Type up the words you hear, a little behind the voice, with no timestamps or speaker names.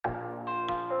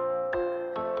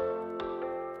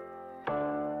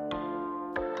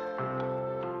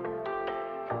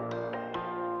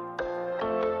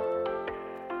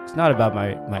it's not about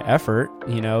my effort.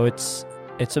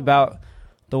 It's about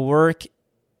the work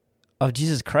of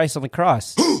Jesus Christ on the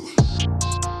cross.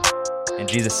 And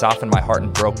Jesus softened my heart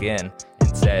and broke in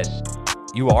and said,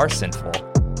 you are sinful,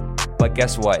 but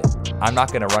guess what? I'm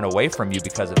not going to run away from you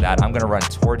because of that. I'm going to run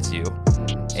towards you.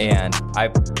 And I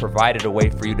provided a way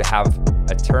for you to have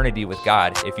eternity with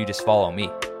God if you just follow me.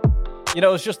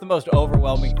 It's just the most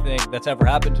overwhelming thing that's ever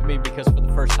happened to me, because for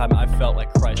the first time I felt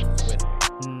like Christ was with me.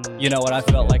 And I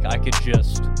felt like I could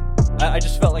I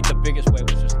just felt like the biggest weight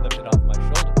was just lifted off my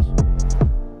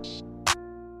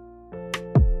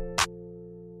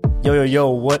shoulders.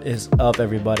 Yo, what is up,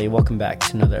 everybody? Welcome back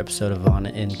to another episode of Vaughn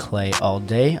and Clay All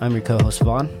Day. I'm your co-host,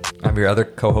 Vaughn. I'm your other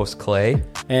co-host, Clay.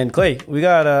 And Clay, we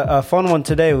got a fun one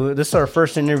today. This is our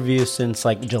first interview since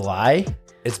July.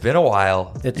 It's been a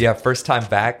while. First time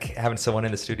back having someone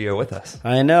in the studio with us.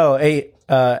 I know. Hey,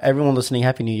 everyone listening,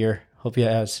 Happy New Year. Hope you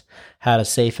guys had a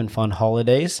safe and fun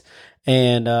holidays.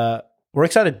 And we're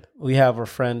excited. We have our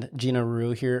friend Gina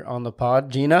Rhue here on the pod.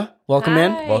 Gina, welcome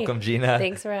in. Welcome, Gina.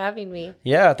 Thanks for having me.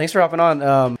 Yeah, thanks for hopping on.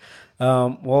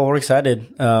 Well, we're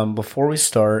excited. Before we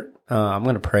start, I'm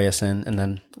going to pray us in, and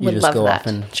then you just go off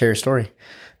and share your story.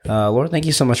 Lord, thank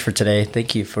you so much for today.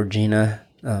 Thank you for Gina.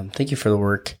 Thank you for the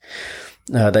work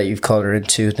that you've called her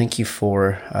into. Thank you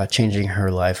for changing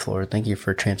her life, Lord. Thank you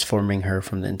for transforming her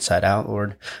from the inside out,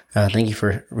 Lord. Thank you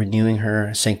for renewing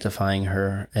her, sanctifying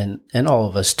her, and all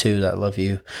of us too that love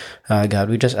you. God,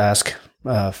 we just ask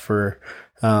for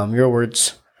your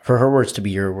words, for her words to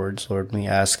be your words, Lord. We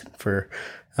ask for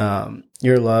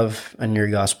your love and your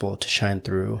gospel to shine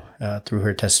through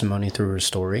her testimony, through her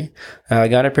story.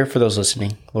 God, I pray for those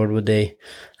listening. Lord, would they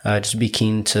just be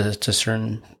keen to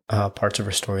certain parts of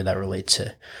her story that relate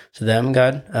to them,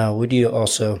 God? Would you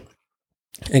also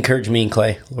encourage me and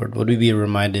Clay, Lord? Would we be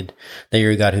reminded that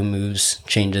you're a God who moves,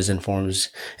 changes, informs,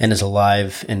 and is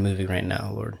alive and moving right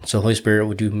now, Lord? So Holy Spirit,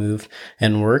 would you move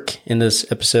and work in this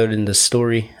episode, in this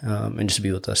story, and just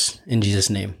be with us. In Jesus'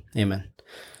 name, amen.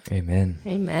 Amen.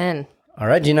 Amen. All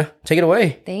right, Gina, take it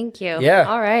away. Thank you. Yeah.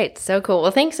 All right. So cool.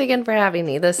 Well, thanks again for having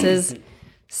me. This is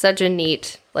such a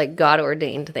neat,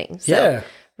 God-ordained thing. So Yeah.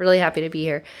 really happy to be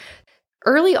here.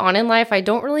 Early on in life, I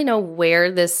don't really know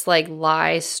where this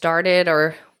lie started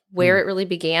or where it really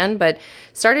began, but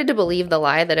started to believe the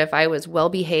lie that if I was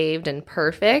well-behaved and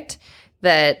perfect,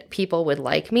 that people would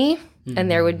like me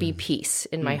and there would be peace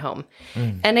in my home.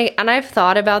 And I've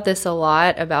thought about this a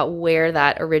lot, about where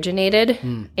that originated.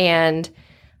 And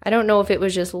I don't know if it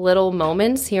was just little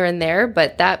moments here and there,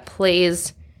 but that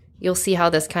plays, you'll see how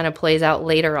this kind of plays out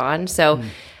later on. So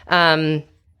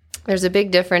there's a big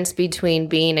difference between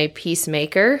being a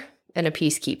peacemaker and a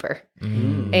peacekeeper.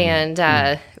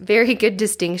 And very good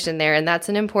distinction there. And that's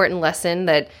an important lesson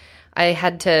that I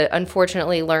had to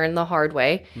unfortunately learn the hard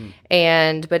way.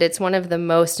 But it's one of the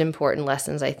most important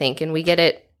lessons, I think. And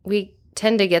we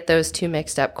tend to get those two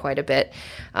mixed up quite a bit.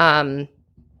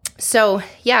 So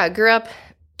yeah, I grew up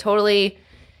totally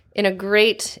in a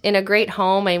great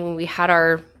home. I mean,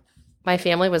 my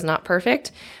family was not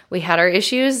perfect. We had our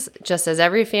issues, just as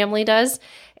every family does.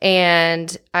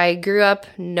 And I grew up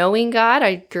knowing God.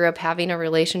 I grew up having a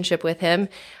relationship with him.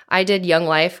 I did Young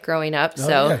Life growing up.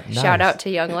 Shout out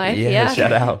to Young Life. Yeah,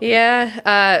 shout out.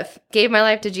 Yeah. Gave my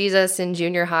life to Jesus in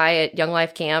junior high at Young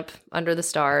Life Camp under the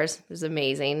stars. It was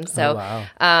amazing. So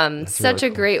such a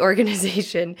great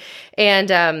organization.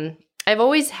 And I've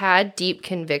always had deep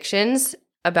convictions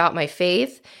about my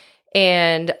faith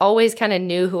and always kind of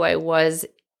knew who I was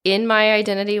in my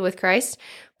identity with Christ.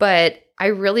 But I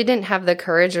really didn't have the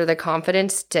courage or the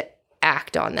confidence to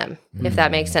act on them, if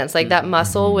that makes sense. That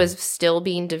muscle was still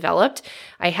being developed.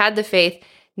 I had the faith,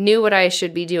 knew what I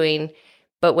should be doing,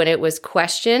 but when it was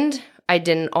questioned, I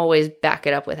didn't always back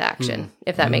it up with action,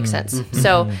 if that makes sense.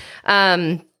 So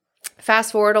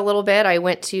fast forward a little bit, I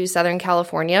went to Southern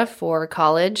California for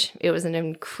college. It was an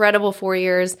incredible 4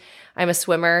 years. I'm a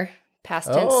swimmer.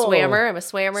 Past tense swammer. I'm a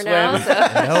swammer now. So.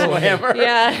 Swammer.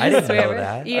 Yeah. I didn't know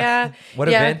that. Yeah. What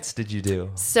events did you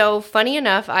do? So funny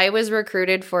enough, I was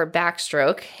recruited for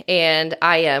backstroke and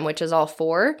IM, which is all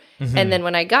four. And then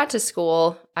when I got to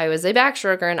school, I was a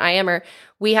backstroker and IMer.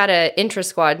 We had an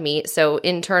intra-squad meet, so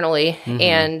internally,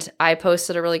 and I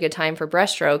posted a really good time for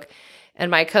breaststroke. And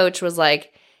my coach was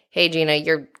like, hey, Gina,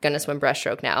 you're going to swim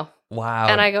breaststroke now. Wow.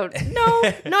 And I go, no,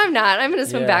 I'm not. I'm going to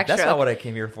swim backstroke. That's not what I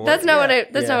came here for. That's not what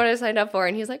I signed up for.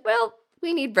 And he's like, well,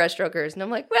 we need breaststrokers. And I'm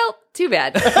like, well, too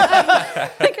bad.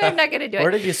 I'm not going to do it.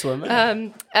 Where did you swim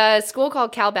at? A school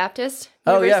called Cal Baptist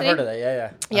Oh, University. yeah, I've heard of that.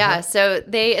 Yeah. Yeah, so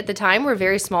they, at the time, were a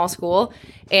very small school,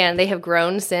 and they have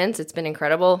grown since. It's been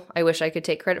incredible. I wish I could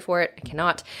take credit for it. I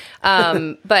cannot.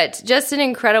 But just an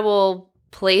incredible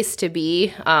place to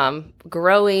be,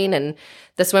 growing, and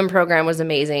the swim program was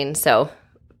amazing. So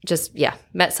just,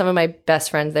 met some of my best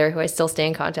friends there who I still stay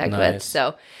in contact with.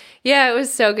 So it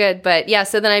was so good. But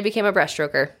so then I became a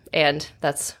breaststroker, and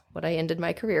that's what I ended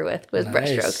my career with, was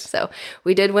breaststroke. So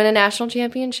we did win a national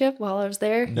championship while I was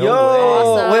there.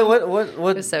 Awesome. Wait,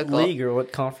 what so cool. league or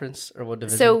what conference or what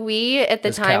division? So we, at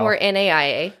the time, were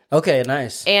NAIA. Okay,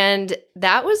 nice. And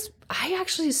that was, I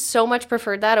actually so much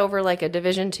preferred that over like a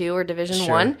Division 2 or Division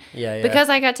 1. Yeah. Because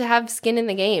I got to have skin in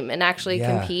the game and actually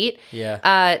compete.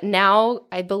 Yeah. Now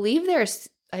I believe they're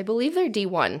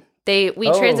D1. We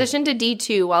transitioned to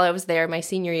D2 while I was there my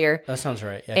senior year. That sounds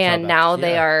right. Yeah, and now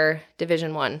they are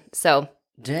Division 1. So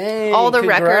dang, all the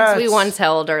records we once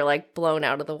held are like blown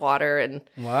out of the water, and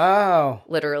wow,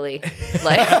 literally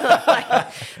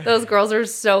like those girls are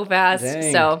so fast.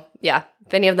 Dang. So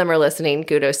if any of them are listening,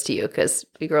 kudos to you, because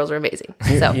you girls are amazing.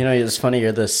 So it's funny,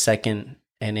 you're the second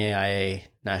NAIA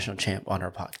national champ on our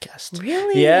podcast.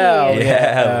 Really?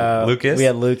 Yeah. Lucas. We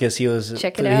had Lucas. He was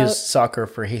Check it he out. was soccer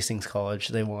for Hastings College.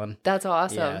 They won. That's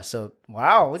awesome. Yeah. So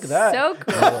wow, look at that. So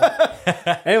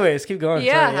cool. Anyways, keep going.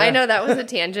 Yeah, Sorry, I know that was a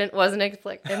tangent. Wasn't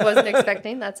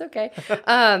expecting. That's okay.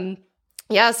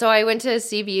 So I went to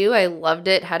CBU. I loved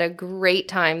it. Had a great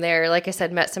time there. Like I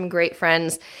said, met some great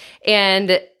friends.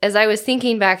 And as I was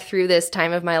thinking back through this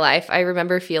time of my life, I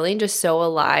remember feeling just so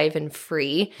alive and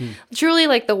free. Truly,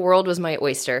 like the world was my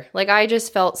oyster. Like I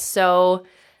just felt so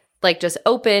like just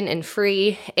open and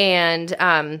free.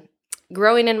 And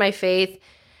growing in my faith,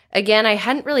 again, I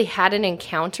hadn't really had an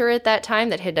encounter at that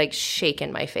time that had like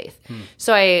shaken my faith.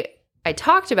 So I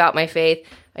talked about my faith.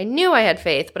 I knew I had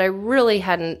faith, but I really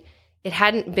hadn't. It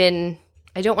hadn't been,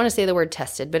 I don't want to say the word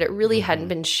tested, but it really hadn't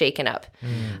been shaken up.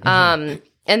 And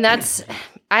that's,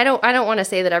 I don't want to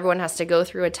say that everyone has to go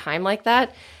through a time like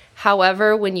that.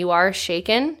 However, when you are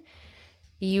shaken,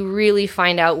 you really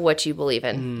find out what you believe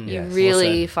in. You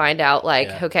really find out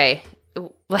okay,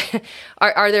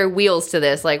 are there wheels to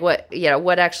this? Like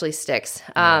what actually sticks?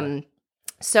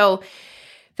 So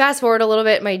fast forward a little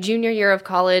bit, my junior year of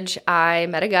college, I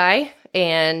met a guy,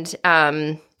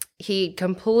 and he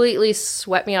completely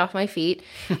swept me off my feet.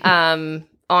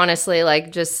 Honestly,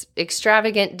 like just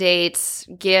extravagant dates,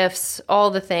 gifts,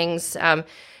 all the things,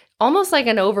 almost like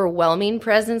an overwhelming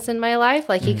presence in my life.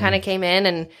 Like he kind of came in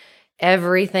and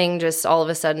everything just all of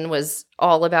a sudden was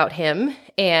all about him.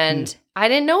 And I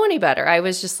didn't know any better. I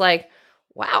was just like,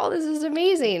 wow, this is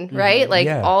amazing, right? Like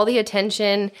all the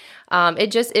attention,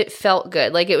 it felt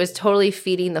good. Like it was totally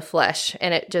feeding the flesh,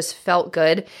 and it just felt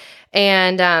good.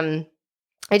 And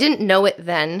I didn't know it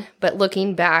then, but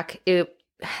looking back,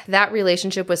 that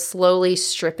relationship was slowly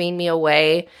stripping me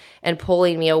away and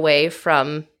pulling me away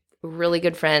from really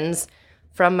good friends,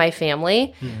 from my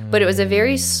family. But it was a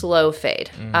very slow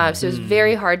fade. So it was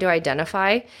very hard to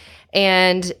identify.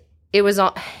 And he was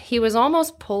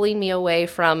almost pulling me away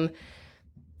from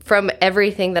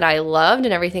everything that I loved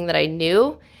and everything that I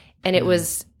knew. And it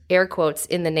was, air quotes,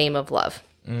 in the name of love.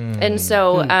 And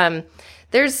so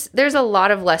there's a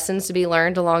lot of lessons to be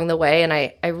learned along the way. And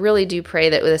I really do pray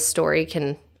that this story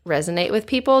can resonate with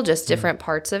people, just different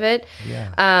parts of it.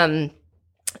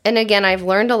 And again, I've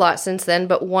learned a lot since then,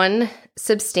 but one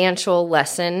substantial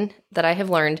lesson that I have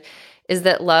learned is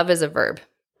that love is a verb.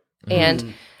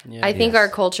 And I think our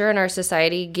culture and our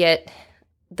society get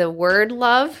the word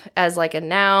love as like a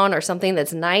noun or something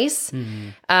that's nice,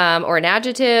 or an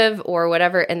adjective or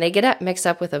whatever, and they get it mixed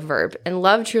up with a verb. And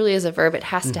love truly is a verb. It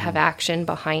has to have action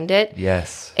behind it.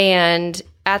 Yes. And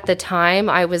at the time,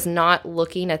 I was not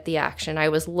looking at the action. I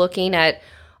was looking at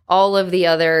all of the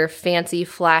other fancy,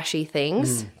 flashy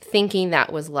things, thinking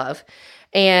that was love.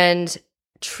 And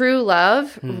true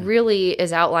love really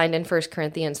is outlined in 1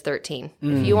 Corinthians 13.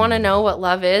 If you want to know what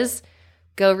love is,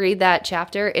 go read that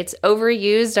chapter. It's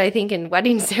overused, I think, in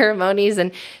wedding ceremonies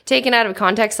and taken out of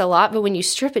context a lot. But when you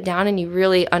strip it down and you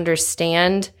really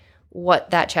understand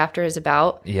what that chapter is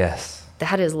about,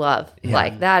 that is love.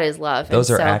 Like, that is love. Those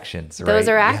are actions, right? Those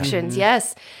are actions,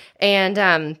 yes.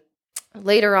 And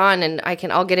later on, and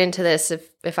I'll get into this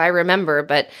if I remember,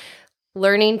 but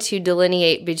learning to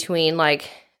delineate between like,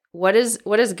 what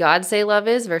does God say love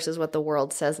is versus what the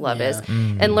world says love is,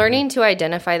 and learning to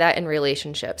identify that in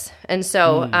relationships. And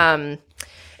so,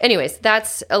 anyways,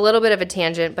 that's a little bit of a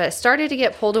tangent, but I started to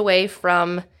get pulled away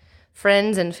from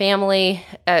friends and family.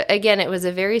 Again, it was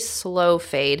a very slow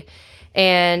fade.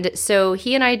 And so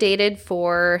he and I dated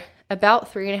for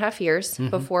about 3.5 years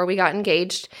before we got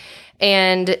engaged.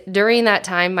 And during that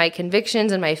time, my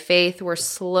convictions and my faith were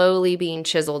slowly being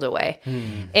chiseled away.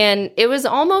 And it was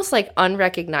almost like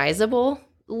unrecognizable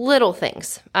little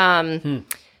things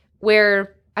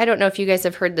where I don't know if you guys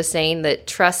have heard the saying that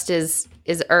trust is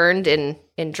earned in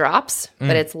drops,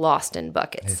 but it's lost in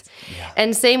buckets.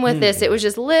 And same with this. It was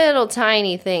just little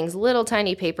tiny things, little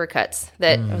tiny paper cuts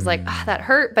that I was like, that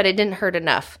hurt, but it didn't hurt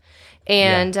enough.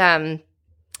 And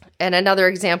and another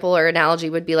example or analogy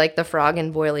would be like the frog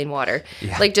in boiling water.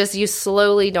 Like just you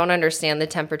slowly don't understand the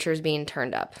temperatures being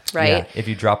turned up, right? If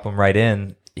you drop him right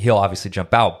in, he'll obviously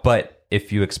jump out. But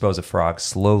if you expose a frog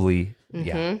slowly,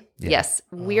 yes,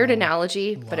 weird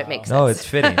analogy, but it makes sense. No, it's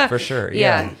fitting for sure.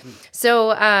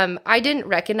 So I didn't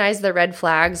recognize the red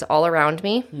flags all around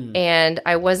me, and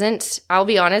I'll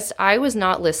be honest, I was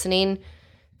not listening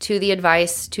to the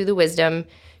advice, to the wisdom,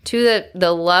 to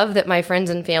the love that my friends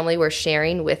and family were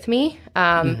sharing with me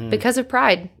because of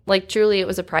pride. Like truly, it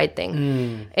was a pride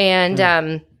thing.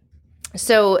 And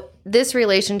so this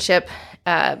relationship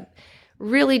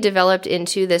really developed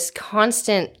into this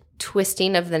constant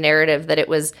twisting of the narrative that it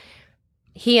was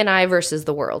he and I versus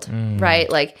the world, right?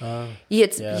 Like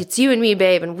it's you and me,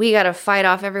 babe, and we got to fight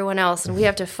off everyone else, and we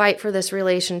have to fight for this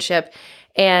relationship.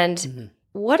 And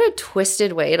what a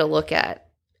twisted way to look at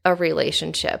a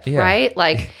relationship, right?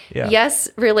 Like, yes,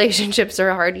 relationships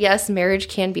are hard. Yes, marriage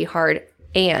can be hard,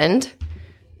 and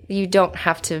you don't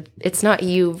have to. It's not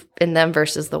you and them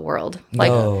versus the world.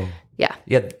 Like,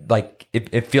 like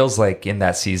it feels like in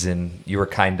that season you were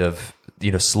kind of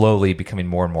slowly becoming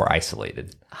more and more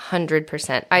isolated.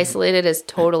 100%. Isolated is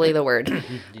totally the word.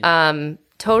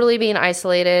 Totally being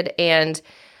isolated. And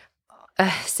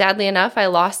sadly enough, I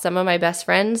lost some of my best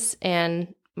friends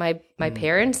and my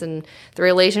parents and the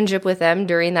relationship with them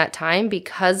during that time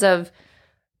because of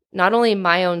not only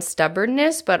my own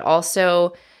stubbornness, but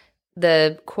also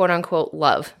the quote unquote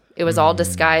love. It was all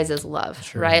disguised as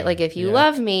love, right? Like if you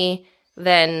love me,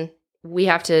 then we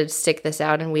have to stick this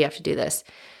out and we have to do this.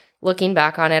 Looking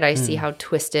back on it, I see how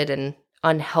twisted and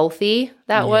unhealthy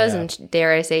that was, and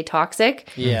dare I say toxic.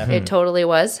 It totally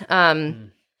was.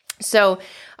 So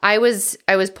I was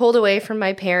pulled away from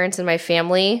my parents and my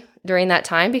family during that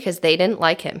time because they didn't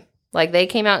like him. Like they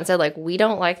came out and said, like, we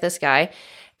don't like this guy.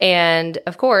 And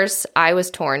of course, I was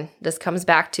torn. This comes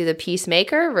back to the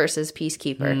peacemaker versus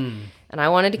peacekeeper. And I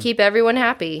wanted to keep everyone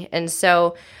happy. And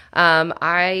so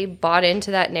I bought into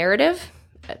that narrative.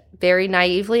 Very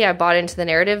naively, I bought into the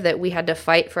narrative that we had to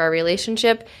fight for our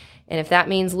relationship. And if that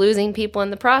means losing people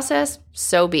in the process,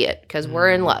 so be it, because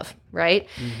we're in love, right?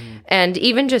 And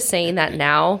even just saying that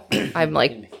now, I'm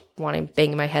like wanting to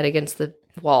bang my head against the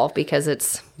wall because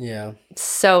it's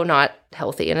so not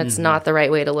healthy and it's not the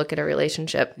right way to look at a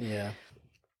relationship.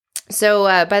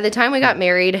 So by the time we got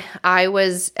married, I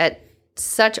was at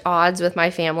such odds with my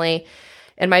family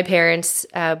and my parents.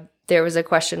 There was a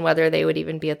question whether they would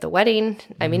even be at the wedding.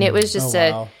 I mean, it was just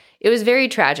it was very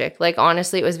tragic. Like,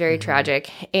 honestly, it was very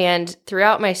tragic. And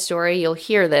throughout my story, you'll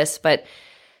hear this, but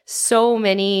so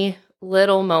many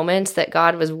little moments that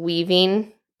God was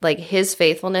weaving, like his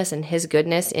faithfulness and his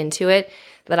goodness into it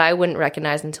that I wouldn't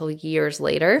recognize until years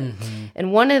later.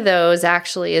 And one of those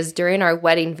actually is during our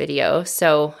wedding video.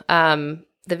 So the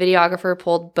videographer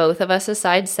pulled both of us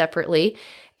aside separately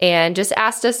and just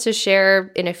asked us to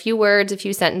share in a few words, a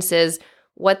few sentences,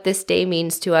 what this day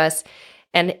means to us.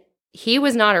 And he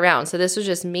was not around. So this was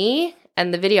just me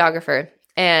and the videographer.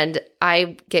 And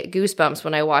I get goosebumps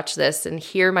when I watch this and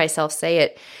hear myself say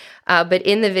it. But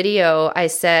in the video, I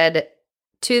said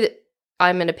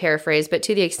I'm going to paraphrase, but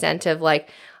to the extent of like,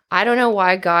 I don't know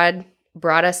why God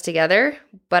brought us together,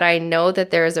 but I know that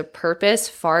there is a purpose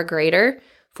far greater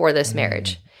for this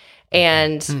marriage.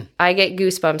 And I get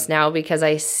goosebumps now because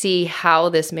I see how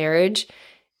this marriage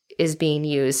is being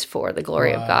used for the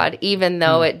glory of God, even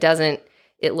though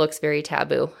it looks very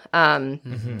taboo.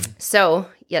 So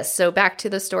yes, so back to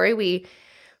the story. We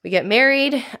get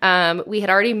married. We had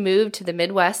already moved to the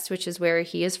Midwest, which is where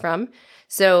he is from.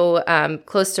 So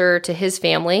closer to his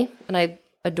family, and I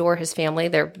adore his family.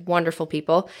 They're wonderful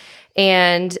people.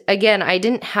 And again, I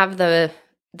didn't have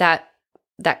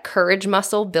that courage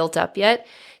muscle built up yet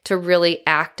to really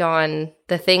act on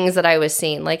the things that I was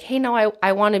seeing. Like, hey, no,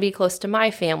 I want to be close to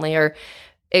my family, or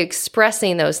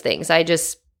expressing those things. I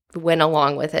just went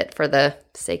along with it for the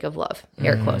sake of love,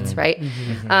 air quotes, right?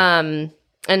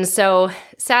 And so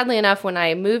sadly enough, when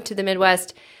I moved to the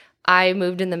Midwest, I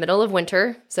moved in the middle of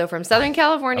winter. So from Southern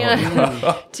California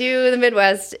to the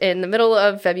Midwest in the middle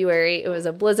of February. It was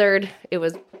a blizzard. It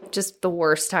was just the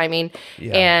worst timing.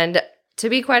 And to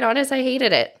be quite honest, I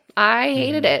hated it. I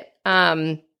hated it.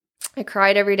 I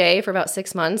cried every day for about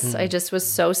 6 months. I just was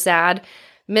so sad.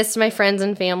 Missed my friends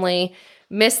and family.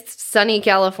 Missed sunny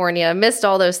California. Missed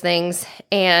all those things.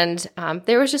 And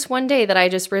there was just one day that I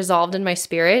just resolved in my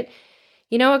spirit,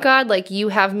 you know what, God, like you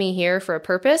have me here for a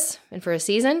purpose and for a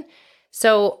season.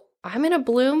 So I'm going to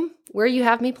bloom where you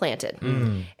have me planted.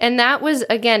 And that was,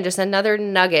 again, just another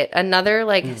nugget, another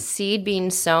like seed being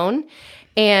sown.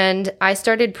 And I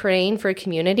started praying for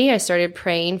community. I started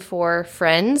praying for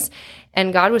friends.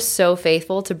 And God was so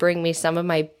faithful to bring me some of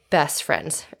my best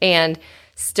friends and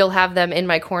still have them in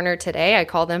my corner today. I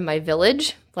call them my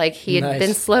village. Like he had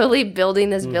been slowly building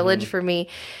this village for me.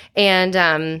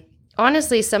 And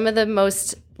honestly, some of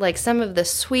the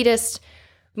sweetest,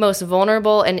 most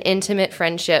vulnerable and intimate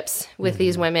friendships with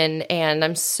these women. And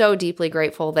I'm so deeply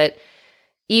grateful that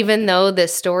even though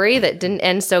this story that didn't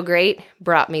end so great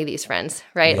brought me these friends,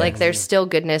 right? Like there's still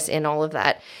goodness in all of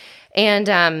that.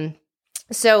 And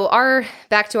so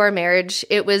back to our marriage,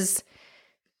 it was,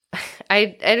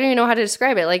 I don't even know how to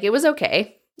describe it. Like it was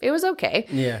okay. It was okay.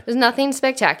 Yeah. It was nothing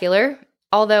spectacular,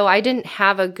 although I didn't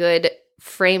have a good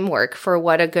framework for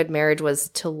what a good marriage was,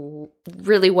 to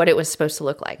really what it was supposed to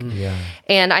look like. Yeah.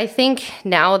 And I think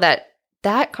now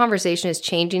that conversation is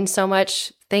changing so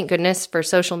much, thank goodness for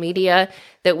social media,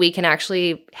 that we can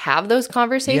actually have those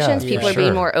conversations. People are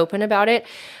being more open about it.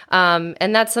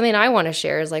 And that's something I want to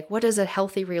share is like, what does a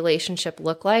healthy relationship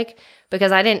look like?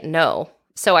 Because I didn't know.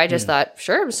 So I just thought,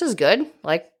 sure, this is good.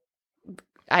 Like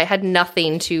I had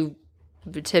nothing to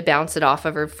bounce it off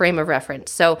of or frame of reference.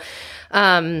 So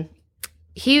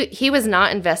he was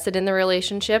not invested in the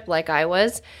relationship like I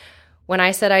was. When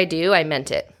I said I do, I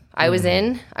meant it. I was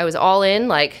in. I was all in,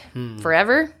 like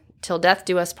forever, till death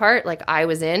do us part. Like I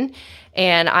was in.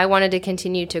 And I wanted to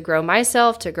continue to grow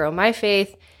myself, to grow my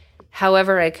faith,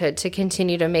 however I could, to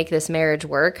continue to make this marriage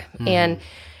work. And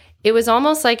it was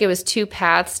almost like it was two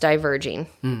paths diverging.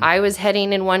 I was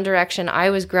heading in one direction. I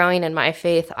was growing in my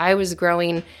faith. I was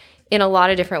growing in a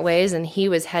lot of different ways, and he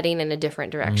was heading in a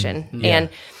different direction. And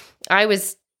I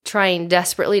was trying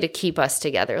desperately to keep us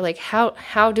together. Like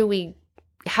how do we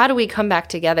come back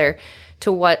together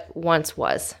to what once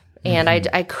was? And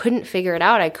I couldn't figure it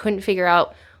out. I couldn't figure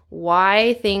out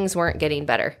why things weren't getting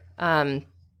better. And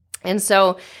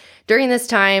so during this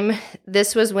time,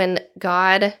 this was when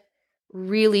God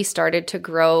really started to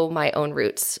grow my own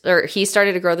roots, or he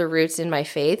started to grow the roots in my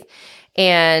faith.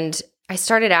 And I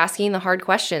started asking the hard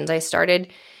questions. I started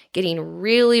getting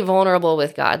really vulnerable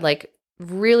with God, like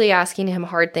really asking him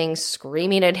hard things,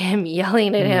 screaming at him,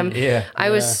 yelling at him. I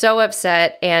was so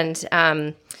upset. And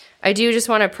I do just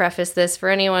want to preface this for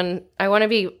anyone. I want to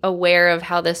be aware of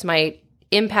how this might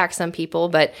impact some people,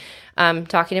 but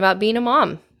talking about being a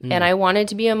mom. And I wanted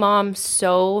to be a mom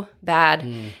so bad.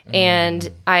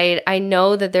 And I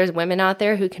know that there's women out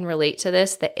there who can relate to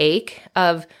this, the ache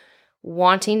of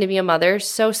wanting to be a mother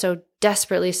so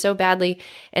desperately, so badly,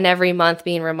 and every month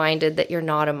being reminded that you're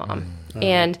not a mom.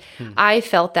 And I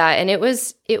felt that, and it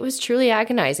was truly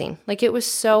agonizing. Like it was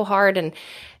so hard.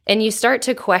 And you start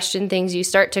to question things. You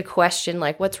start to question,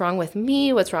 like, what's wrong with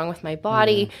me? What's wrong with my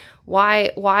body?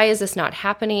 Why is this not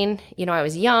happening? You know, I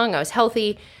was young, I was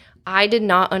healthy. I did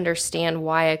not understand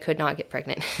why I could not get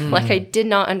pregnant. Like I did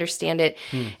not understand it.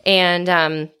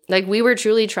 And like we were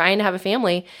truly trying to have a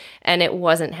family, and it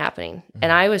wasn't happening.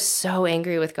 And I was so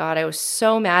angry with God. I was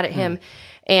so mad at him.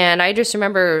 And I just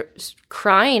remember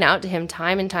crying out to him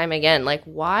time and time again, like,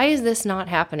 why is this not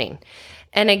happening?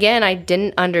 And again, I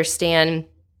didn't understand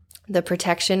the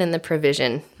protection and the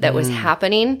provision that was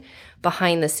happening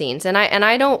behind the scenes. And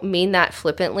I don't mean that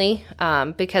flippantly,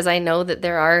 because I know that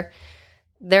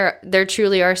there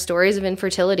truly are stories of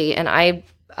infertility, and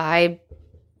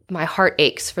my heart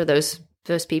aches for those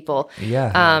people.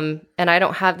 And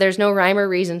there's no rhyme or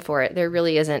reason for it. There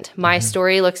really isn't. My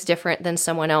story looks different than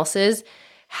someone else's.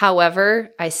 However,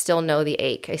 I still know the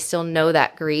ache. I still know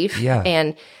that grief,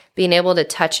 and being able to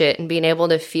touch it and being able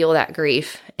to feel that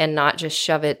grief and not just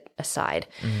shove it aside.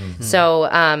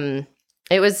 So,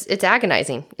 it's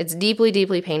agonizing. It's deeply,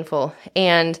 deeply painful.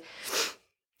 And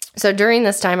so during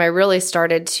this time, I really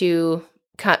started to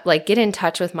get in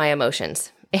touch with my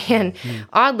emotions. And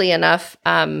oddly enough,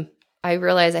 I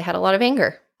realized I had a lot of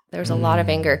anger. There was a lot of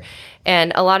anger,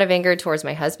 and a lot of anger towards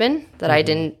my husband that I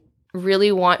didn't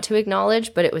really want to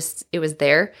acknowledge, but it was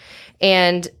there.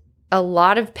 And a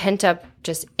lot of pent up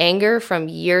just anger from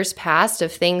years past of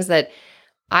things that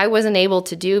I wasn't able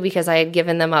to do because I had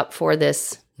given them up for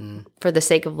this, for the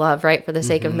sake of love, right? For the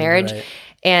sake of marriage. Right.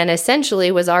 And essentially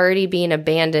was already being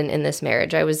abandoned in this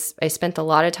marriage. I spent a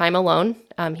lot of time alone.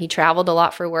 He traveled a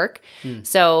lot for work.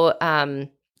 So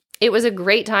it was a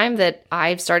great time that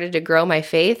I started to grow my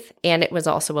faith, and it was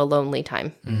also a lonely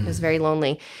time. It was very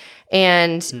lonely.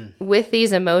 And with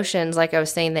these emotions, like I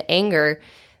was saying, the anger,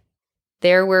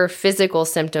 there were physical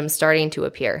symptoms starting to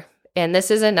appear. And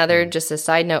this is another, just a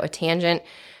side note, a tangent.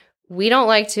 we don't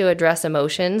like to address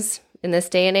emotions in this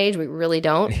day and age. We really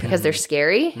don't, because they're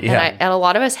scary. Yeah. And a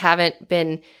lot of us haven't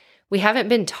been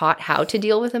taught how to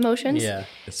deal with emotions. Yeah.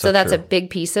 So that's a big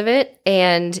piece of it.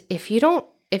 And if you don't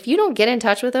get in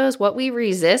touch with those, what we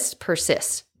resist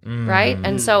persists, right?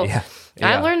 And so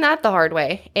I learned that the hard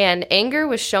way. And anger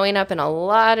was showing up in a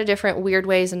lot of different weird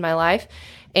ways in my life.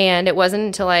 And it wasn't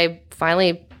until I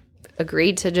finally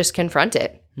agreed to just confront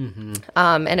it.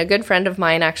 And a good friend of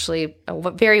mine, actually,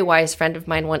 a very wise friend of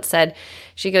mine once said,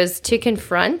 she goes, to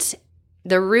confront,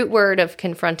 the root word of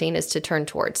confronting is to turn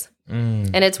towards.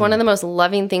 And it's one of the most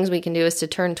loving things we can do is to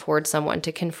turn towards someone,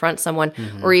 to confront someone,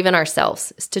 or even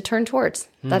ourselves, is to turn towards.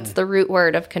 That's the root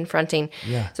word of confronting.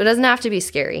 Yeah. So it doesn't have to be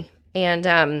scary.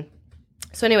 And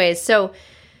so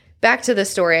back to the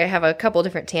story, I have a couple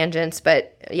different tangents,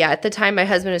 but yeah, at the time my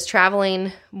husband was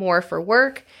traveling more for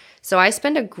work. So I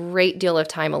spend a great deal of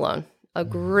time alone, a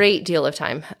great deal of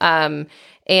time.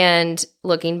 And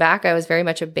looking back, I was very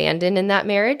much abandoned in that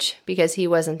marriage because he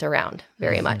wasn't around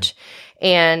very much.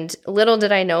 And little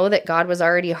did I know that God was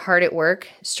already hard at work,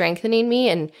 strengthening me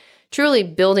and truly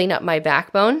building up my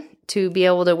backbone to be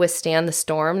able to withstand the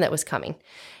storm that was coming.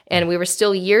 And we were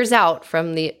still years out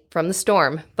from the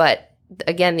storm, but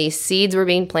again, these seeds were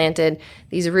being planted,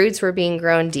 these roots were being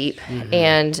grown deep.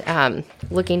 And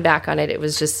looking back on it,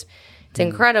 it's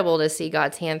incredible to see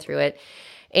God's hand through it.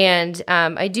 And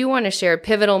I do want to share a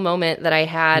pivotal moment that I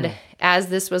had as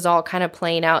this was all kind of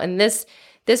playing out. And this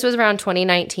was around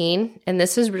 2019. And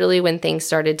this is really when things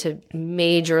started to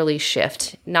majorly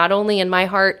shift, not only in my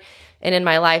heart and in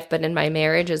my life, but in my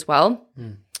marriage as well.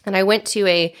 And I went to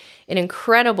an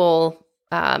incredible,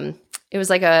 it was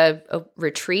like a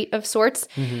retreat of sorts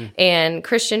and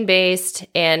Christian based.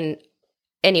 And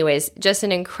anyways, just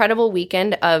an incredible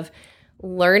weekend of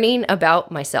learning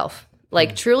about myself,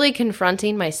 like truly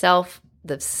confronting myself,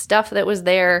 the stuff that was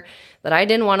there that I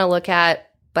didn't want to look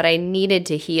at, but I needed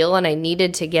to heal and I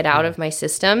needed to get out of my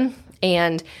system.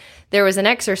 And there was an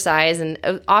exercise,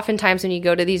 and oftentimes when you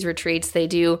go to these retreats, they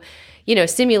do,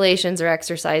 simulations or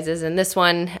exercises. And this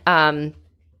one,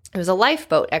 it was a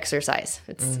lifeboat exercise.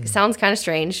 It sounds kind of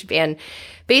strange. And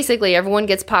basically everyone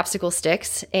gets popsicle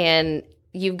sticks, and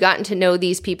you've gotten to know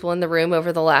these people in the room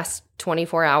over the last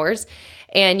 24 hours.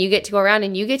 And you get to go around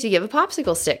and you get to give a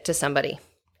popsicle stick to somebody.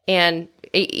 And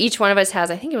each one of us has,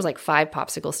 I think it was like 5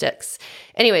 popsicle sticks.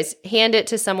 Anyways, hand it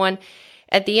to someone.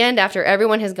 At the end, after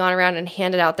everyone has gone around and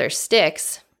handed out their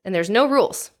sticks, and there's no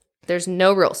rules. There's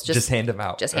no rules. Just hand them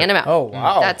out. Just hand them out. Oh,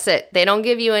 wow. That's it. They don't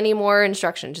give you any more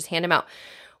instruction. Just hand them out.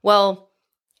 Well,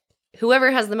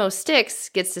 whoever has the most sticks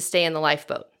gets to stay in the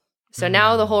lifeboat. So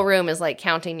now the whole room is like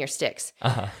counting your sticks.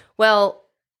 Well,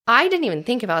 I didn't even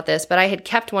think about this, but I had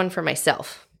kept one for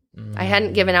myself. I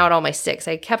hadn't given out all my sticks.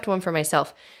 I kept one for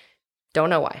myself. Don't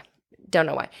know why.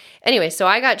 Anyway, so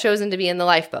I got chosen to be in the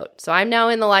lifeboat. So I'm now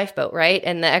in the lifeboat, right?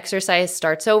 And the exercise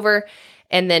starts over.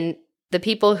 And then the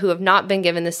people who have not been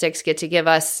given the sticks get to give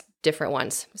us different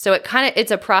ones. So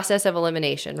it's a process of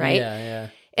elimination, right? Yeah.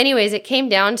 Anyways, it came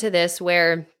down to this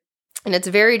where, and it's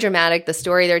very dramatic, the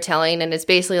story they're telling. And it's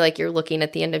basically like you're looking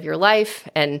at the end of your life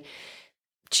and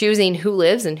choosing who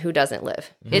lives and who doesn't live.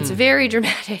 It's very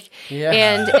dramatic. Yeah.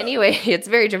 And anyway, it's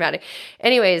very dramatic.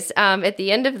 Anyways, at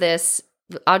the end of this,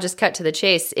 I'll just cut to the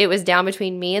chase. It was down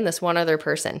between me and this one other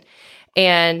person.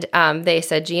 And they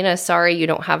said, Gina, sorry, you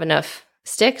don't have enough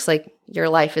sticks. Like, your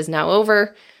life is now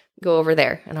over. Go over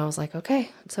there. And I was like, okay,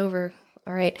 it's over.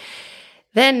 All right.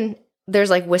 Then there's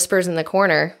like whispers in the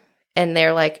corner, and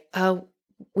they're like, oh,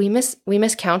 we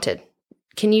miscounted.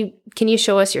 Can you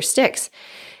show us your sticks?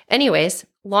 Anyways,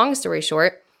 long story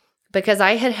short, because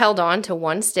I had held on to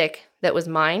one stick that was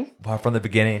mine. Wow, from the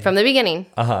beginning.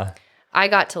 I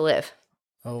got to live.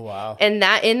 Oh, wow. And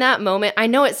in that moment, I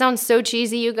know it sounds so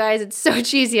cheesy, you guys. It's so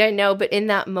cheesy, I know. But in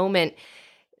that moment,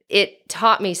 it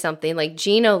taught me something. Like,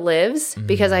 Gina lives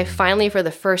because I finally, for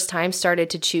the first time, started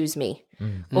to choose me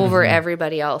over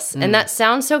everybody else. And that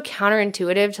sounds so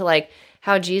counterintuitive to like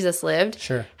how Jesus lived.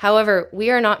 Sure. However,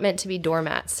 we are not meant to be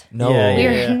doormats. No. We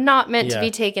are not meant to be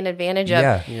taken advantage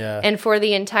of. Yeah. And for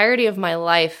the entirety of my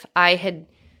life, I had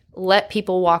let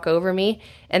people walk over me.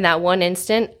 And that one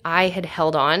instant, I had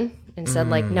held on and said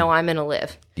like, no, I'm going to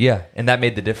live. Yeah. And that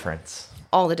made the difference.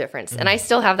 All the difference. And I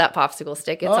still have that popsicle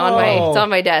stick. It's on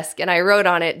my desk. And I wrote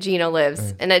on it, Gina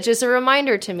lives. And it's just a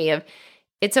reminder to me of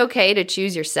it's okay to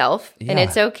choose yourself. And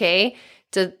it's okay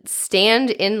to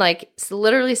stand in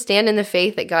literally stand in the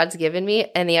faith that God's given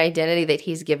me and the identity that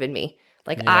he's given me.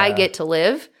 Like, I get to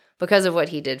live because of what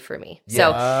he did for me. So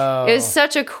it was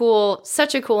such a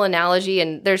cool analogy.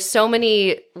 And there's so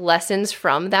many lessons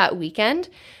from that weekend.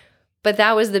 But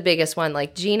that was the biggest one.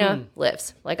 Like Gina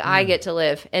lives, like I get to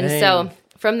live. And so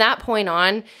from that point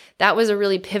on, that was a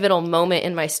really pivotal moment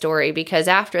in my story, because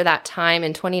after that time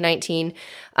in 2019,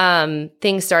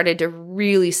 things started to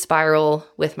really spiral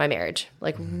with my marriage,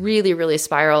 like really, really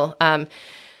spiral. And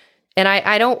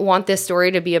I don't want this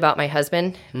story to be about my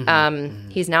husband.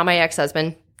 He's now my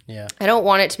ex-husband. Yeah. I don't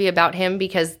want it to be about him,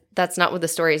 because that's not what the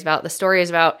story is about. The story is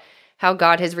about how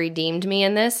God has redeemed me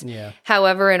in this. Yeah.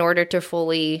 However, in order to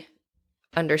fully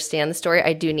understand the story,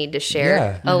 I do need to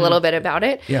share a little bit about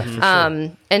it. Yeah, for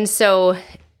sure. And so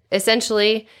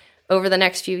essentially over the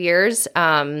next few years,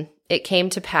 it came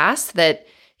to pass that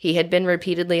he had been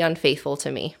repeatedly unfaithful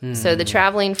to me. So the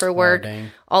traveling for work,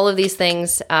 all of these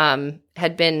things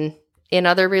had been in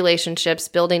other relationships,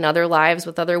 building other lives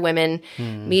with other women,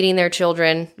 meeting their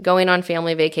children, going on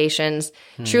family vacations,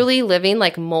 truly living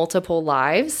like multiple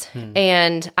lives.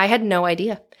 And I had no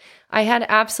idea. I had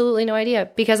absolutely no idea,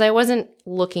 because I wasn't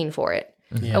looking for it.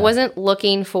 I wasn't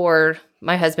looking for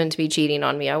my husband to be cheating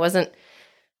on me.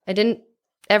 I didn't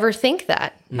ever think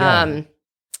that. And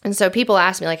so people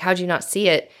ask me, like, how'd you not see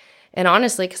it? And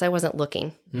honestly, because I wasn't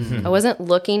looking. I wasn't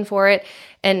looking for it.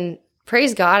 And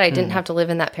praise God, I didn't have to live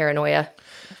in that paranoia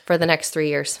for the next 3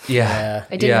 years. Yeah.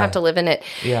 I didn't have to live in it.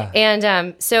 Yeah.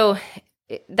 And so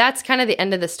that's kind of the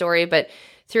end of the story. But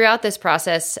throughout this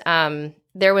process,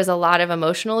 there was a lot of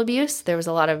emotional abuse. There was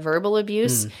a lot of verbal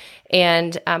abuse.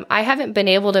 And I haven't been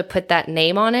able to put that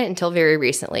name on it until very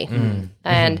recently.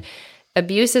 And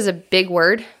abuse is a big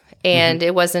word. And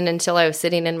it wasn't until I was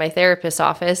sitting in my therapist's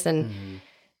office and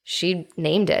she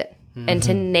named it. And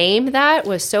to name that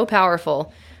was so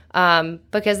powerful,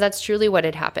 because that's truly what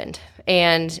had happened.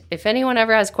 And if anyone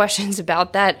ever has questions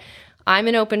about that, I'm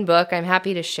an open book. I'm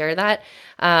happy to share that.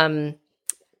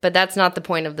 But that's not the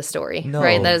point of the story,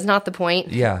 right? That is not the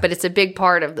point. Yeah. But it's a big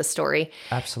part of the story.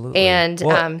 Absolutely. And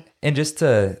and just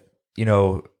to,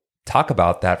 talk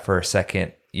about that for a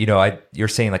second, you're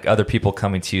saying like other people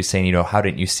coming to you saying, how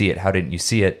didn't you see it? How didn't you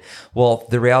see it? Well,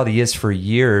 the reality is for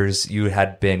years you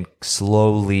had been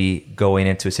slowly going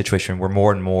into a situation where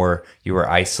more and more you were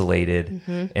isolated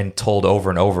and told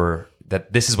over and over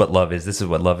that this is what love is. This is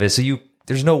what love is. So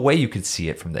there's no way you could see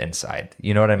it from the inside.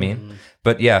 You know what I mean?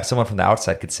 But yeah, someone from the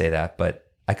outside could say that, but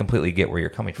I completely get where you're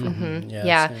coming from.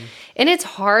 Yeah. And it's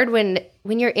hard when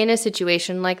you're in a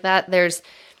situation like that.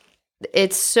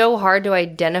 It's so hard to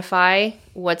identify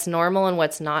what's normal and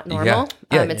what's not normal.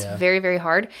 It's very, very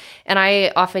hard. And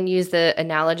I often use the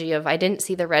analogy of I didn't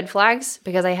see the red flags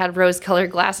because I had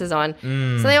rose-colored glasses on.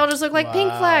 So they all just look like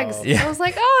pink flags. Yeah. I was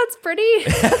like, oh, it's pretty.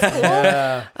 That's cool.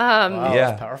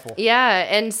 That's powerful. Yeah.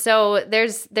 And so there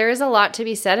is a lot to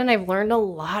be said. And I've learned a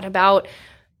lot about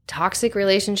toxic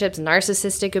relationships,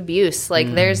 narcissistic abuse. Like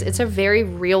it's a very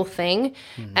real thing.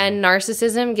 And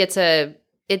narcissism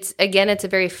it's a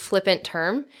very flippant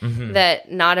term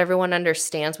that not everyone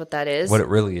understands what that is. What it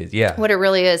really is, yeah. What it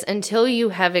really is until you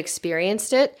have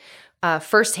experienced it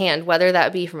firsthand, whether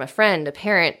that be from a friend, a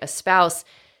parent, a spouse,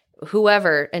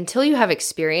 whoever. Until you have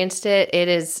experienced it,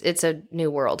 it's a new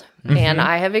world. And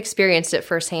I have experienced it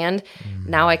firsthand.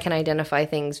 Now I can identify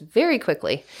things very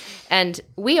quickly. And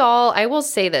I will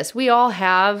say this, we all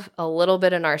have a little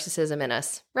bit of narcissism in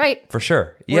us, right? For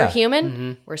sure. Yeah. We're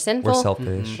human. We're sinful. We're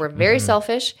selfish. We're very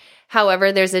selfish.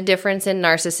 However, there's a difference in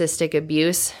narcissistic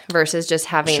abuse versus just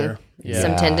having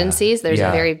some tendencies. There's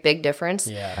a very big difference.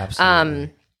 Yeah,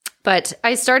 absolutely. But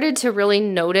I started to really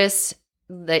notice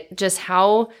that just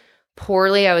how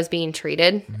poorly I was being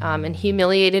treated and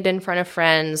humiliated in front of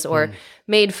friends or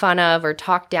made fun of or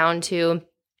talked down to.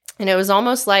 And it was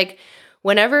almost like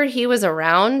whenever he was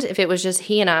around, if it was just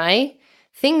he and I,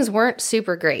 things weren't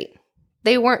super great.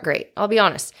 They weren't great, I'll be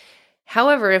honest.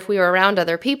 However, if we were around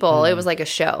other people, it was like a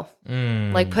show,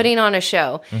 like putting on a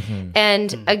show.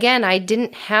 And again, I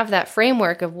didn't have that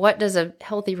framework of what does a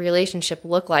healthy relationship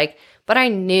look like, but I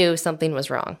knew something was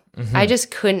wrong. I just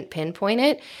couldn't pinpoint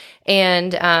it.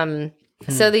 And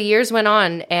so the years went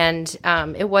on, and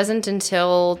it wasn't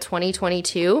until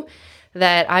 2022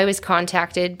 that I was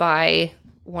contacted by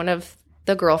one of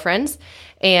the girlfriends,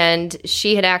 and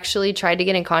she had actually tried to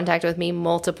get in contact with me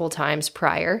multiple times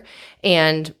prior,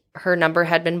 and her number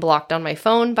had been blocked on my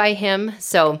phone by him.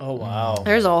 So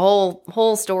there's a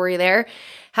whole story there.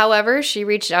 However, she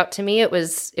reached out to me. It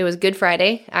was Good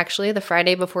Friday, actually, the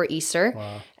Friday before Easter.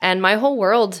 And my whole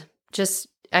world just,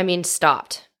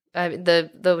 stopped.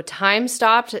 The time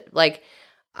stopped. Like,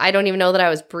 I don't even know that I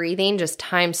was breathing, just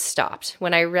time stopped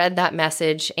when I read that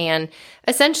message. And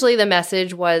essentially the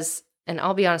message was, and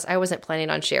I'll be honest, I wasn't planning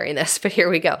on sharing this, but here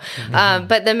we go.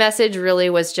 But the message really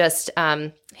was just,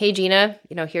 hey, Gina,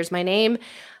 here's my name.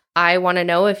 I want to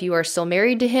know if you are still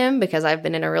married to him because I've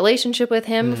been in a relationship with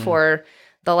him for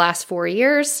the last 4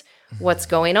 years. What's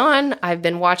going on? I've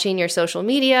been watching your social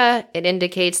media. It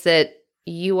indicates that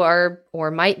you are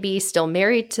or might be still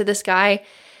married to this guy.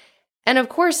 And of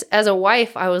course, as a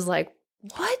wife, I was like,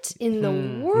 what in the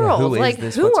world? Who is like,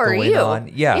 this? who What's are going you?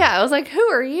 on? Yeah. I was like, who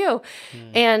are you?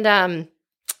 And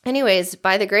anyways,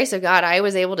 by the grace of God, I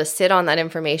was able to sit on that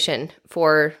information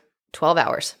for 12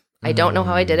 hours. I don't know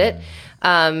how I did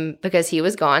it because he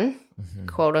was gone,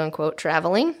 quote unquote,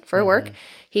 traveling for work.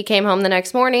 He came home the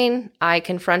next morning. I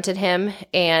confronted him,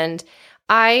 and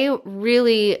I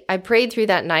prayed through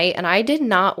that night, and I did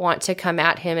not want to come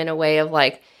at him in a way of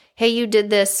like, hey, you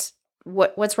did this.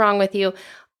 What's wrong with you?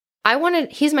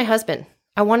 He's my husband.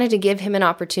 I wanted to give him an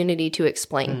opportunity to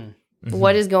explain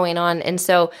what is going on. And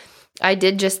so I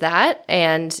did just that.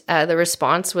 And the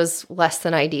response was less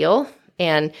than ideal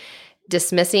and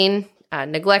dismissing,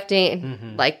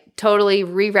 neglecting, like totally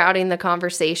rerouting the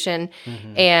conversation.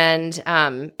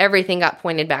 And everything got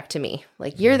pointed back to me.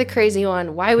 Like, you're the crazy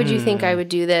one. Why would you think I would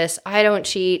do this? I don't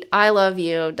cheat. I love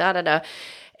you, da, da, da.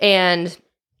 And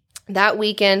that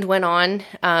weekend went on.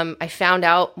 I found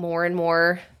out more and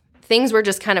more. Things were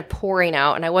just kind of pouring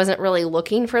out, and I wasn't really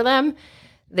looking for them.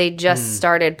 They just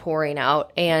started pouring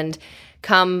out. And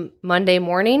come Monday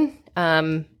morning,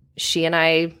 she and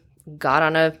I got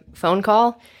on a phone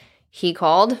call. He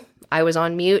called. I was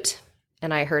on mute,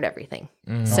 and I heard everything.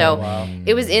 So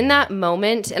it was in that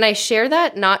moment, and I share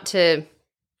that not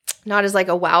as like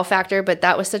a wow factor, but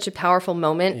that was such a powerful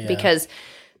moment because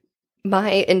my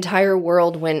entire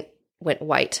world went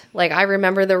white. Like, I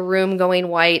remember the room going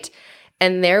white.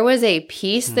 And there was a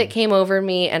peace that came over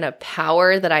me and a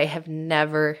power that I have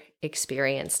never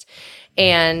experienced.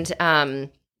 And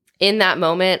in that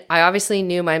moment, I obviously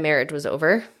knew my marriage was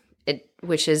over,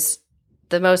 which is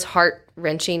the most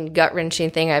heart-wrenching, gut-wrenching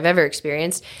thing I've ever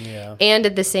experienced. Yeah. And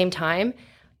at the same time,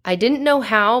 I didn't know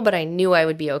how, but I knew I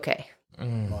would be okay.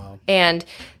 Wow. And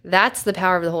that's the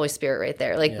power of the Holy Spirit right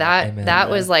there. Like that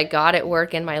was like God at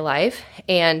work in my life.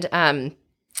 And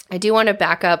I do want to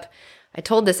back up. I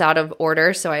told this out of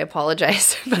order, so I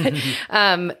apologize. But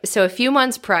so a few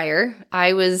months prior,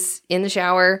 I was in the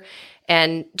shower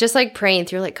and just like praying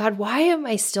through, like, God, why am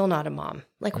I still not a mom?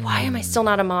 Like, why am I still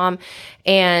not a mom?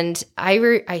 And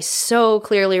I so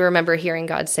clearly remember hearing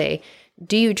God say,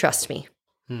 do you trust me?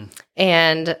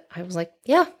 And I was like,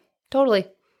 yeah, totally.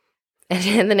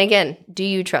 And then again, do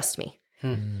you trust me?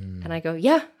 And I go,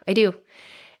 yeah, I do.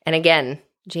 And again,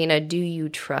 Gina, do you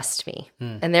trust me?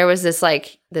 And there was this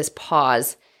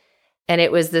pause, and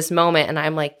it was this moment, and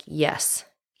I'm like, yes,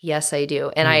 I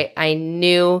do. And I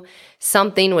knew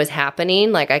something was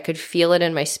happening. Like, I could feel it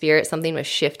in my spirit. Something was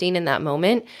shifting in that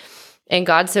moment. And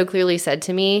God so clearly said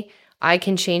to me, I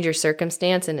can change your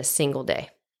circumstance in a single day.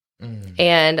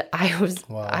 And I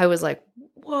was like,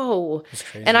 whoa.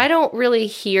 And I don't really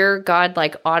hear God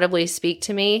like audibly speak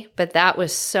to me, but that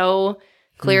was so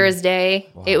clear as day.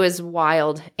 Wow. It was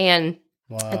wild. And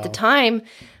at the time,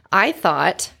 I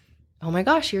thought, oh my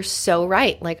gosh, you're so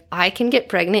right. Like, I can get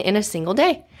pregnant in a single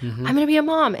day. I'm going to be a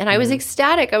mom. And I was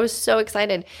ecstatic. I was so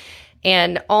excited.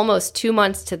 And almost 2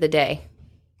 months to the day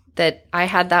that I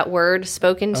had that word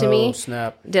spoken to me,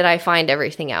 did I find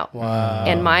everything out. Wow.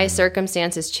 And my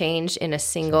circumstances changed in a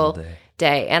single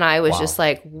day. And I was just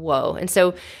like, whoa. And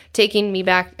so taking you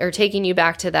back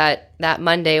to that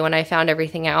Monday when I found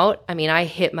everything out, I mean, I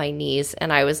hit my knees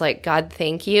and I was like, God,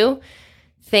 thank you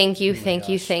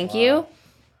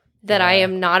that I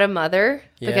am not a mother,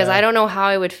 because I don't know how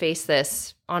I would face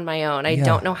this on my own. I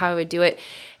don't know how I would do it.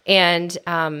 And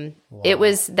it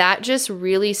was that just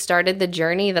really started the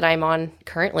journey that I'm on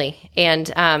currently.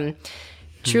 And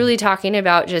truly talking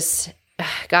about just,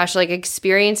 gosh, like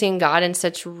experiencing God in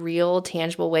such real,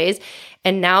 tangible ways.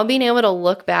 And now being able to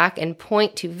look back and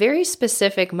point to very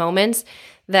specific moments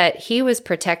that he was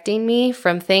protecting me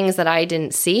from things that I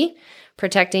didn't see,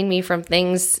 protecting me from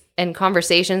things and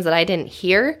conversations that I didn't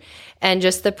hear, and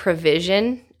just the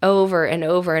provision over and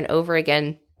over and over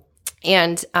again.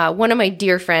 And one of my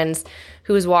dear friends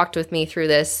who has walked with me through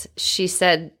this, she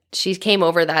said she came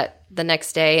over the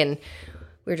next day and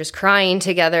we were just crying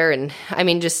together. And I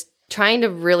mean, just trying to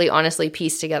really honestly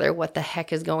piece together what the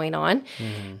heck is going on.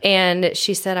 And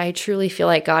she said, I truly feel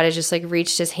like God has just like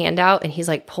reached his hand out and he's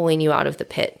like pulling you out of the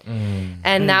pit.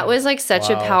 And that was like such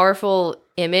a powerful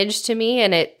image to me.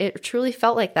 And it truly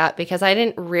felt like that, because I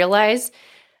didn't realize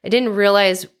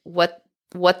what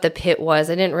the pit was.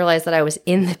 I didn't realize that I was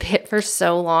in the pit for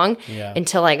so long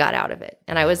until I got out of it.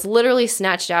 And I was literally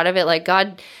snatched out of it. Like,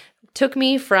 God took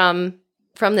me from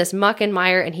this muck and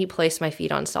mire and he placed my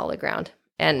feet on solid ground.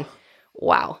 And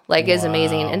wow, like is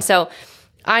amazing. And so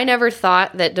I never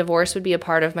thought that divorce would be a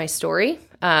part of my story.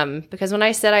 Because when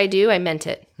I said I do, I meant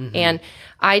it. And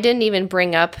I didn't even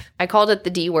bring up, I called it the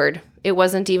D word. It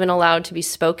wasn't even allowed to be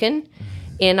spoken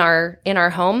in our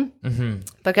home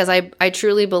because I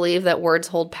truly believe that words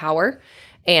hold power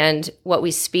and what we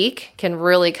speak can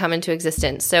really come into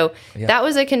existence. So that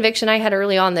was a conviction I had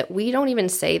early on that we don't even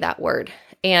say that word.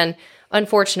 And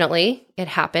unfortunately, it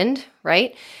happened,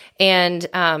 right? And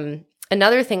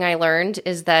another thing I learned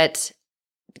is that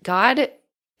God,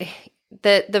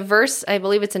 the verse, I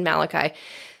believe it's in Malachi,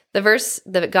 the verse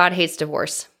that God hates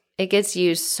divorce. It gets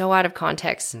used so out of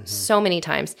context so many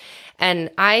times.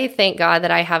 And I thank God that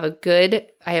I have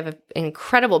an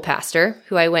incredible pastor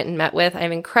who I went and met with. I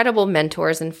have incredible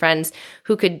mentors and friends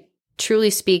who could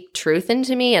truly speak truth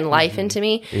into me and life into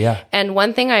me. Yeah. And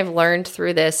one thing I've learned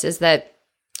through this is that,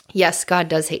 yes, God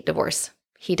does hate divorce.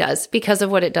 He does, because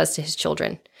of what it does to his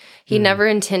children. He never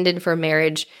intended for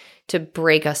marriage to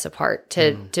break us apart,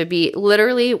 to be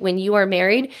literally, when you are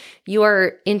married, you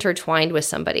are intertwined with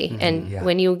somebody. And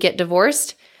when you get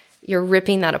divorced, you're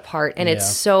ripping that apart, and it's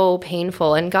so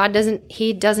painful. And God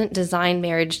doesn't design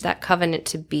marriage, that covenant,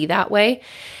 to be that way.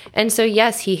 And so,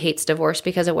 yes, he hates divorce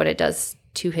because of what it does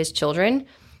to his children.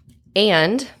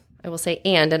 And I will say,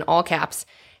 and in all caps,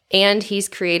 and he's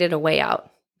created a way out.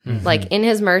 Like in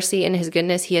his mercy and his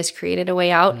goodness, he has created a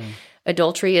way out.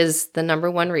 Adultery is the number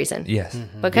one reason. Yes.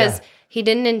 Because he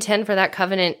didn't intend for that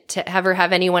covenant to ever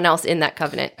have anyone else in that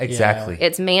covenant. Exactly.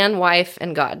 It's man, wife,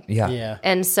 and God. Yeah.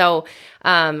 And so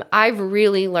I've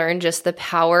really learned just the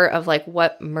power of like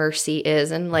what mercy is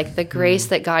and like the grace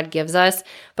that God gives us,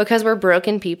 because we're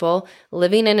broken people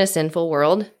living in a sinful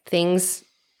world. Things,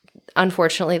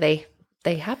 unfortunately,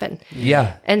 they happen.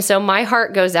 Yeah. And so my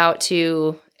heart goes out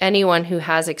to anyone who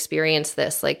has experienced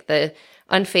this, like the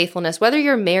unfaithfulness, whether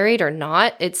you're married or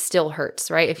not, it still hurts,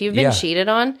 right? If you've been cheated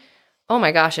on, oh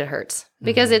my gosh, it hurts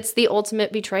because it's the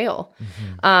ultimate betrayal.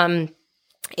 And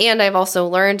I've also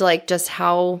learned like just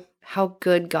how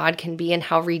good God can be and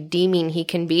how redeeming he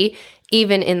can be,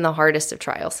 even in the hardest of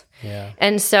trials. Yeah.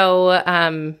 And so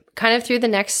kind of through the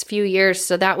next few years,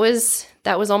 so that was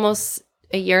almost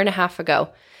a year and a half ago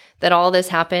that all this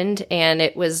happened. And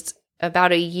it was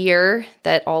about a year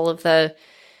that all of the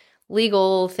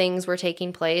legal things were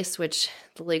taking place, which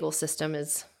the legal system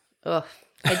is, I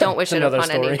don't wish it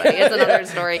upon anybody. It's another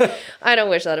story. I don't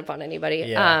wish that upon anybody.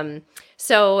 Yeah.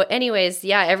 So anyways,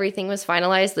 everything was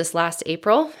finalized this last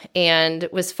April and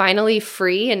was finally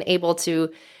free and able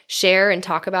to share and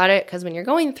talk about it. Because when you're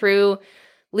going through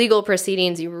legal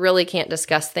proceedings, you really can't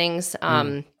discuss things.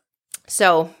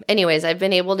 So anyways, I've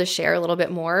been able to share a little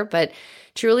bit more, but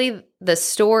truly the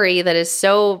story that is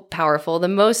so powerful, the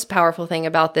most powerful thing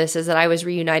about this is that I was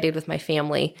reunited with my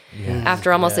family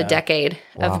after almost a decade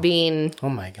of being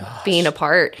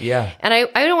apart. Yeah. And I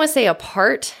don't want to say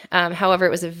apart. However, it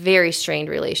was a very strained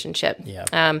relationship. Yeah.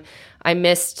 I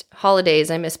missed holidays.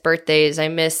 I missed birthdays. I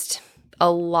missed a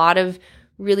lot of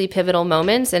really pivotal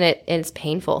moments, and it's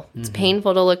painful. It's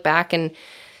painful to look back and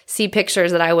see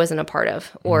pictures that I wasn't a part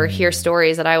of or hear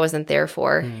stories that I wasn't there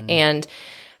for. And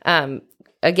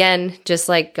again, just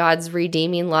like God's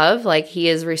redeeming love, like he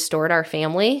has restored our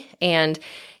family, and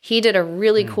he did a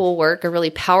really cool work, a really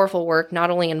powerful work,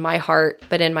 not only in my heart,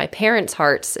 but in my parents'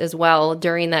 hearts as well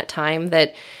during that time,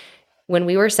 that when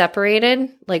we were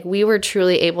separated, like we were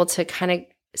truly able to kind of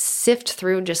sift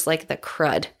through just like the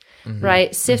crud,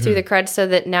 right? Sift through the crud, so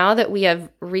that now that we have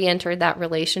re-entered that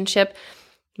relationship,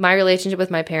 my relationship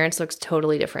with my parents looks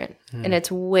totally different, and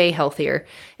it's way healthier.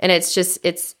 And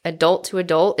it's adult to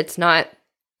adult. It's not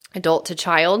adult to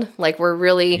child. Like we're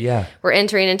really, we're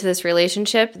entering into this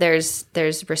relationship. There's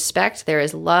respect, there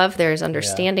is love, there is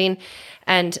understanding.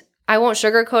 And I won't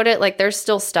sugarcoat it. Like there's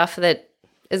still stuff that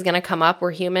is going to come up.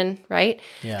 We're human, right?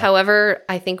 Yeah. However,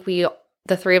 I think the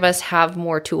three of us have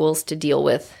more tools to deal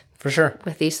with. For sure.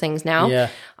 With these things now. Yeah.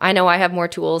 I know I have more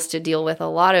tools to deal with a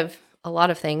lot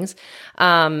of things.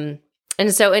 And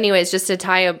so anyways, just to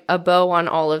tie a bow on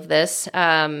all of this,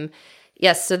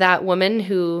 yes, so that woman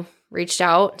who reached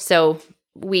out, so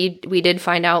we did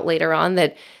find out later on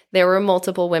that there were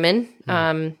multiple women.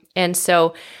 And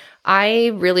so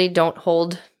I really don't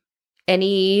hold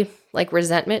any like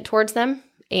resentment towards them.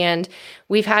 And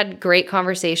we've had great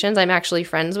conversations. I'm actually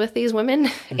friends with these women,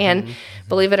 and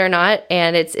believe it or not,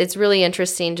 and it's really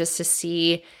interesting just to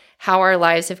see how our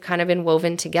lives have kind of been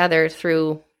woven together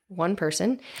through one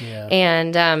person. Yeah.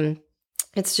 And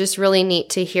it's just really neat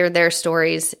to hear their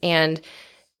stories. And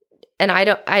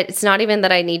it's not even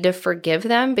that I need to forgive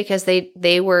them, because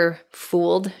they were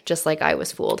fooled just like I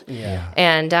was fooled. Yeah.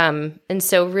 And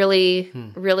so really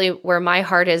where my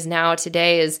heart is now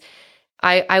today is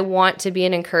I want to be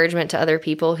an encouragement to other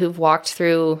people who've walked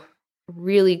through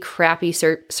really crappy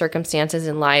circumstances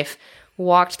in life,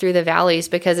 walked through the valleys,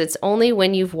 because it's only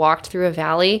when you've walked through a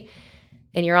valley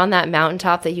and you're on that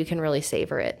mountaintop that you can really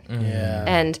savor it. Yeah.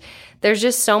 And there's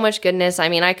just so much goodness. I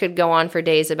mean, I could go on for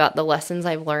days about the lessons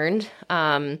I've learned.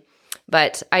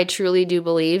 But I truly do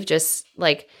believe just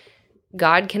like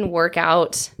God can work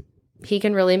out, he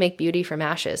can really make beauty from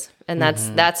ashes. And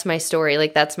that's my story.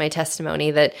 Like, that's my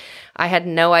testimony, that I had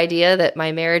no idea that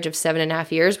my marriage of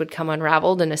 7.5 years would come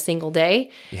unraveled in a single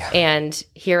day. Yeah. And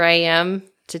here I am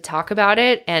to talk about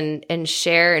it and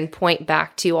share and point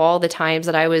back to all the times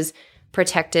that I was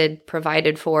protected,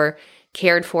 provided for,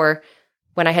 cared for,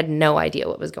 when I had no idea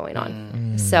what was going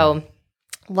on. So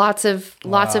lots of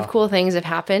cool things have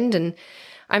happened, and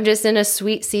I'm just in a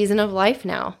sweet season of life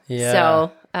now. Yeah.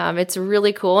 So it's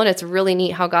really cool, and it's really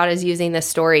neat how God is using this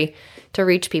story to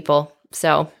reach people.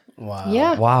 So Wow.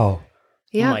 yeah. Wow.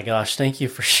 Yeah. Oh my gosh. Thank you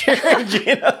for sharing,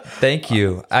 Gina. Thank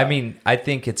you. I mean, I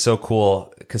think it's so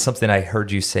cool, because something I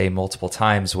heard you say multiple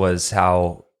times was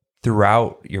how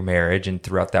throughout your marriage and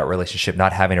throughout that relationship,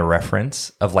 not having a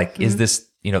reference of like, is this,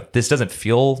 this doesn't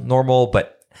feel normal,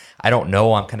 but I don't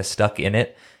know, I'm kind of stuck in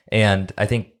it. And I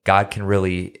think God can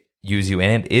really use you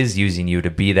and is using you to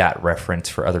be that reference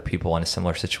for other people in a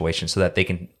similar situation, so that they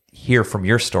can hear from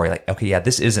your story, like, okay, yeah,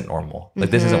 this isn't normal. Like,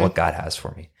 this isn't what God has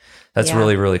for me. That's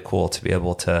really, really cool to be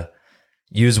able to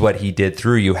use what he did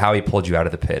through you, how he pulled you out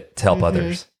of the pit to help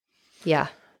others. Yeah.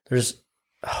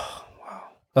 Wow.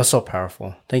 That's so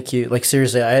powerful. Thank you. Like,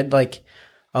 seriously, I had like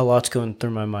a lot's going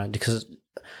through my mind,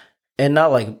 and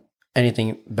not like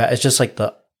anything bad. It's just like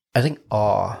I think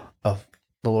awe of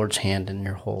the Lord's hand in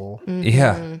your whole,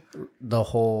 your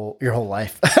whole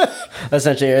life,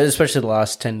 essentially, especially the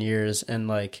last 10 years. And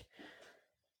like,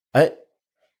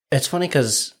 it's funny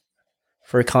because,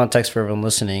 for context for everyone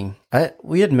listening,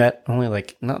 we had met only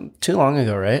like not too long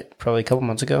ago, right? Probably a couple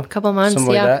months ago. Couple months,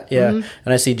 something yeah. like that. Yeah.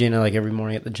 And I see Gina like every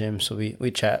morning at the gym, so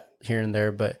we chat here and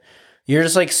there. But you're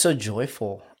just like so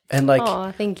joyful, and like,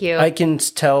 oh, thank you. I can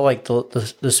tell like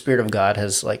the Spirit of God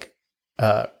has like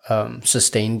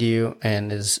sustained you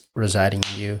and is residing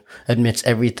in you amidst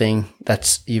everything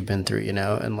that's you've been through,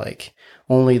 and like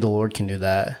only the Lord can do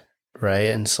that, right?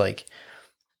 And it's like,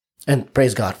 and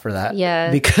praise God for that.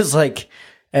 Yeah. Because like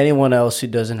anyone else who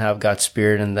doesn't have God's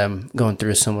Spirit in them going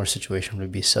through a similar situation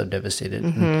would be so devastated.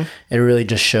 And it really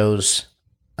just shows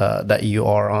that you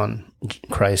are on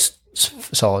Christ's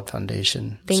solid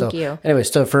foundation. Thank you. Anyways,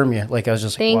 to affirm you, like I was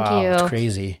just like, wow, it's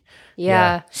crazy.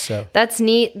 Yeah. So that's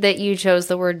neat that you chose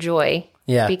the word joy.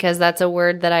 Yeah. Because that's a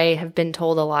word that I have been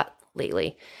told a lot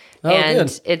lately. Oh, and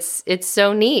good. it's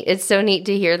so neat. It's so neat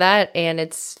to hear that. And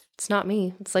it's not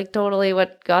me. It's like totally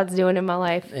what God's doing in my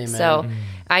life. Amen. So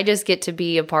I just get to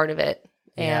be a part of it.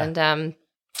 And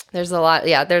there's a lot.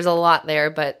 Yeah, there's a lot there,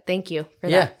 but thank you for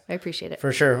that. I appreciate it.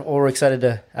 For sure. Well, we're excited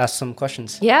to ask some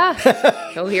questions. Yeah.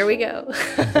 Oh, here we go.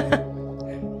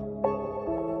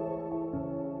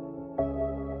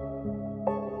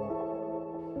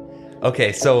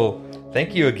 Okay, so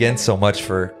thank you again so much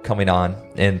for coming on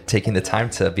and taking the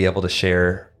time to be able to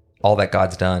share all that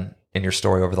God's done in your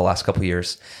story over the last couple of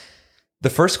years. The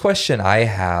first question I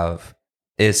have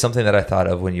is something that I thought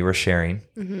of when you were sharing,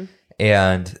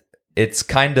 and it's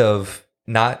kind of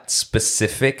not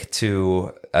specific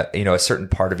to a certain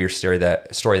part of your story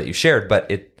that you shared,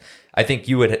 but I think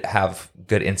you would have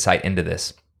good insight into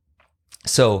this.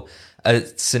 So a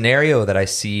scenario that I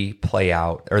see play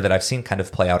out, or that I've seen kind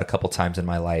of play out a couple times in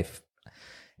my life,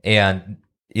 and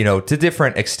to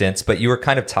different extents, but you were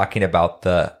kind of talking about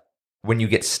when you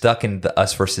get stuck in the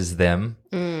us versus them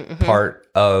part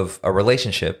of a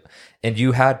relationship, and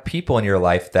you had people in your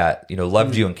life that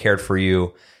loved you and cared for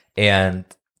you, and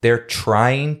they're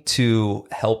trying to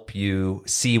help you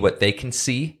see what they can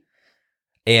see.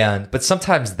 But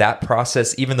sometimes that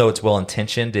process, even though it's well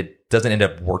intentioned, it doesn't end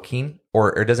up working,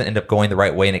 or it doesn't end up going the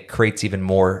right way, and it creates even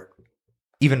more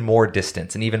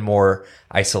distance and even more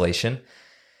isolation.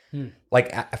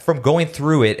 Like, from going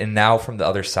through it and now from the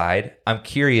other side, I'm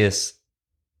curious,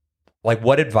 like,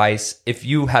 what advice, if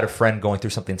you had a friend going through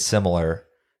something similar,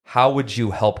 how would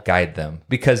you help guide them?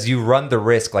 Because you run the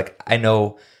risk, like, I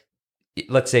know,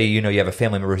 let's say, you have a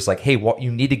family member who's like, hey,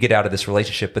 you need to get out of this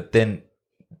relationship, but then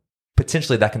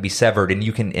potentially that can be severed and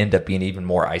you can end up being even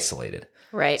more isolated.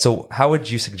 Right. So how would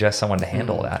you suggest someone to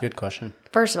handle that? Good question.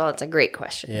 First of all, it's a great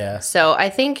question. Yeah. So I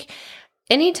think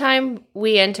anytime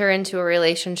we enter into a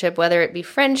relationship, whether it be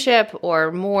friendship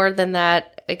or more than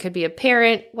that, it could be a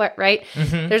parent, right?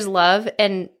 Mm-hmm. There's love.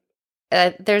 And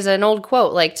there's an old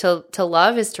quote, like to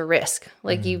love is to risk.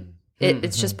 Like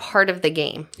it's just part of the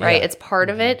game, right? Yeah. It's part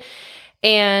of it.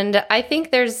 And I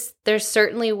think there's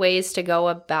certainly ways to go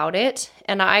about it.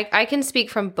 And I can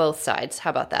speak from both sides. How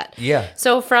about that? Yeah.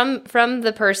 So from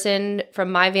the person,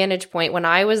 from my vantage point, when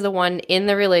I was the one in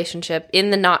the relationship, in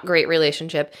the not great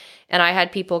relationship, and I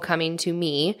had people coming to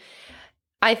me,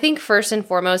 I think first and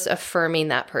foremost, affirming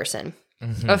that person.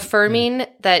 Mm-hmm. Affirming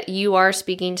that you are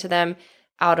speaking to them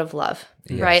out of love,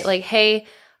 right? Like, hey,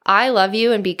 I love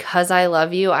you. And because I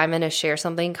love you, I'm going to share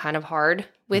something kind of hard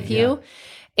with you.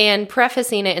 And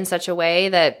prefacing it in such a way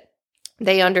that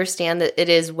they understand that it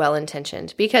is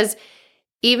well-intentioned. Because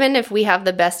even if we have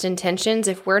the best intentions,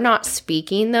 if we're not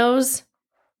speaking those,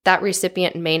 that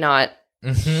recipient may not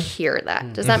hear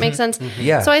that. Does that make sense?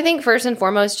 Yeah. So I think first and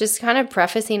foremost, just kind of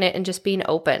prefacing it and just being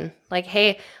open. Like,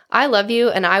 hey, I love you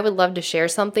and I would love to share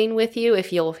something with you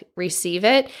if you'll receive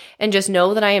it. And just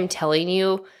know that I am telling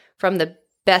you from the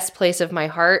best place of my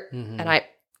heart. And I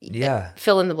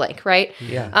fill in the blank, right?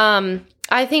 Yeah.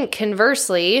 I think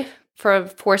conversely,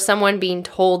 for someone being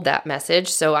told that message,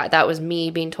 so that was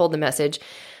me being told the message,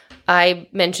 I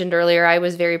mentioned earlier I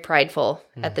was very prideful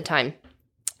at the time.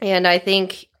 And I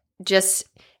think just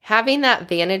having that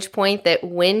vantage point that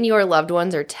when your loved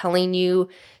ones are telling you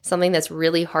something that's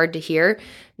really hard to hear,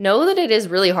 know that it is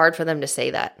really hard for them to say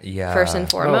that, first and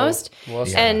foremost. Oh,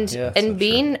 well, and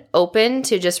being open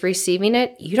to just receiving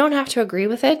it, you don't have to agree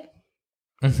with it.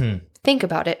 Mm-hmm. Think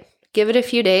about it. Give it a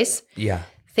few days. Yeah.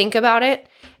 Think about it.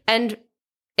 And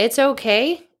it's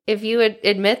okay if you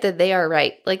admit that they are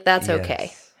right. Like, that's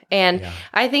okay. And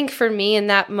I think for me in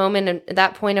that moment, at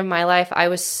that point of my life, I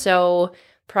was so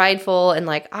prideful and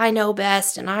like, I know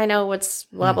best and I know what's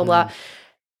blah, blah, blah.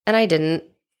 And I didn't.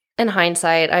 In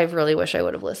hindsight, I really wish I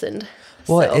would have listened.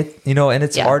 Well, and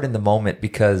it's hard in the moment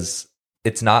because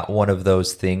it's not one of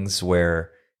those things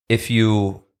where if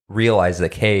you realize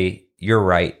like, hey, you're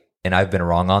right, and I've been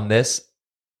wrong on this,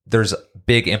 there's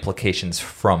big implications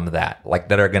from that, like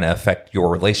that are going to affect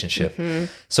your relationship.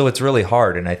 So it's really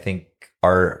hard. And I think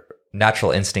our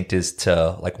natural instinct is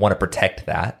to like want to protect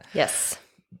that. Yes.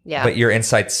 Yeah. But your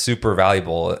insight's super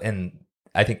valuable. And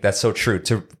I think that's so true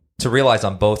to realize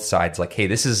on both sides, like, hey,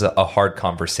 this is a hard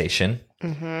conversation.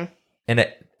 And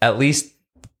at least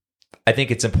I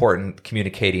think it's important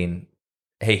communicating,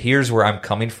 hey, here's where I'm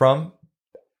coming from.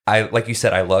 Like you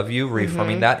said, I love you,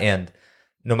 reaffirming that. And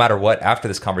no matter what, after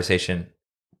this conversation,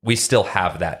 we still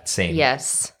have that same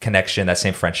connection, that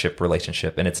same friendship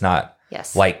relationship. And it's not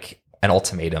like an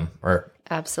ultimatum or.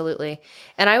 Absolutely.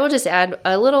 And I will just add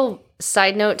a little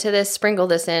side note to this, sprinkle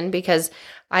this in, because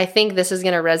I think this is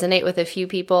going to resonate with a few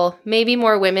people, maybe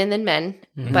more women than men.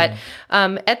 But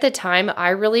at the time,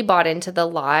 I really bought into the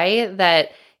lie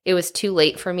that it was too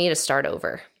late for me to start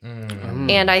over.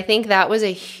 And I think that was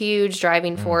a huge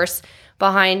driving force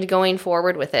behind going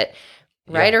forward with it.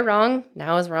 Right or wrong,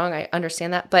 now is wrong. I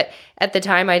understand that. But at the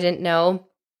time, I didn't know.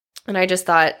 And I just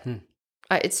thought,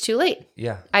 it's too late.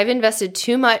 Yeah. I've invested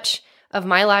too much of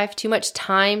my life, too much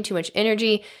time, too much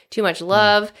energy, too much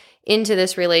love into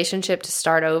this relationship to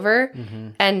start over.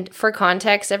 And for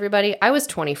context, everybody, I was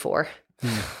 24.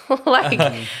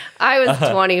 I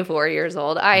was 24 years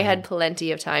old. I had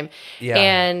plenty of time.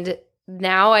 And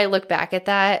now I look back at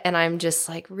that and I'm just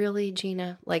like, really,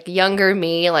 Gina? Like, younger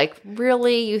me, like,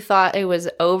 really? You thought it was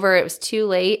over? It was too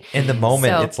late? In the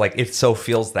moment, it's like, it so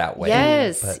feels that way.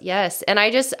 Yes. And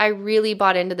I really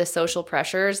bought into the social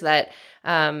pressures that,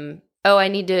 I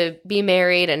need to be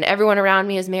married and everyone around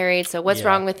me is married. So what's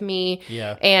wrong with me?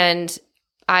 And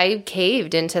I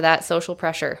caved into that social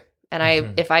pressure.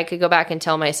 And if I could go back and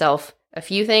tell myself a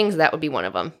few things, that would be one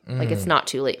of them. Like, it's not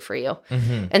too late for you.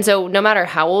 And so no matter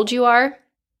how old you are,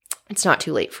 it's not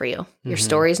too late for you. Your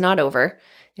story's not over.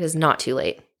 It is not too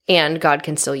late. And God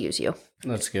can still use you.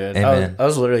 That's good. I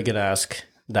was literally going to ask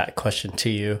that question to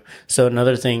you. So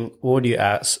another thing, what would you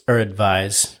ask or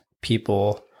advise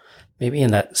people maybe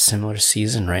in that similar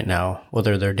season right now,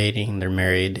 whether they're dating, they're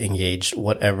married, engaged,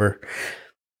 whatever?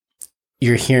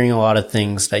 You're hearing a lot of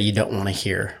things that you don't want to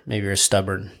hear. Maybe you're a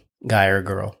stubborn guy or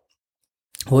girl.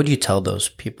 What would you tell those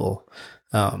people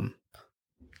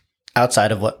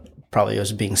outside of what probably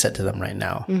was being said to them right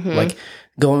now? Like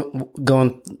going,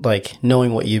 like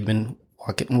knowing what you've been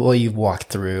walking, what you've walked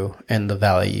through, and the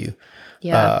valley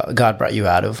God brought you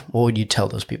out of. What would you tell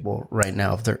those people right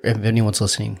now if anyone's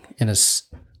listening in a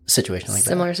situation like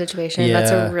similar that? situation?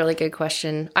 That's a really good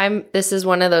question. This is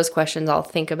one of those questions I'll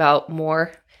think about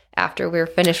more after we're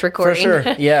finished recording. For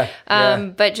sure. Yeah.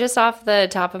 But just off the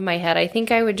top of my head, I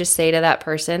think I would just say to that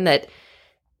person that,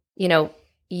 you know,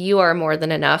 you are more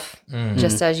than enough,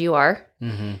 just as you are.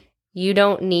 Mm-hmm. You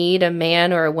don't need a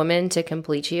man or a woman to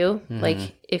complete you. Mm-hmm. Like,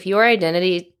 if your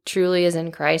identity truly is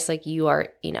in Christ, like, you are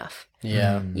enough.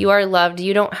 Yeah. You are loved.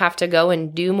 You don't have to go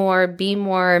and do more, be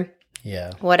more,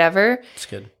 whatever. It's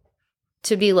good.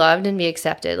 To be loved and be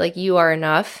accepted. Like, you are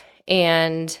enough.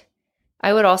 And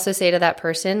I would also say to that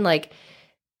person, like,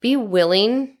 be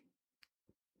willing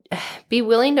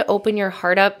to open your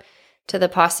heart up to the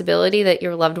possibility that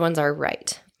your loved ones are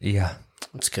right. Yeah.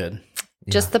 That's good.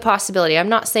 Just the possibility. I'm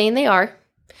not saying they are.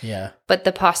 Yeah. But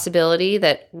the possibility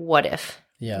that what if?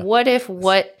 Yeah. What if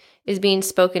what is being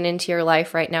spoken into your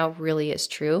life right now really is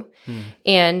true?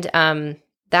 And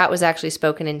that was actually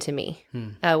spoken into me.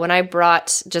 When I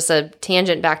brought, just a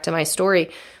tangent back to my story,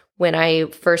 when I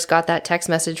first got that text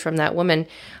message from that woman,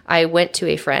 I went to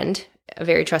a friend, a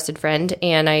very trusted friend,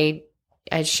 and I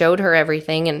showed her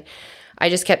everything, and I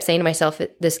just kept saying to myself,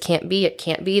 this can't be, it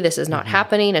can't be, this is not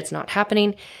happening, it's not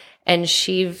happening. And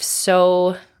she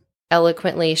so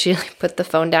eloquently, she put the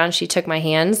phone down, she took my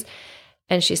hands,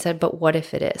 and she said, but what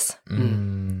if it is?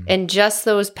 And just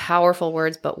those powerful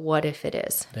words, but what if it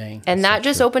is? Dang, and that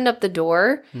just opened up the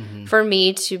door for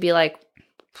me to be like,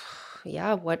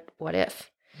 yeah, what if?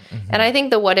 And I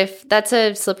think the what if, that's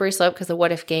a slippery slope, because the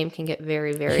what if game can get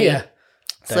very, very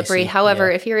slippery. Dicey. However,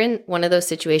 if you're in one of those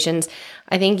situations,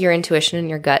 I think your intuition and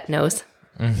your gut knows.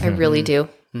 I really do.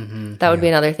 That would be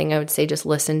another thing I would say. Just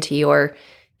listen to your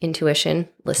intuition,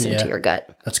 listen to your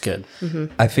gut. That's good.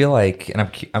 I feel like, and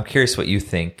I'm curious what you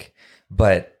think,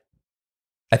 but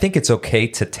I think it's okay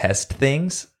to test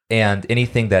things, and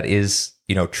anything that is,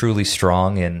 you know, truly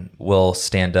strong and will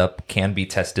stand up can be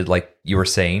tested, like you were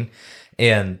saying.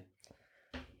 And,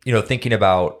 you know, thinking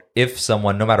about if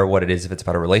someone, no matter what it is, if it's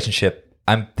about a relationship,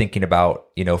 I'm thinking about,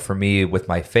 you know, for me with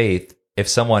my faith, if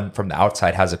someone from the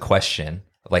outside has a question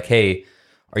like, hey,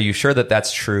 are you sure that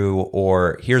that's true?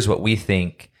 Or here's what we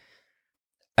think.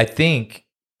 I think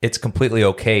it's completely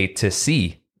okay to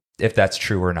see if that's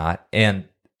true or not. And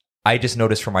I just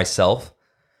noticed for myself,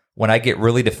 when I get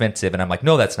really defensive and I'm like,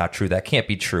 no, that's not true. That can't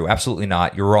be true. Absolutely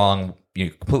not. You're wrong.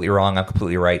 You're completely wrong. I'm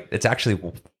completely right. It's actually,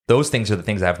 those things are the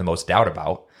things I have the most doubt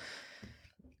about.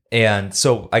 And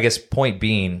so I guess point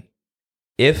being,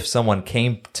 if someone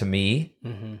came to me,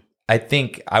 I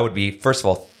think I would be, first of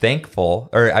all, thankful,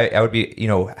 or I would be, you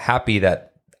know, happy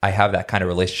that I have that kind of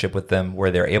relationship with them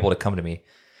where they're able to come to me.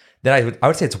 Then I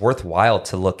would say it's worthwhile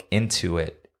to look into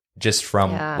it just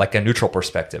from like a neutral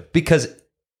perspective, because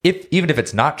even if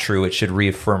it's not true, it should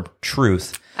reaffirm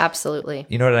truth. Absolutely.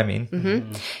 You know what I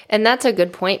mean? And that's a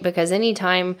good point, because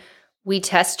anytime we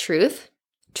test truth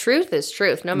is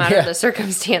truth, no matter the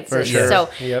circumstances. For sure.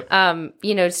 So,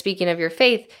 you know, speaking of your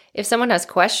faith, if someone has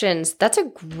questions, that's a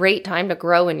great time to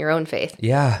grow in your own faith.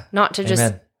 Yeah. Not to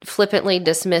just flippantly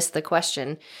dismiss the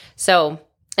question. So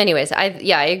anyways, I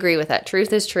agree with that.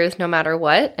 Truth is truth, no matter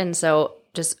what. And so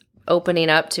just opening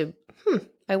up to,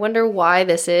 I wonder why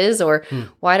this is, or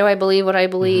why do I believe what I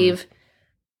believe?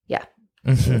 Yeah.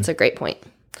 That's a great point.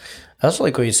 I also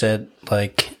like what you said,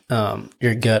 like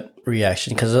your gut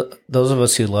reaction, because those of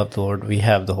us who love the Lord, we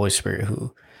have the Holy Spirit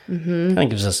who kind of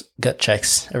gives us gut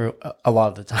checks a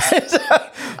lot of the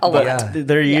time.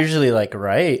 They're usually like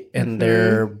right, and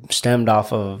they're stemmed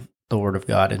off of the Word of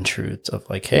God and truth of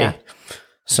like, hey,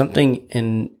 something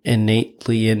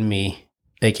innately in me,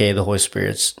 aka the Holy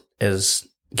Spirit, is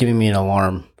giving me an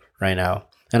alarm right now.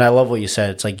 And I love what you said.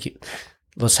 It's like,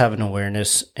 let's have an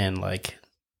awareness and like,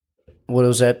 what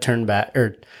was that? Turn back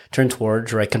or turn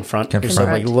towards, right? Confront yourself.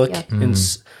 Like look,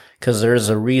 because there's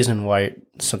a reason why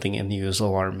something in you is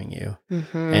alarming you,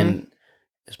 and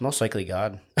it's most likely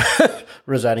God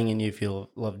residing in you if you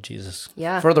love Jesus,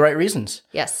 for the right reasons.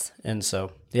 Yes, and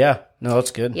so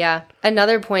that's good. Yeah,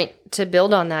 another point to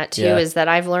build on that too is that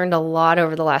I've learned a lot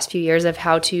over the last few years of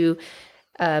how to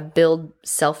build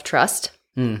self-trust.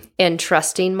 And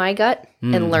trusting my gut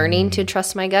and learning to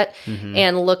trust my gut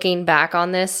and looking back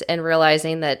on this and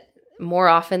realizing that more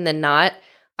often than not,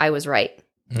 I was right.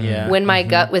 When my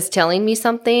gut was telling me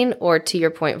something, or to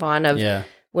your point, Vaughn, of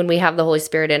when we have the Holy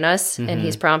Spirit in us and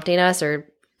he's prompting us or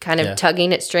kind of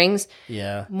tugging at strings,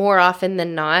 more often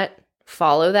than not,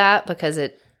 follow that, because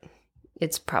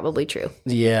it's probably true.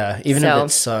 Yeah. Even if it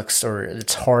sucks or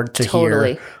it's hard to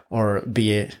hear or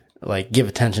be like give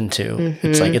attention to,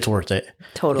 it's like it's worth it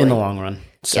in the long run.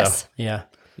 So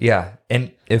yeah.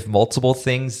 And if multiple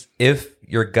things, if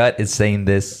your gut is saying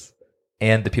this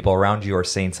and the people around you are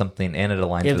saying something and it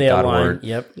aligns with God's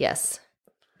word,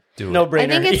 do it. No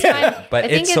brainer. I think it's time.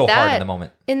 But it's so hard in the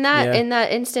moment. In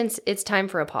that instance, it's time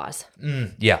for a pause.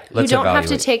 Let's you don't evaluate. have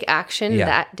to take action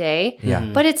that day,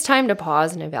 but it's time to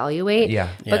pause and evaluate.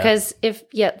 Because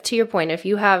to your point, if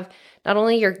you have not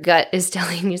only your gut is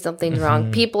telling you something's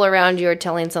wrong, people around you are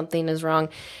telling something is wrong,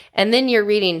 and then you're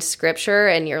reading scripture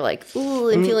and you're like, ooh,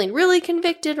 I'm feeling really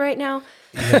convicted right now.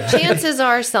 Chances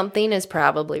are something is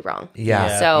probably wrong.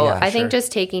 So I think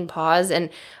just taking pause, and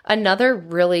another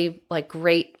really like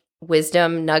great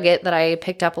wisdom nugget that I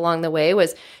picked up along the way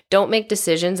was don't make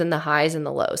decisions in the highs and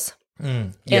the lows.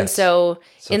 And so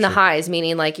in the highs,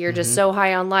 meaning like you're just so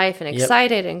high on life and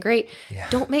excited and great,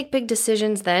 don't make big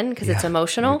decisions then because it's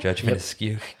emotional. Your judgment is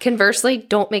skewed. Conversely,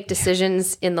 don't make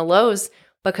decisions in the lows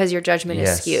because your judgment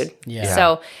is skewed.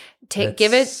 So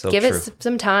give it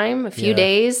some time, a few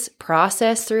days,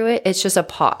 process through it. It's just a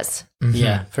pause.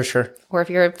 Yeah, for sure. Or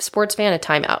if you're a sports fan, a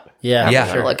timeout. Yeah,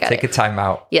 look at take it. a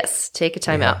timeout. Yes, take a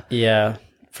timeout. Yeah,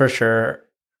 for sure.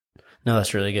 No,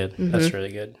 that's really good. That's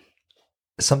really good.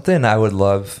 Something I would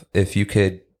love if you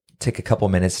could take a couple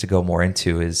minutes to go more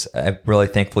into is I'm really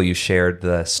thankful you shared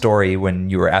the story when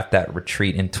you were at that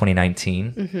retreat in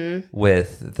 2019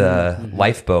 with the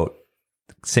lifeboat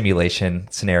simulation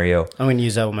scenario. I'm going to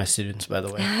use that with my students, by the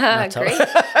way. Great.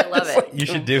 I love it. You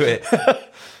should do it.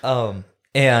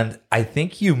 And I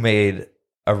think you made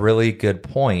a really good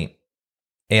point,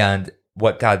 and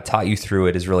what God taught you through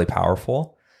it is really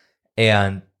powerful.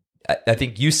 And I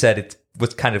think you said it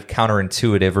was kind of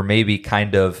counterintuitive, or maybe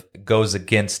kind of goes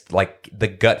against like the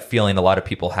gut feeling a lot of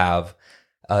people have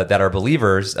that are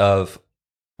believers of,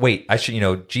 wait, I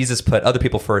should, Jesus put other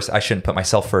people first. I shouldn't put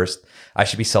myself first. I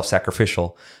should be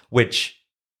self-sacrificial, which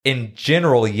in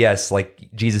general, yes, like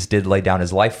Jesus did lay down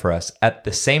his life for us. At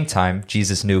the same time,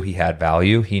 Jesus knew he had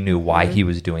value. He knew why he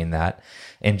was doing that.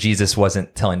 And Jesus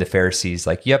wasn't telling the Pharisees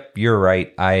like, yep, you're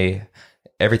right.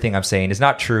 Everything I'm saying is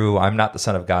not true. I'm not the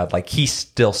Son of God. Like he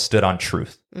still stood on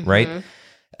truth, right?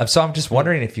 So I'm just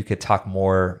wondering if you could talk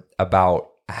more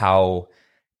about how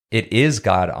it is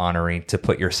God honoring to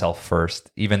put yourself first,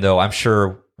 even though I'm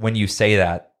sure when you say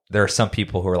that, there are some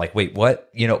people who are like, wait,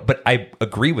 what? But I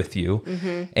agree with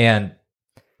you. And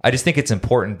I just think it's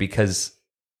important because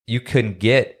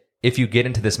if you get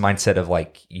into this mindset of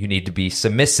like, you need to be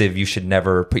submissive, you should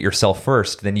never put yourself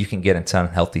first, then you can get into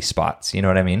unhealthy spots. You know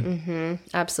what I mean?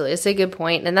 Absolutely. It's a good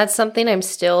point. And that's something I'm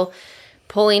still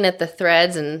pulling at the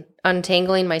threads and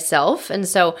untangling myself. And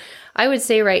so I would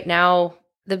say right now,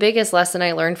 the biggest lesson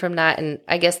I learned from that, and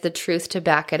I guess the truth to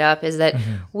back it up, is that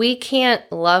we can't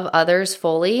love others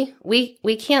fully. We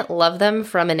can't love them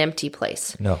from an empty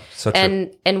place. No, so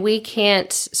true. And we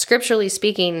can't, scripturally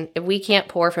speaking, we can't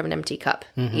pour from an empty cup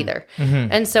either.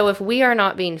 And so if we are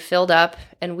not being filled up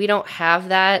and we don't have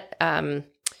that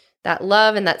that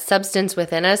love and that substance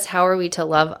within us, how are we to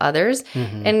love others?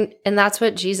 And that's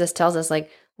what Jesus tells us, like,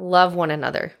 love one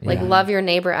another. Like, love your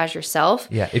neighbor as yourself.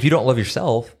 Yeah. If you don't love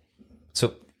yourself,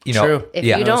 so, True. If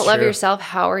you don't love yourself,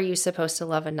 how are you supposed to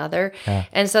love another?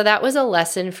 And so that was a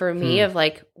lesson for me of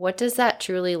like, what does that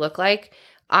truly look like?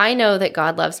 I know that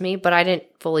God loves me, but I didn't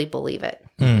fully believe it.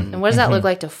 And what does that look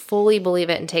like to fully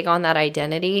believe it and take on that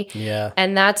identity? Yeah.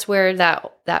 And that's where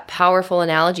that powerful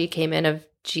analogy came in of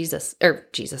Jesus.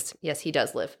 Yes, he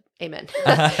does live. Amen.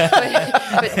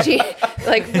 but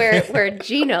like where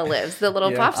Gina lives, the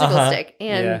little popsicle stick.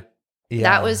 And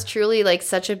that was truly like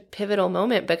such a pivotal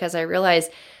moment because I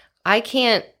realized I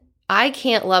can't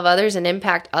love others and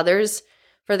impact others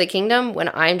for the kingdom when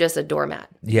I'm just a doormat.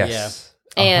 Yes.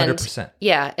 And 100%.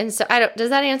 Yeah. And so does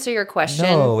that answer your question?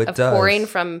 No, it does.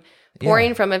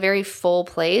 Pouring from a very full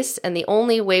place. And the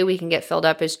only way we can get filled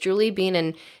up is truly being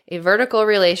in a vertical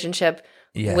relationship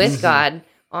with God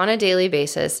on a daily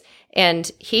basis. And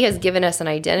he has given us an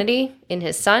identity in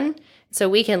his son, so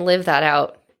we can live that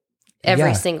out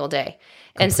every single day.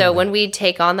 And so when we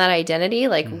take on that identity,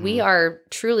 like we're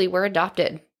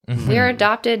adopted. We are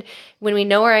adopted. When we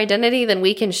know our identity, then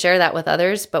we can share that with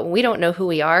others. But when we don't know who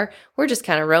we are, we're just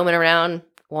kind of roaming around,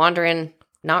 wandering,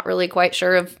 not really quite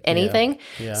sure of anything.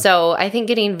 Yeah. So I think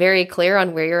getting very clear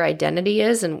on where your identity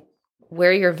is and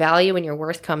where your value and your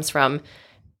worth comes from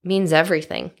means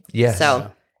everything. Yes.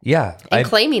 So and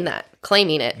claiming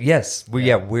it. Yes.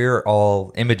 We're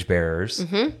all image bearers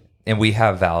and we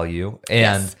have value.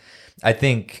 And I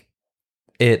think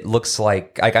it looks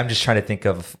like I'm just trying to think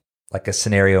of like a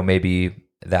scenario maybe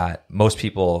that most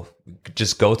people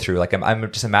just go through. Like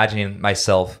I'm just imagining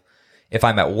myself if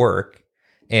I'm at work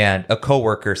and a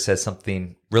coworker says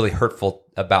something really hurtful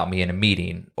about me in a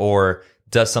meeting or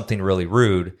does something really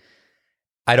rude.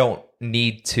 I don't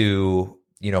need to,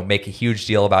 make a huge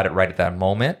deal about it right at that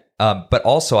moment. But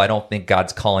also, I don't think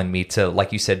God's calling me to,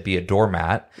 like you said, be a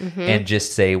doormat and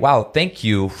just say, wow, thank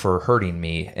you for hurting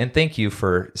me. And thank you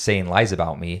for saying lies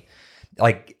about me.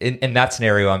 Like in that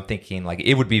scenario, I'm thinking like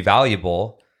it would be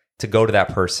valuable to go to that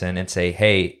person and say,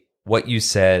 hey, what you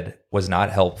said was not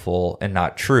helpful and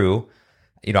not true.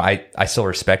 You know, I still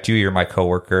respect you. You're my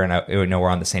coworker and I know we're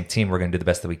on the same team. We're going to do the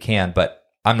best that we can, but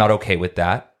I'm not okay with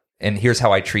that. And here's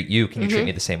how I treat you. Can you treat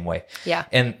me the same way? Yeah.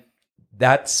 And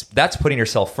that's putting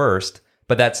yourself first,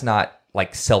 but that's not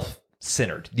like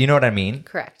self-centered. Do you know what I mean?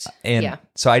 Correct. And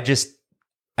so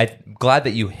I'm glad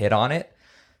that you hit on it,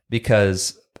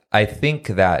 because I think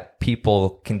that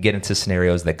people can get into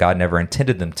scenarios that God never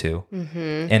intended them to,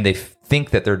 and they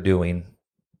think that they're doing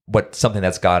something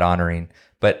that's God honoring,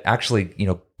 but actually, you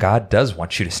know, God does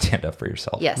want you to stand up for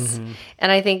yourself. Yes.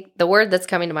 And I think the word that's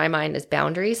coming to my mind is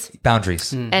boundaries.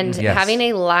 Boundaries. And having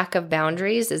a lack of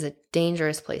boundaries is a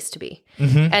dangerous place to be.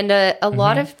 And a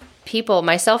lot of people,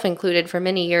 myself included, for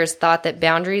many years thought that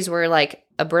boundaries were like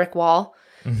a brick wall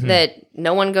that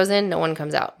no one goes in, no one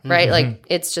comes out, right? Like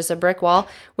it's just a brick wall,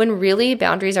 when really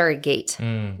boundaries are a gate.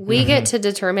 We get to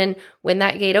determine when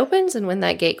that gate opens and when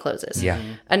that gate closes.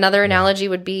 Another analogy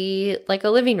would be like a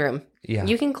living room.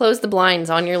 You can close the blinds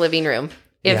on your living room.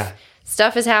 If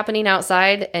stuff is happening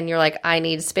outside and you're like, I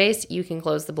need space, you can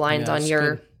close the blinds on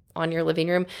your living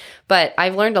room. But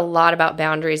I've learned a lot about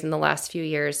boundaries in the last few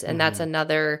years, and that's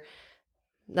another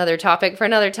topic for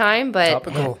another time. But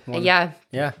topical one.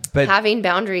 But having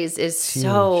boundaries is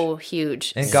so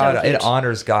huge. And God, it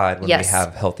honors God when we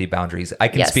have healthy boundaries. I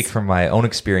can speak from my own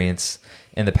experience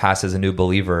in the past as a new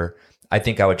believer. I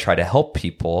think I would try to help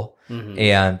people,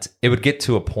 and it would get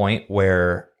to a point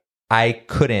where I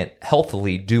couldn't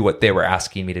healthily do what they were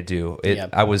asking me to do.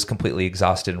 I was completely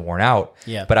exhausted and worn out.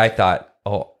 But I thought,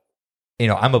 you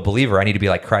know, I'm a believer. I need to be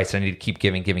like Christ. I need to keep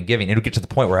giving. It would get to the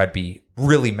point where I'd be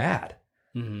really mad.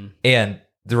 And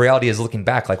the reality is, looking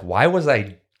back, like, why was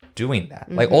I doing that?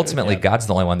 Like, ultimately, God's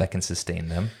the only one that can sustain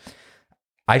them.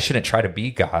 I shouldn't try to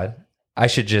be God. I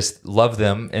should just love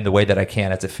them in the way that I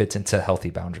can as it fits into healthy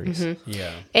boundaries.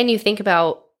 And you think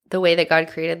about the way that God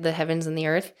created the heavens and the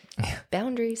earth,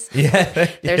 boundaries.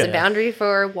 There's a boundary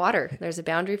for water. There's a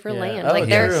boundary for land. Like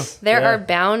there are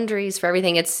boundaries for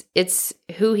everything. It's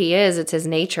who he is. It's his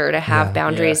nature to have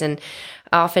boundaries. And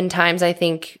oftentimes I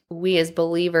think we as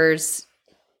believers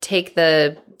take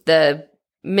the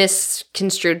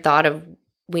misconstrued thought of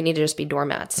we need to just be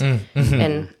doormats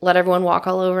and let everyone walk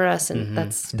all over us. And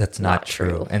that's not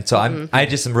true. And so I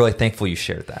just am really thankful you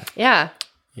shared that.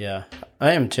 Yeah,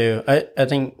 I am too. I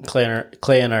think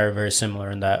Clay and I are very similar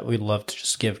in that we love to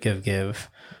just give to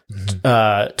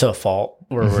a fault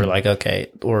where we're like,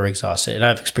 okay, we're exhausted. And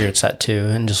I've experienced that too.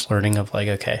 And just learning of like,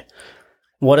 okay,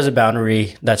 what is a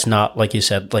boundary that's not, like you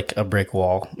said, like a brick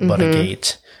wall, but a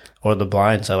gate, or the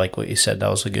blinds. I like what you said. That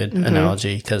was a good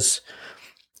analogy.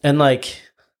 And like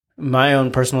my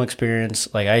own personal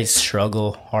experience, like I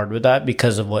struggle hard with that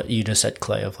because of what you just said,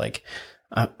 Clay, of like,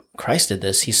 Christ did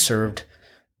this. He served.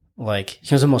 Like,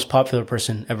 he was the most popular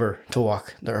person ever to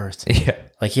walk the earth.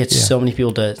 Like, he had so many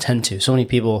people to attend to, so many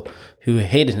people who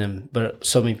hated him, but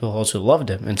so many people also loved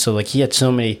him. And so, like, he had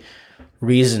so many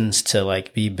reasons to,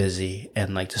 like, be busy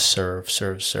and, like, to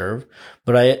serve.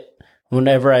 But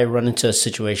whenever I run into a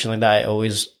situation like that, I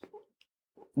always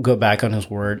go back on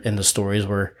his word and the stories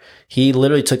where he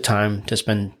literally took time to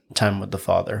spend time with the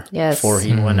Father before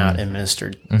he went out and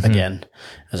ministered again.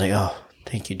 I was like, oh,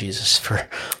 thank you, Jesus, for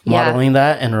modeling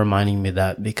that and reminding me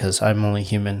that, because I'm only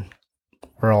human.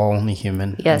 We're all only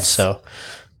human.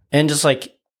 And just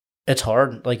like, it's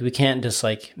hard. Like, we can't just,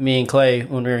 like, me and Clay,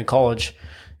 when we were in college,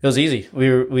 it was easy. We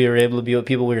were able to be with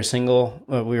people. We were single.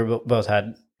 We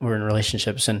were in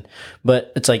relationships,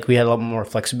 but it's like we had a lot more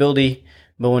flexibility.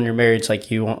 But when you're married, it's like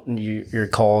your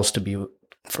call is to be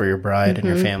for your bride and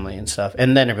your family and stuff,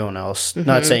 and then everyone else.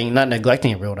 Not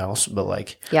neglecting everyone else, but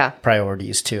like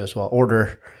priorities too as well,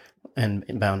 order and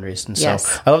boundaries. And so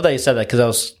I love that you said that,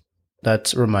 because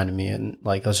that's reminded me, and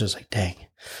like I was just like, dang.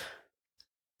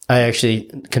 I actually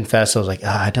confess, I was like,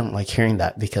 I don't like hearing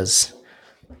that, because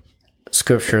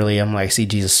scripturally, I'm like, see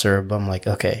Jesus serve, but I'm like,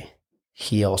 okay,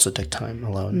 he also took time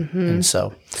alone, and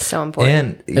so important.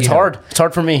 And it's hard. It's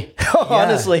hard for me,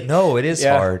 honestly. No, it is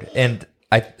hard, and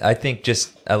I think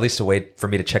just at least a way for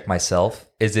me to check myself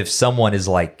is if someone is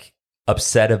like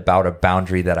upset about a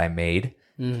boundary that I made,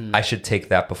 I should take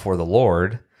that before the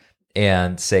Lord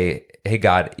and say, hey,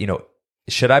 God, you know,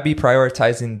 should I be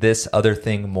prioritizing this other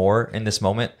thing more in this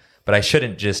moment? But I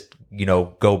shouldn't just, you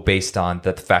know, go based on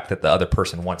the fact that the other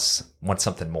person wants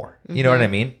something more. You know what I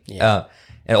mean? And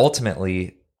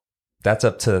ultimately, that's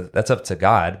up to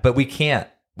God. But we can't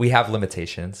we have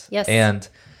limitations. Yes. And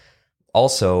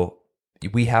also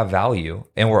we have value,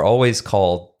 and we're always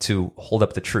called to hold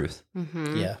up the truth.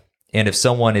 Mm-hmm. Yeah. And if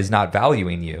someone is not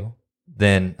valuing you,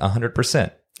 then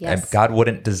 100%. Yes. And God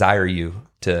wouldn't desire you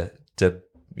to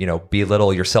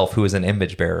belittle yourself, who is an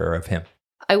image bearer of him.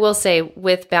 I will say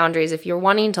with boundaries, if you're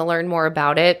wanting to learn more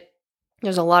about it,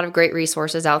 there's a lot of great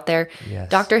resources out there. Yes.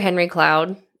 Dr. Henry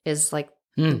Cloud is like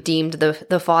deemed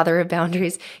the father of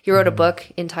boundaries. He wrote a book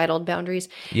entitled Boundaries.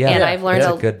 Yeah. And I've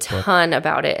learned a ton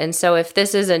about it. And so if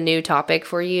this is a new topic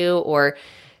for you or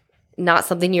not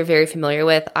something you're very familiar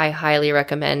with, I highly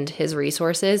recommend his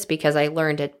resources because I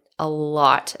learned a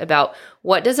lot about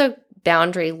what does a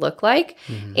boundary look like.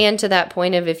 And to that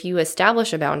point of if you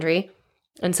establish a boundary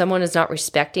and someone is not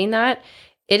respecting that,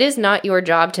 it is not your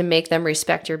job to make them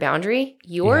respect your boundary.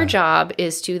 Your job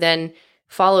is to then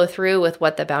follow through with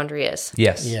what the boundary is.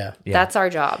 Yes. Yeah. That's our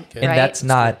job. And right? that's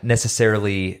not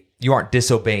necessarily, you aren't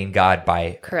disobeying God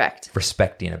by correct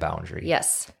respecting a boundary.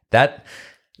 Yes.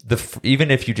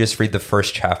 Even if you just read the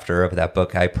first chapter of that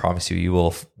book, I promise you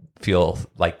will feel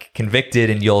like convicted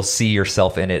and you'll see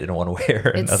yourself in it in one way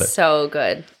or another. It's so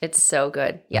good. It's so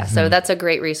good. Yeah. So that's a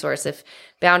great resource. If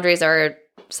boundaries are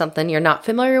something you're not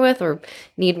familiar with or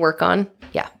need work on,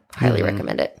 highly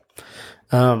recommend it.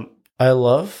 I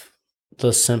love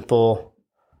the simple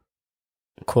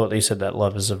quote that you said that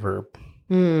love is a verb.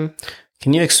 Can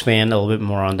you expand a little bit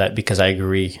more on that? Because I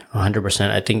agree 100%.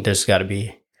 I think there's got to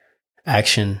be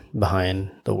action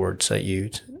behind the words that you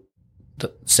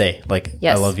say. Like,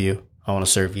 yes. I love you. I want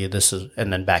to serve you.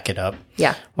 And then back it up.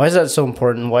 Yeah. Why is that so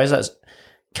important? Why is that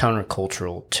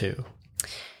countercultural too?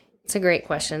 It's a great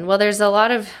question. Well,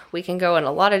 we can go in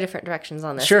a lot of different directions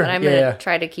on this, sure. but I'm going to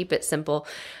try to keep it simple.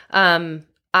 In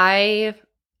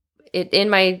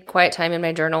my quiet time in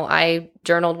my journal, I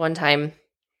journaled one time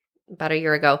about a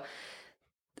year ago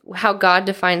how God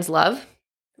defines love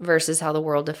versus how the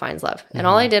world defines love. And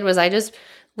all I did was I took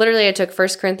 1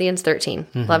 Corinthians 13.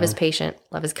 Love is patient,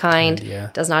 love is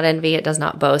kind, does not envy, it does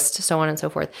not boast, so on and so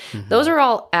forth. Those are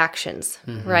all actions,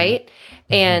 right?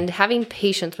 And having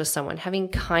patience with someone, having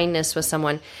kindness with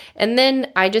someone. And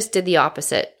then I just did the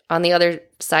opposite. On the other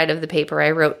side of the paper,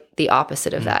 I wrote the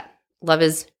opposite of that. Love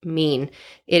is mean.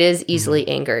 It is easily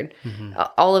angered.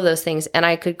 All of those things. And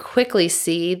I could quickly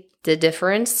see the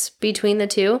difference between the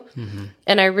two.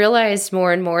 And I realized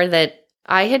more and more that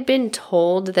I had been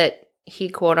told that he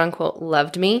quote unquote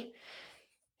loved me,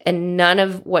 and none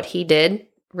of what he did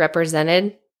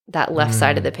represented that left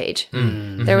side of the page.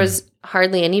 There was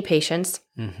hardly any patience,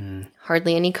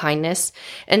 hardly any kindness.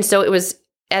 And so it was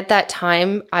at that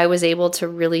time I was able to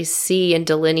really see and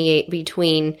delineate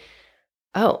between,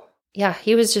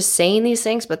 he was just saying these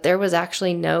things, but there was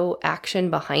actually no action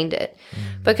behind it.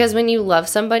 Because when you love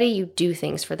somebody, you do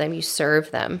things for them, you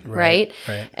serve them, right?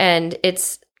 And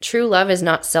true love is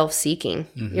not self-seeking.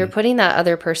 You're putting that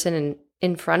other person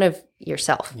in front of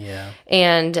yourself. Yeah.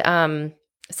 And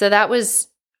so that was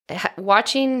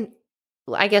watching,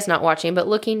 I guess not watching, but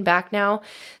looking back now,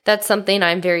 that's something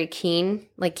I'm very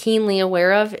keenly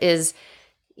aware of is,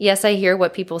 yes, I hear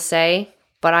what people say,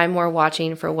 but I'm more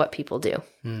watching for what people do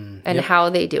and how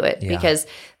they do it, because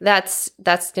that's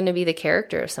going to be the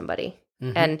character of somebody.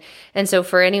 And so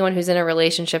for anyone who's in a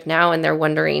relationship now and they're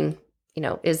wondering,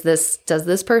 does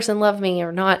this person love me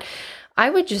or not? I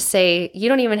would just say you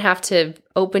don't even have to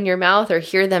open your mouth or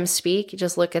hear them speak. You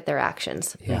just look at their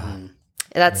actions.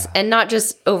 And not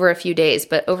just over a few days,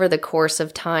 but over the course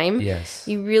of time. Yes.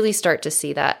 You really start to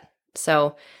see that.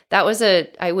 So that was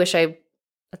I wish I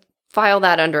file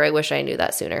that under, I wish I knew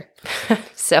that sooner.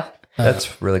 So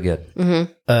that's really good.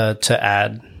 To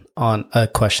add on a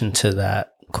question to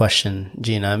that question,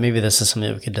 Gina, maybe this is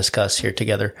something we could discuss here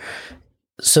together.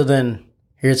 So then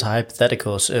here's a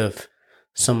hypothetical. So if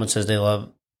someone says they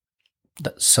love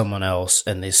someone else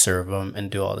and they serve them and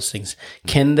do all these things,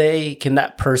 can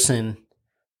that person,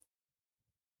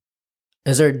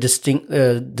 is there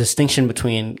a distinction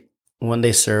between when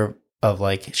they serve of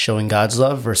like showing God's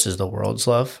love versus the world's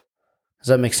love? Does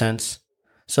that make sense?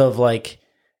 So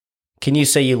can you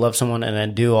say you love someone and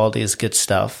then do all these good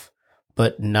stuff,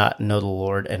 but not know the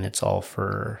Lord, and it's all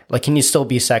for, can you still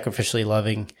be sacrificially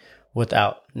loving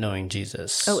without knowing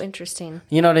Jesus? Oh, interesting.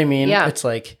 You know what I mean? Yeah. It's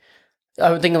I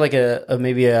would think of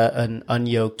maybe an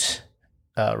unyoked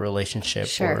relationship.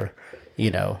 Sure.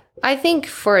 Or, I think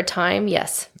for a time,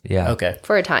 yes. Yeah. Okay.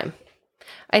 For a time.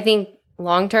 I think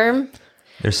long term,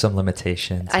 there's some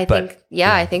limitations. I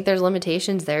think there's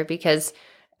limitations there, because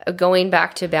going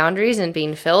back to boundaries and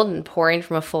being filled and pouring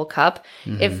from a full cup,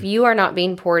 if you are not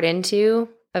being poured into,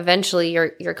 eventually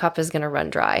your cup is going to run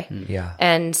dry. Yeah.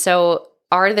 And so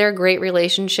are there great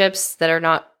relationships that are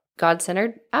not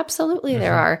God-centered? Absolutely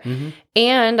there are.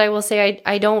 And I will say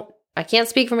I can't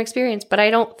speak from experience, but I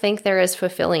don't think they're as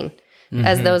fulfilling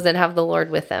as those that have the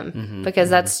Lord with them,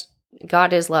 because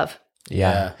God is love.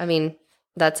 Yeah. I mean,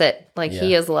 that's it. Like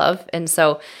he is love.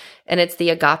 And it's the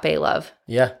agape love.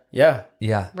 Yeah.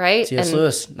 Right? C.S.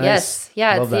 Lewis. Nice. Yes.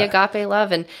 Yeah. Love it's that. the agape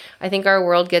love. And I think our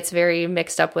world gets very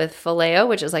mixed up with phileo,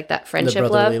 which is like that friendship the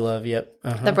brotherly love. Yep.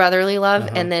 The brotherly love.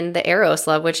 And then the eros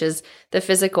love, which is the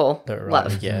physical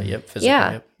love. Yeah. Yep. Physical,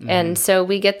 Yeah. Yep. And so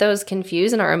we get those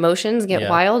confused and our emotions get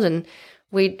wild, and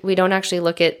we don't actually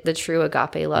look at the true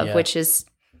agape love, which is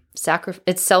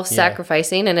it's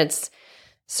self-sacrificing and it's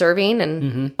serving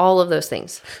and all of those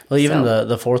things. Well, even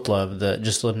the fourth love,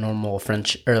 just the normal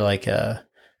French or like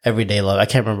everyday love. I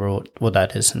can't remember what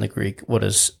that is in the Greek. What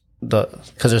is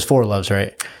because there's 4 loves,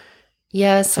 right?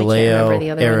 Yes, Phileo, I can't remember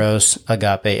the other eros,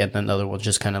 agape, and then the other one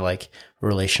just kind of like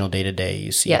relational day to day.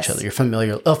 You see each other. You're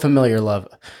familiar love.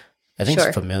 I think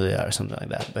it's familiar or something like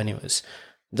that. But anyways,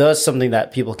 that's something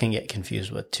that people can get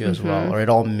confused with too as well, or it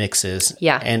all mixes.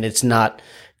 Yeah, and it's not.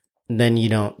 Then you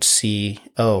don't see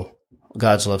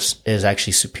God's love is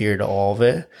actually superior to all of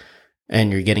it,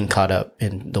 and you're getting caught up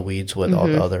in the weeds with all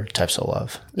the other types of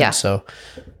love. Yeah. And so,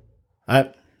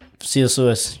 C.S.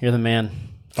 Lewis, you're the man.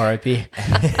 R.I.P.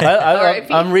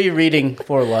 I'm rereading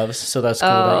 4 Loves, so that's cool.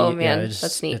 Oh man,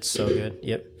 that's neat. It's so good.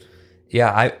 Yep.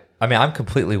 Yeah, I mean, I'm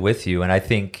completely with you, and I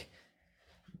think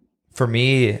for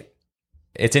me,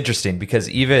 it's interesting because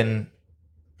even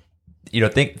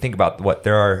think about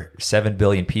there are 7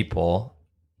 billion people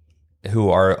who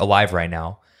are alive right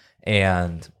now,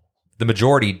 and the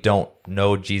majority don't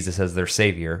know Jesus as their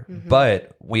savior,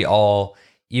 but we all,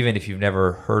 even if you've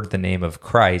never heard the name of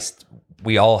Christ,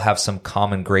 we all have some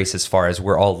common grace as far as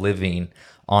we're all living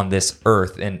on this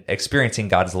earth and experiencing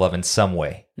God's love in some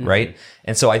way, right?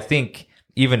 And so I think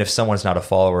even if someone's not a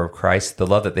follower of Christ, the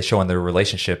love that they show in their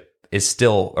relationship is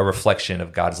still a reflection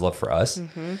of God's love for us.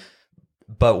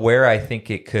 But where I think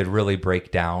it could really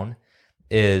break down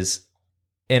is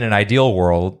in an ideal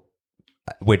world,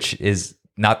 which is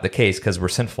not the case because we're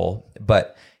sinful,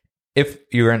 but if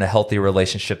you're in a healthy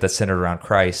relationship that's centered around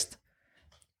Christ,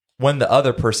 when the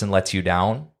other person lets you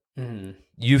down,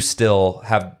 you still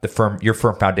have your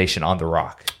firm foundation on the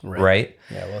rock, right?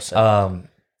 Yeah, well said.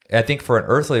 I think for an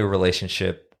earthly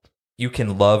relationship, you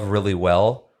can love really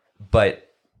well, but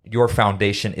your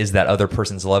foundation is that other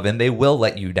person's love, and they will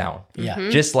let you down. Yeah,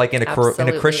 just like in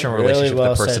a Christian relationship,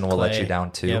 the person will let you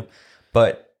down too. Yep.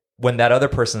 But when that other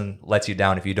person lets you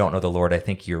down, if you don't know the Lord, I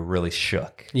think you're really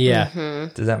shook. Yeah,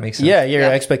 does that make sense? Yeah, your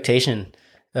expectation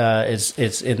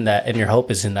is in that, and your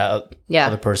hope is in that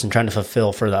other person, trying to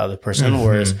fulfill for the other person,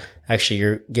 whereas actually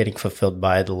you're getting fulfilled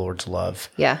by the Lord's love.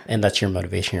 Yeah, and that's your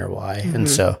motivation, your why, and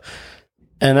so,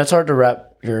 and that's hard to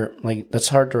wrap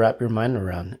your mind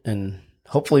around, and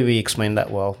hopefully we explained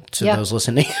that well to those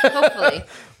listening. Hopefully.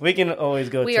 We can always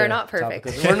go we are not perfect.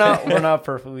 We're not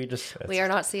perfect. We are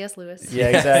not C.S. Lewis. Yeah,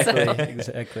 exactly.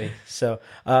 Exactly. So,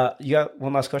 you got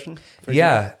one last question?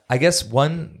 Yeah, I guess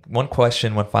one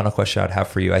final question I'd have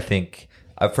for you. I think,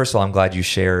 first of all, I'm glad you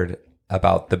shared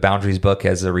about the Boundaries book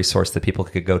as a resource that people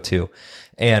could go to.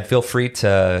 And feel free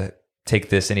to take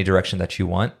this any direction that you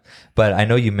want. But I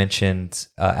know you mentioned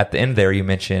at the end there, you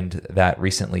mentioned that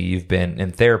recently you've been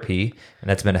in therapy, and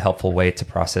that's been a helpful way to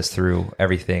process through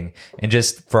everything. And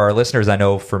just for our listeners, I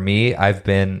know for me, I've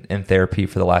been in therapy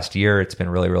for the last year. It's been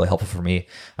really, really helpful for me.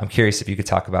 I'm curious if you could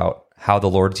talk about how the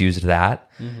Lord's used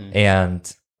that,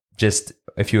 and just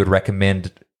if you would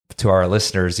recommend to our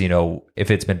listeners, if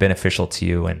it's been beneficial to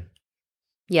you. And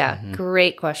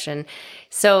great question.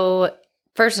 So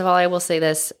first of all, I will say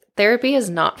this. Therapy is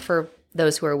not for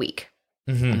those who are weak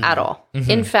at all.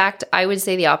 In fact, I would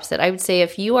say the opposite. I would say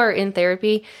if you are in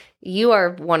therapy, you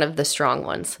are one of the strong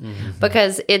ones,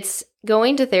 because it's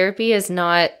going to therapy is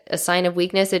not a sign of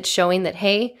weakness. It's showing that,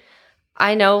 hey,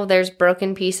 I know there's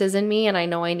broken pieces in me and I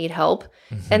know I need help.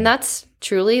 And that's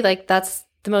truly that's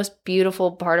the most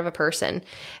beautiful part of a person.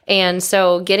 And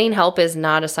so getting help is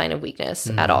not a sign of weakness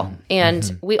at all.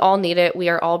 And we all need it. We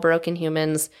are all broken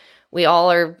humans. We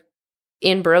all are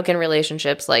in broken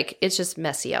relationships. It's just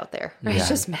messy out there. Right? It's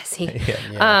just messy.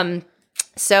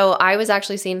 So I was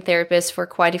actually seeing therapists for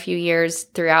quite a few years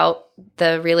throughout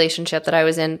the relationship that I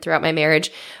was in, throughout my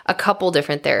marriage, a couple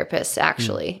different therapists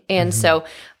actually. And so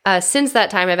since that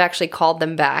time, I've actually called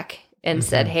them back and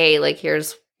said, hey,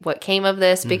 here's what came of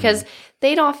this, because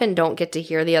they'd often don't get to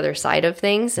hear the other side of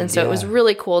things. And so it was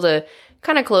really cool to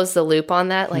kind of close the loop on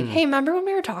that. Hey, remember when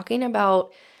we were talking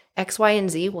about X, Y, and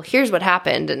Z? Well, here's what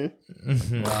happened. And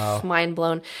mind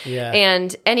blown. Yeah.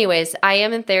 And anyways, I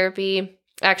am in therapy.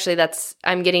 Actually,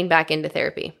 I'm getting back into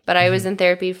therapy, but I was in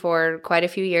therapy for quite a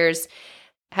few years,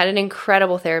 had an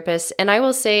incredible therapist. And I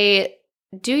will say,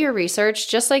 do your research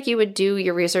just like you would do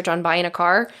your research on buying a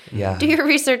car. Yeah. Do your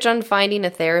research on finding a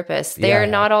therapist. They are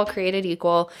not all created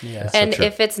equal. Yeah. And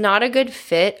if it's not a good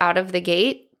fit out of the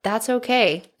gate, that's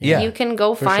okay. Yeah. You can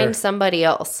go find somebody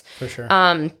else. For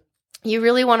sure. You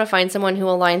really want to find someone who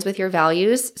aligns with your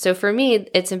values. So for me,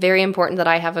 it's very important that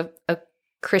I have a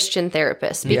Christian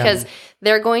therapist because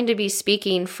they're going to be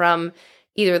speaking from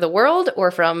either the world or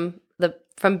from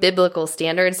biblical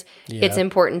standards. Yeah. It's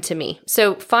important to me.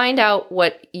 So find out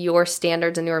what your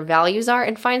standards and your values are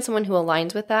and find someone who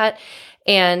aligns with that.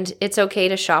 And it's okay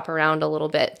to shop around a little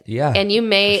bit. Yeah. And you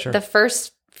may, the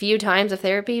first few times of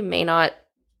therapy may not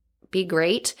be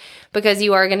great because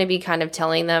you are going to be kind of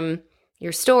telling them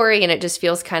your story and it just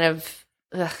feels kind of,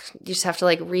 you just have to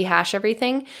like rehash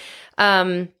everything.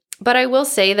 But I will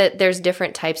say that there's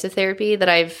different types of therapy that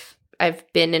I've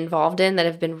been involved in that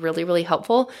have been really, really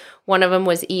helpful. One of them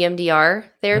was EMDR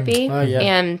therapy.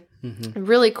 And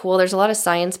really cool. There's a lot of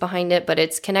science behind it, but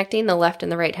it's connecting the left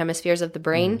and the right hemispheres of the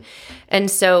brain. And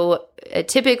so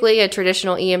typically a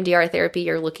traditional EMDR therapy,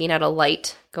 you're looking at a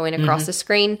light going across the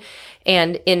screen.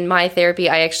 And in my therapy,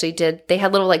 I actually they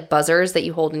had little like buzzers that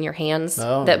you hold in your hands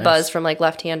that buzz from like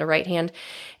left hand to right hand.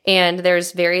 And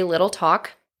there's very little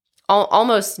talk.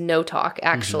 Almost no talk,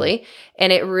 actually.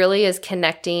 And it really is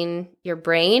connecting your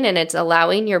brain and it's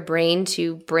allowing your brain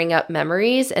to bring up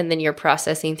memories and then you're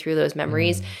processing through those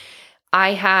memories.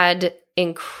 I had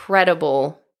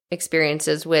incredible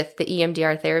experiences with the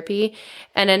EMDR therapy.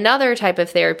 And another type of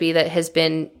therapy that has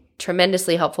been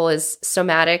tremendously helpful is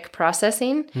somatic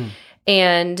processing.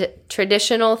 And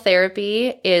traditional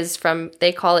therapy is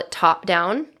they call it top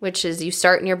down, which is you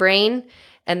start in your brain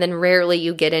and then rarely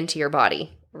you get into your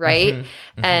body. Right.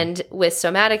 And with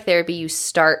somatic therapy, you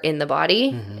start in the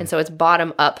body. And so it's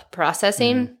bottom up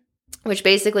processing, which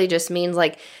basically just means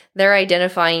like they're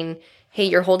identifying, hey,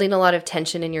 you're holding a lot of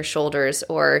tension in your shoulders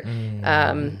or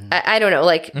I don't know,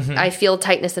 like I feel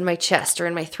tightness in my chest or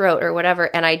in my throat or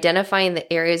whatever, and identifying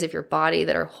the areas of your body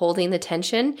that are holding the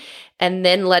tension and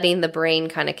then letting the brain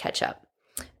kind of catch up.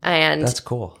 And that's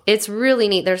cool. It's really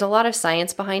neat. There's a lot of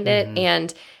science behind it.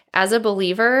 And as a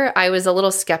believer, I was a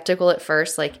little skeptical at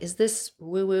first, like, is this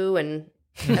woo-woo and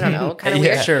I don't know, kind of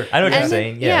weird. Sure. I know what you're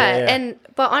saying.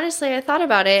 But honestly, I thought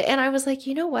about it and I was like,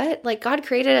 you know what? Like God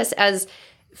created us as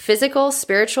physical,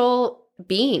 spiritual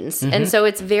beings. And so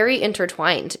it's very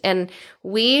intertwined. And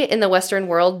we in the Western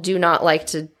world do not like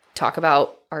to talk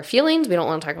about our feelings. We don't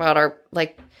want to talk about our,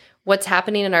 like, what's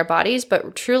happening in our bodies,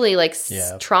 but truly like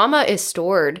trauma is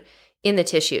stored in the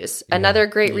tissues. Another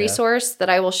great resource that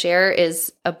I will share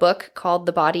is a book called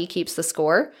The Body Keeps the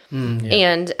Score.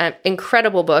 And an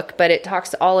incredible book, but it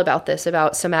talks all about this,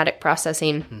 about somatic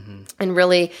processing and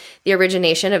really the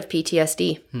origination of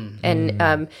PTSD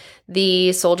and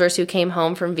the soldiers who came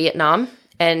home from Vietnam.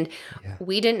 And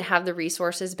we didn't have the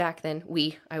resources back then.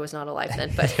 I was not alive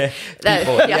then, but I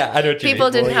know what people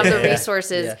you mean. didn't have the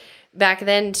resources back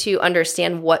then to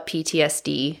understand what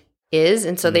PTSD is.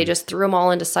 And so they just threw them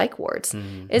all into psych wards.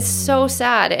 It's so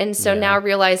sad. And so now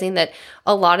realizing that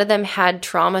a lot of them had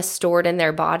trauma stored in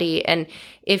their body. And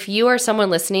if you are someone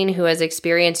listening who has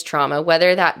experienced trauma,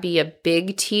 whether that be a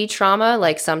big T trauma,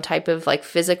 like some type of like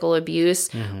physical abuse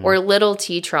or little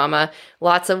T trauma,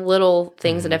 lots of little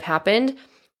things that have happened,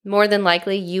 more than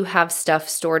likely you have stuff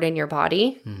stored in your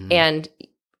body. And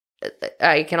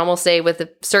I can almost say with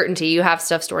certainty, you have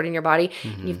stuff stored in your body.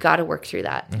 And you've got to work through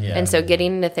that. And so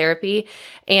getting into therapy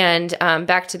and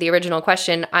back to the original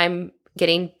question, I'm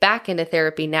getting back into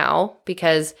therapy now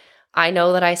because I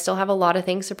know that I still have a lot of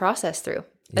things to process through,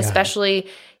 especially,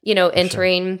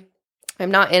 entering,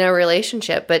 I'm not in a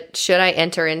relationship, but should I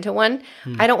enter into one,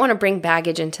 I don't want to bring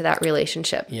baggage into that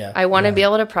relationship. I want to be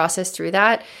able to process through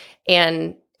that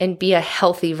and be a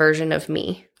healthy version of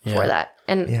me for that.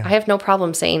 And I have no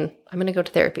problem saying, I'm going to go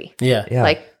to therapy.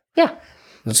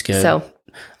 That's good. So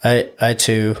I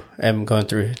too am going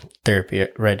through therapy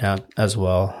right now as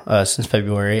well, since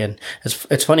February. And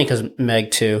it's funny because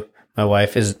Meg too, my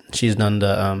wife, she's done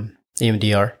the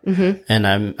EMDR and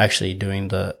I'm actually doing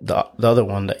the other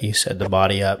one that you said, the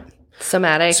body up.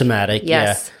 Somatic.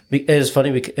 Yes. Yeah. It's funny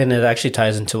and it actually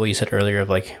ties into what you said earlier of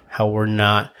like how we're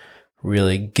not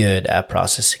really good at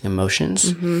processing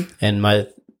emotions. And my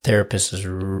therapist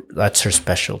that's her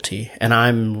specialty, and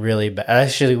I'm really bad.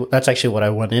 That's actually what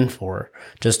I went in for,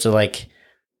 just to like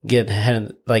get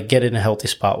in a healthy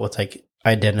spot with like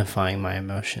identifying my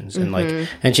emotions and like.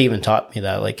 And she even taught me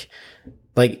that like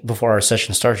before our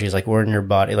session starts, she's like, "We're in your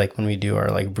body." Like when we do our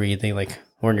like breathing, like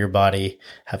we're in your body.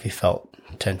 Have you felt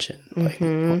tension, like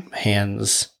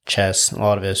hands, chest. A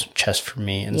lot of it is chest for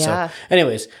me. And so,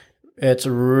 anyways, it's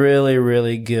really,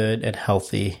 really good and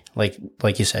healthy. Like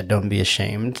you said, don't be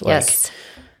ashamed. Yes.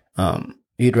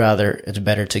 You'd rather, it's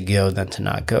better to go than to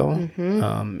not go.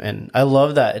 And I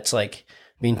love that it's like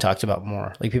being talked about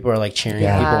more. Like people are like cheering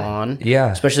people on.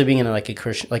 Yeah. Especially being in like a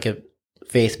Christian, like a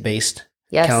faith-based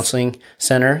counseling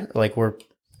center, like where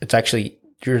it's actually,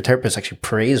 your therapist actually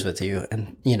prays with you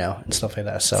and, and stuff like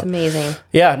that. So it's amazing.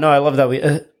 Yeah, no, I love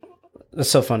that. It's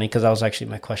so funny because that was actually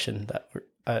my question that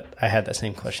I had that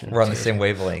same question. We're on the same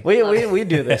wavelength. We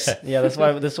do this. Yeah, that's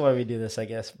why we do this, I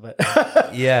guess. But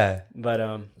yeah.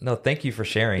 But no, thank you for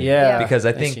sharing. Yeah. Because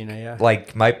I think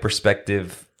like my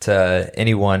perspective to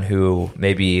anyone who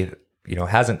maybe,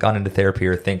 hasn't gone into therapy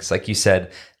or thinks, like you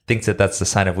said, thinks that that's the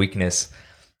sign of weakness.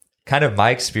 Kind of my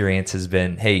experience has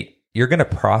been, hey, you're going to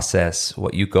process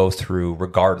what you go through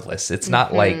regardless. It's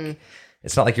not like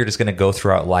you're just going to go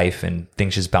throughout life and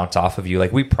things just bounce off of you.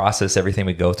 Like we process everything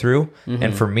we go through.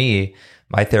 And for me,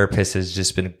 my therapist has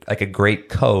just been like a great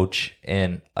coach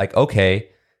and like, okay,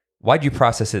 why'd you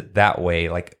process it that way?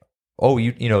 Like, oh,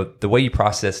 the way you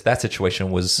processed that situation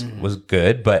was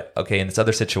good, but okay, in this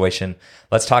other situation,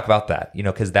 let's talk about that,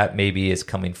 because that maybe is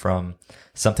coming from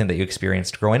something that you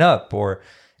experienced growing up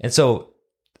and so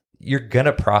you're going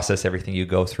to process everything you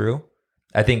go through.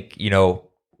 I think,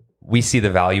 we see the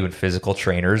value in physical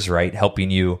trainers, right? Helping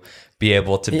you be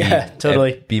able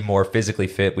to be more physically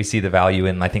fit. We see the value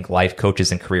in, I think, life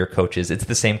coaches and career coaches. It's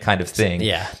the same kind of thing.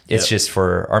 Yeah. It's just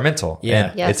for our mental.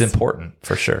 Yeah. And it's important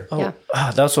for sure. Oh,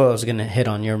 that's what I was going to hit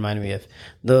on. You reminded me of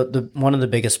the one of the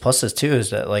biggest pluses too,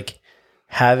 is that like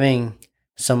having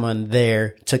someone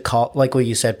there to call, like what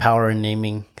you said, power in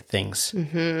naming things.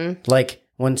 Like,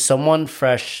 when someone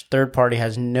fresh, third party,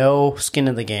 has no skin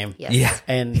in the game,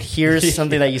 and hears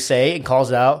something that you say and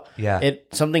calls out,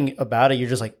 something about it, you're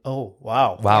just like, oh,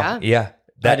 wow. Yeah.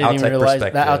 That I didn't even realize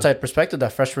that outside perspective,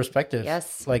 that fresh perspective.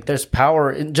 Yes. Like there's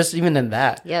power even in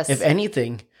that. Yes. If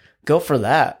anything, go for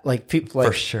that. Like people,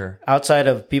 for sure. Outside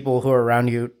of people who are around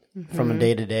you from a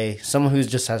day to day, someone who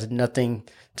just has nothing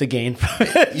to gain from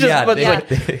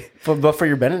it. But for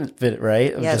your benefit,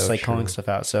 right? Of just like calling stuff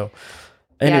out. So.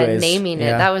 Anyways, naming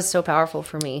it. That was so powerful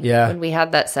for me. Yeah. When we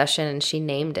had that session and she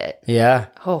named it. Yeah.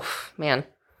 Oh, man.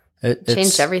 It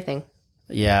changed everything.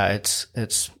 Yeah, it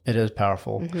is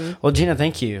powerful. Well, Gina,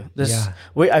 thank you.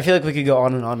 I feel like we could go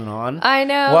on and on and on. I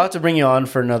know. We'll have to bring you on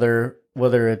for another,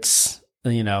 whether it's,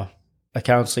 a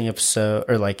counseling episode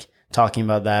or like talking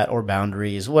about that or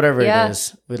boundaries, whatever it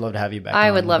is. We'd love to have you back.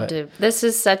 I would love to. This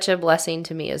is such a blessing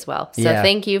to me as well. So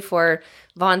thank you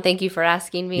Vaughn, thank you for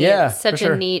asking me. Yeah, it's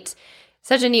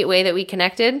such a neat way that we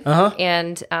connected.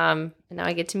 And now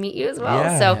I get to meet you as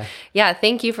well. So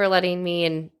thank you for letting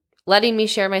me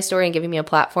share my story and giving me a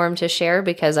platform to share,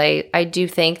 because I do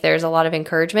think there's a lot of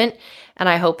encouragement, and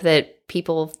I hope that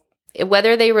people,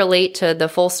 whether they relate to the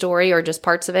full story or just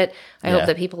parts of it, I hope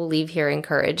that people leave here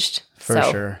encouraged. For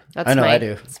sure. I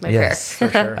do. It's my prayer. For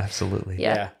sure. Absolutely.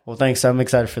 Yeah. Well, thanks. I'm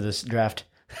excited for this draft.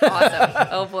 Awesome.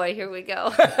 Oh boy, here we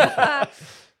go.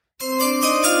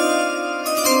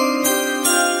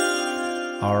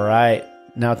 All right.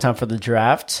 Now time for the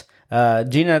draft.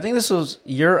 Gina, I think this was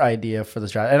your idea for this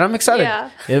draft, and I'm excited.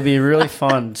 Yeah. It'll be really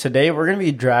fun. Today, we're going to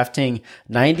be drafting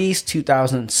 90s,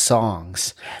 2000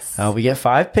 songs. Yes. We get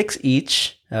 5 picks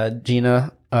each.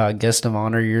 Gina, guest of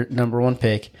honor, your number 1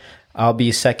 pick. I'll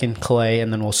be second, Clay,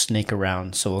 and then we'll snake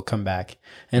around, so we'll come back.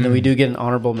 And then we do get an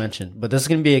honorable mention. But this is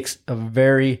going to be a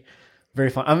very, very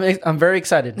fun. I'm very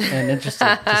excited and interested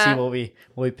to see what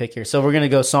we pick here. So we're going to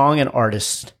go song and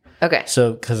artist. Okay.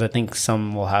 So, because I think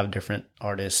some will have different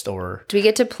artists or... Do we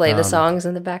get to play the songs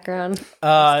in the background?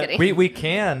 We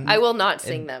can. I will not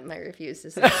sing them. I refuse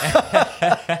to sing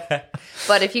them.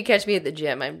 But if you catch me at the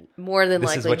gym, I'm more than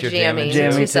likely jamming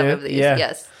to some of these. Yeah.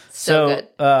 Yes. So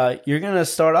good. You're going to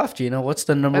start off, Gina. What's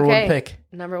the number 1 pick?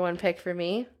 Number 1 pick for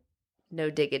me? No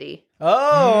Diggity.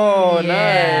 Oh,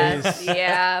 nice.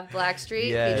 Yeah,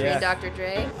 Blackstreet featuring Dr.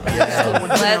 Dre.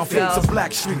 Let's go.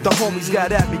 Blackstreet, the homies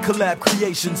got at me, collab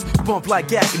creations. Bump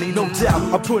like agony, no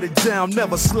doubt. I put it down,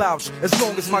 never slouch. As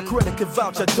long as my credit can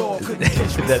vouch, a dog couldn't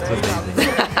catch me.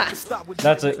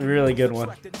 That's a really good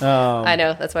one. I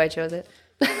know, that's why I chose it.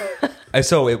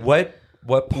 So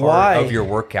what part of your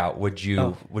workout would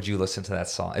you listen to that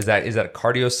song? Is that a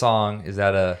cardio song? Is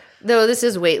that a... No, this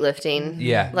is weightlifting.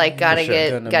 Yeah. Like, gotta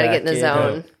get in the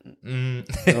zone.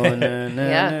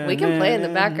 Yeah, we can play in the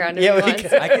background if you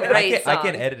want. I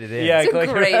can edit it in. Yeah, it's a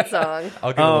great song.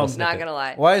 I'll give a little snippet. Not gonna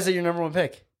lie. Why is it your number 1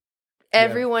 pick?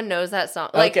 Everyone knows that song.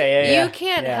 Like, you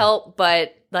can't help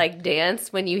but like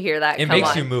dance when you hear that. It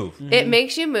makes you move. Mm-hmm. It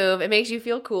makes you move. It makes you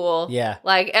feel cool. Yeah.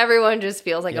 Like everyone just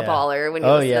feels like a baller when you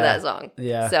listen to that song.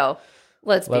 Yeah. So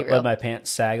let's be real. Let my pants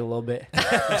sag a little bit.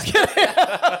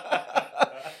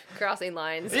 Crossing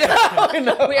lines. Yeah,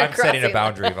 I'm setting a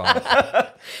boundary, Vaughn.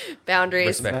 Boundaries.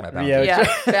 Respect my boundaries. Yeah,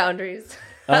 boundaries.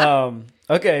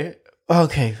 Okay.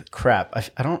 Crap.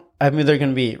 I'm either going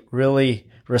to be really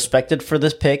respected for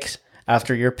this pick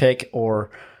after your pick or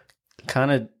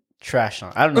kind of trash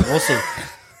on. I don't know. We'll see.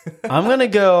 I'm going to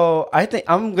go. I think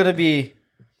I'm going to be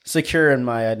secure in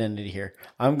my identity here.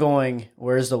 I'm going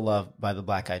Where's the Love by the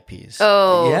Black Eyed Peas.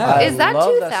 Oh, yeah. Is that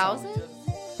 2000?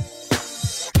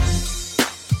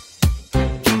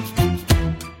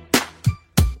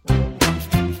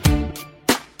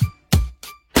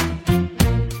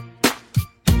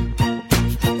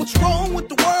 What's wrong with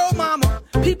the world, mama?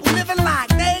 People living like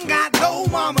they ain't got no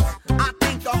mama. I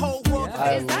think the whole world.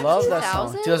 I love that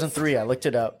song. 2003. I looked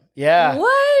it up. Yeah.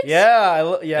 What?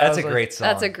 Yeah. That's a great song.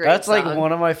 That's a great That's song. like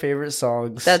one of my favorite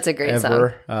songs. That's a great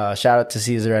song. Shout out to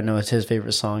Caesar. I know it's his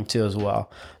favorite song too as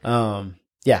well.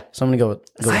 Yeah, so I'm gonna go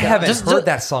with I haven't heard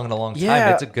that song in a long time.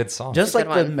 Yeah, It's a good song. Just like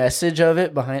the message of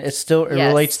it behind it, still it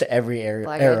relates to every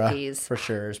era Peas. for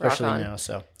sure, especially now.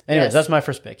 So, anyways, that's my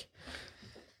first pick.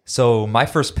 So my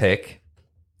first pick,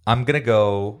 I'm gonna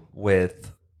go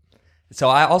with. So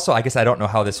I guess I don't know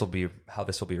how this will be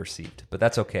received, but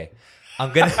that's okay.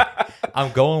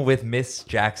 I'm going with Miss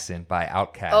Jackson by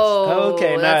Outkast. Oh,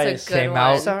 okay, that's nice. a good Came one.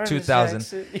 out Sorry,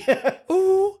 2000. Yeah.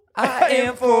 Ooh, I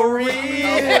am for real.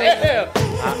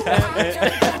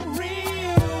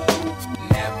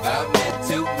 Never meant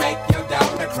to make your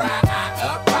daughter cry.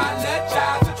 I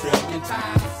apologize a trillion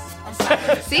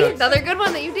times. See, another good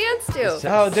one that you danced to.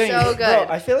 Oh, dang. So good. Bro,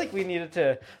 I feel like we needed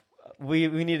to. We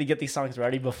need to get these songs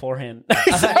ready beforehand.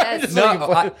 Yes.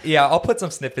 I'll put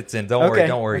some snippets in. Don't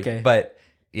worry. Okay. But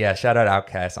yeah, shout out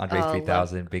Outkast, Andre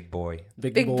 3000, Big Boy.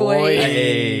 Big boy.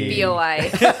 Hey. B-O-I.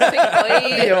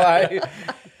 Big boy.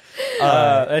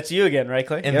 That's you again, right,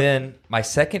 Clay? And then my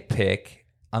second pick,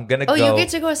 I'm gonna go. Oh, you get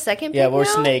to go a second pick Yeah, we're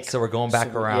now? snakes. So we're going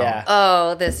back around. Yeah.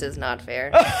 Oh, this is not fair.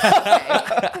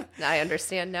 Okay. I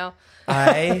understand now.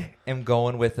 I am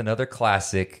going with another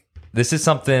classic. This is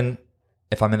something,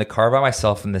 if I'm in the car by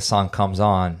myself and this song comes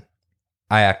on,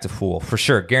 I act a fool. For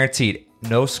sure. Guaranteed.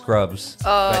 No Scrubs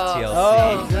by TLC.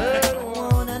 Oh,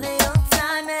 good.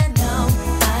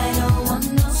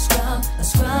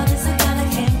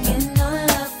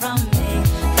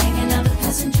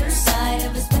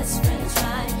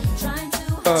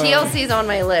 TLC's on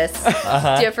my list.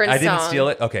 Different song. I didn't steal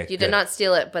it? Okay. You did not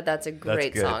steal it, but that's a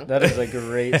great good. song. That is a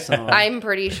great song. I'm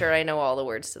pretty sure I know all the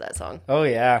words to that song. Oh,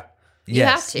 yeah.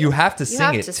 Yes, you have to You sing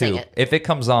have it to sing too. it. If it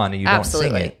comes on and you Absolutely.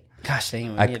 don't sing it, Gosh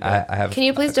dang, I have. Can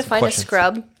you please define questions. a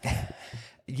scrub?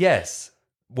 Yes.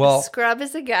 Well, Scrub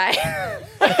is a guy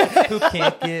who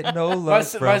can't get no love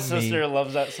from my me. sister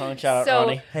loves that song. Shout So- out,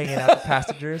 Ronnie. Hanging out the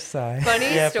passenger's side.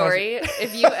 Funny story.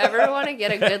 If you ever want to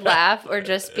get a good laugh or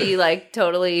just be like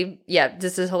totally,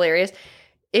 this is hilarious.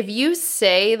 If you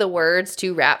say the words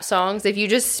to rap songs, if you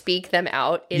just speak them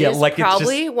out, it is like it's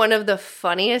probably one of the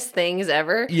funniest things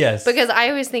ever. Yes. Because I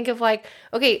always think of like,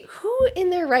 okay, who in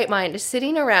their right mind is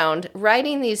sitting around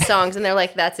writing these songs and they're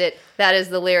like, that's it. That is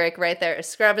the lyric right there.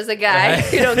 Scrub is a guy.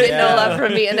 You don't get no love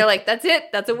from me. And they're like, that's it.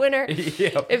 That's a winner.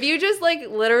 Yep. If you just like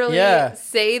literally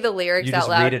say the lyrics You out just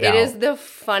loud, read it it is out. the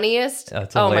funniest.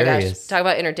 That's oh my gosh. hilarious. Talk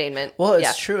about entertainment. Well,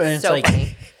 it's true. And it's so like,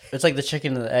 funny. it's like the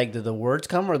chicken and the egg. Did the words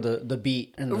come or the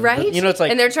beat? And Right? You know, it's like.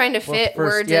 And they're trying to well, fit first-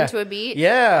 words yeah. into a beat.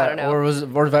 Yeah. I don't know.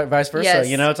 Or vice versa. Yes.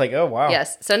 You know, it's like, oh, wow.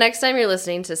 Yes. So next time you're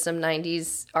listening to some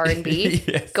 90s R&B,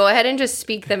 Yes. go ahead and just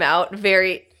speak them out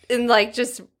in like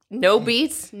just no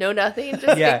beats, no nothing.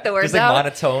 Just speak the words just like out.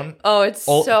 monotone. Oh, it's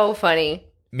so funny.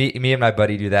 Me and my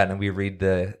buddy do that, and we read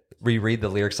the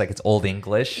lyrics like it's old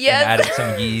English. Yes. And add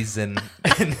some yees and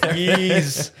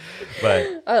yees.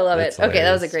 But I love it. it's Okay,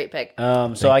 that was a hilarious. great pick.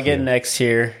 So I get next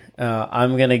here.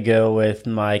 I'm going to go with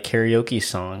my karaoke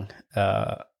song.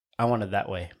 I Want It That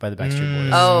Way by the Backstreet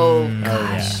Boys. Oh, yeah.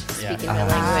 gosh. Speaking my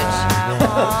language.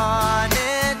 Want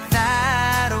it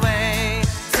that way.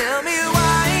 Tell me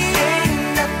why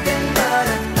ain't nothing but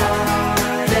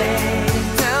a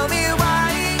heartache. Tell me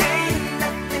why ain't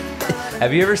nothing but a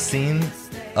have you ever seen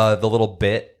the little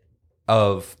bit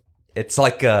of? It's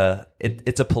like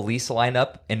it's a police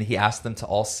lineup, and he asked them to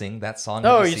all sing that song.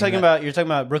 Oh, Have you you're seen talking that?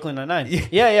 about Brooklyn Nine-Nine.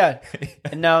 Yeah.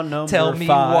 And now number Tell me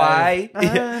 5. why.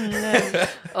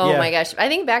 Oh Yeah. my gosh. I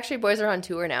think Backstreet Boys are on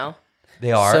tour now.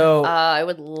 They are. So, I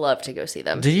would love to go see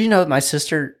them. did you know my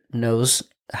sister knows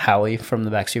Howie from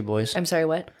the Backstreet Boys? I'm sorry,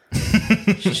 what?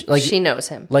 She knows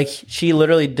him. Like she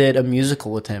literally did a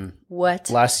musical with him. What?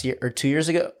 Last year or 2 years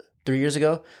ago, 3 years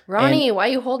ago. Ronnie, why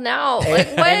are you holding out? Like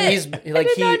what? And he's like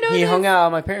he hung out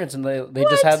with my parents, and they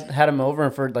just had him over,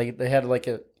 and for like they had like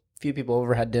a few people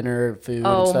over, had dinner, food.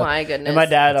 Oh and stuff. my goodness! And my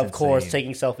dad, That's of course,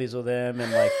 taking selfies with him,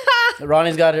 and like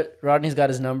Ronnie's got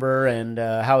his number, and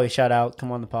Howie, shout out,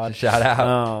 come on the pod, Shout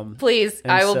out. Please,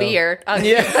 I will be here. I'll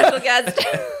be a special guest.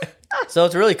 So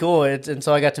it's really cool. And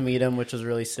so I got to meet him, which was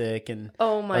really sick. And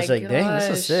oh my! I was like, dang, this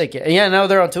is sick. Yeah, now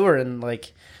they're on tour, and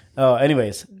like,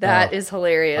 anyways, that is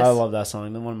hilarious. I love that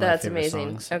song. One of my favorite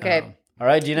amazing. songs. Okay. All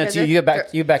right, Gina, it's you. You get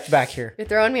back to back here. You're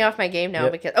throwing me off my game now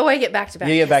because I get back to back.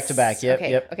 You get back to back. Yep.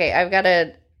 Okay. Yep. Okay. I've got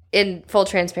to. In full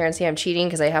transparency, I'm cheating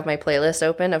because I have my playlist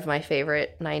open of my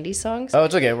favorite 90s songs. Oh,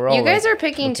 it's okay. We're all you guys are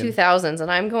picking 2000s, and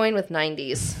I'm going with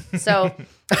 90s. So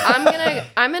I'm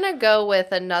gonna go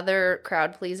with another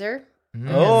crowd pleaser.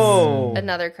 Oh,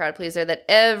 Another crowd pleaser that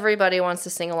everybody wants to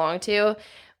sing along to,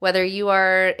 whether you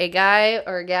are a guy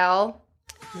or a gal.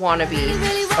 Wannabe.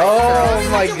 Oh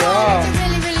my God.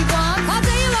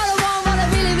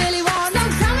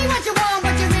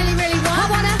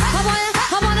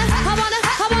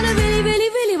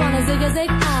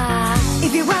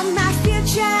 If you want my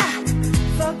future,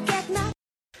 forget my...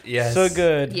 Yes. So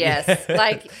good. Yes.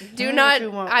 Like, do not.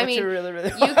 I mean, you really, really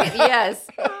you can. Yes.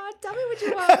 Tell me what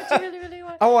you want. What you really, really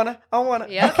want. I wanna.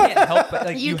 Yeah. You can't help it.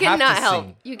 Like, You have cannot to help.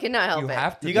 sing. You cannot help You it.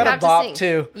 have to. You do gotta it. have to bop sing.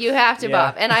 too. You have to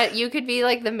Yeah. bop, and you could be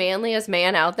like the manliest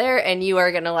man out there, and you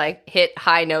are gonna like hit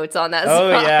high notes on that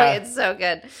Oh, song. yeah. It's so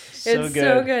good. So It's good.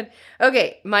 so good.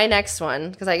 Okay, my next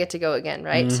one because I get to go again,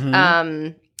 right?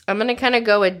 Mm-hmm. I'm gonna kind of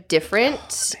go a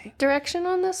different direction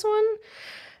on this one.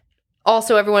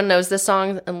 Also, everyone knows this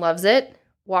song and loves it.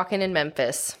 "Walking in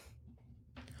Memphis."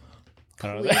 I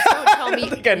don't know Please that. don't tell me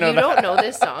think I know you that. don't know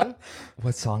this song.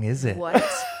 What song is it? What?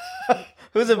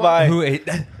 Who's it by? Who ate?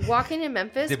 "Walking in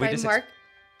Memphis" Did we by just Mark.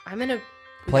 I'm gonna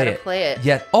Play it. Play it.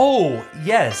 Yeah. Oh,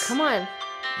 yes. Come on.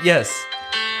 Yes.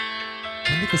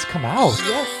 When did this come out?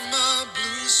 Yes.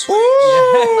 Yes.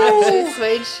 My blue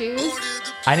suede shoes.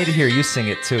 I need to hear you sing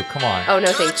it too. Come on. Oh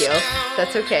no, thank you.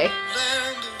 That's okay.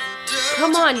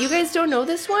 Come on, you guys don't know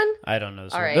this one? I don't know.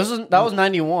 All right. That was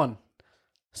 91.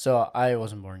 So I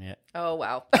wasn't born yet. Oh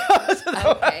wow.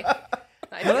 Okay.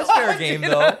 Well, that's fair game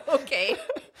though. Okay.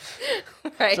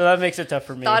 Right. So that makes it tough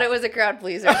for me. Thought it was a crowd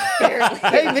pleaser.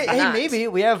 Apparently, hey, not. maybe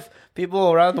we have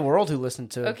people around the world who listen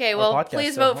to. Okay, our well, podcast,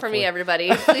 please so vote for me, hopefully- everybody.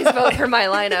 Please vote for my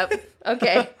lineup.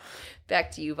 Okay.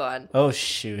 Back to you, Vaughn. Oh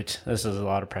shoot, this is a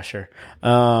lot of pressure.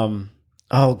 Oh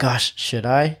gosh, should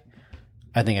I?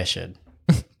 I think I should.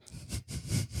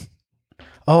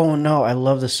 Oh no, I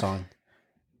love this song.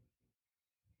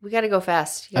 We got to go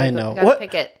fast. I know. You gotta What?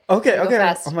 pick it. Okay, Gotta go okay.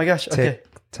 fast. Oh my gosh. Okay. Tick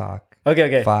tock.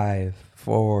 Okay. 5,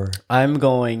 4. I'm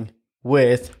going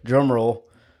with drumroll.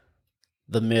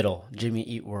 The Middle, Jimmy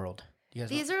Eat World. You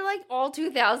guys know? These are like all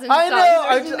 2000 songs. I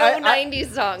know, There's I- no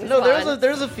 90s songs. No, Vaughn.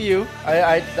 there's a few.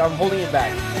 I'm holding it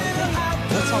back.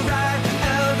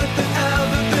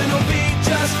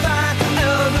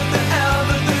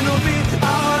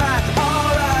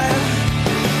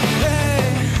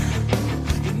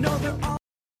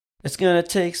 It's gonna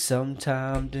take some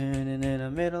time doing it in the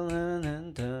middle.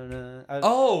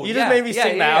 Oh, you just made me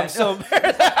sing that. I'm so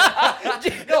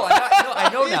embarrassed. No, I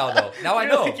know now though. Now I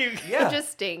know. Yeah. I'm just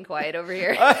staying quiet over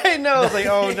here. I know. I was like,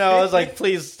 oh no. I was like,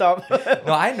 please stop.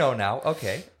 No, I know now.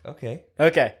 Okay. Okay.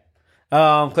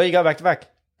 Clay, you got back to back.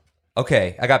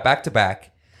 Okay, I got back to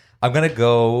back. I'm gonna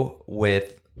go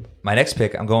with my next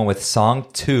pick. I'm going with Song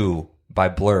 2 by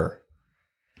Blur.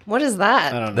 What is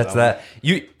that? I don't know. That's that.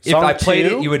 You, if Song I played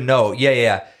 2? it, you would know.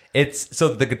 Yeah. It's so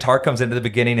the guitar comes into the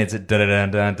beginning. It's a da da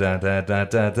da da da da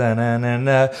da da da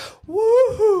da.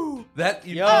 Woohoo! That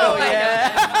you Yo, know,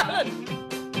 yeah.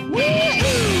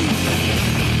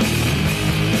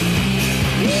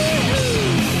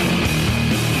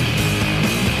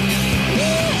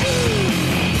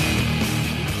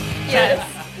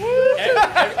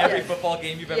 Yes. every football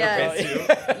game you've ever Yes. been to.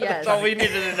 Yes. That's all we needed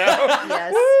to know.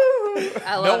 Yes.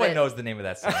 I love No one it. knows the name of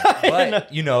that song,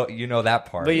 but you know that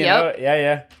part. But you Yep. know,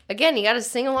 yeah. Again, you got to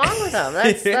sing along with them.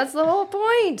 That's the whole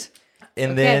point.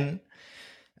 And then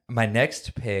my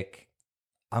next pick,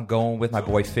 I'm going with my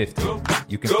boy 50.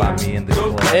 You can find me in the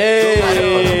club.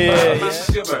 Hey. It's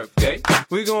your birthday.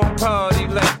 We gon' party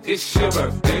like it's your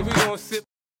birthday. We gon' sip.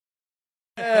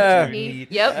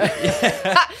 Yep.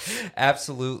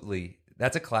 Absolutely.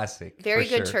 That's a clask. Very for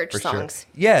good sure, church for sure. songs.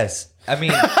 Yes. I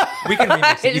mean, we can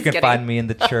remix it. You Just can kidding. find me in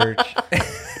the church.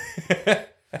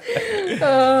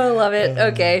 Oh, I love it.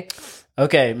 Okay.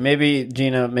 Okay, maybe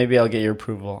Gina, maybe I'll get your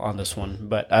approval on this one.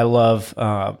 But I love.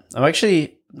 I'm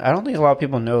actually I don't think a lot of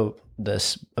people know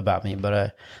this about me, but I'm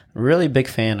a really big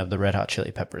fan of the Red Hot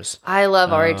Chili Peppers. I love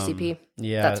RHCP.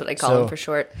 Yeah, that's what I call them for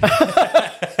short. I'm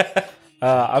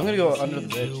gonna go Under the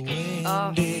Bridge.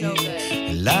 Oh, so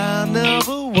good. I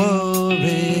never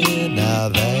worry, now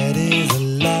that is a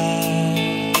lie.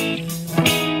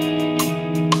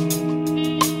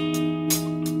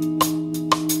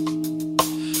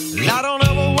 I don't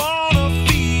ever wanna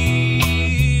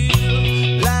feel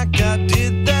like I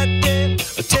did that day.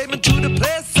 Take me to the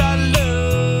place I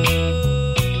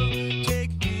love.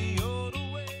 Take me all the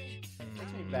way.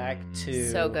 Takes me back to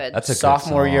So good. That's a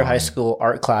sophomore good year song. high school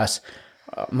art class.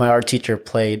 My art teacher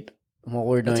played what we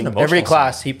were That's doing an every emotional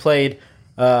class. song. He played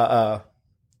Red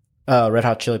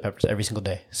Hot Chili Peppers every single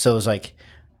day. So it was like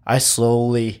I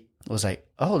slowly was like,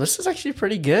 oh, this is actually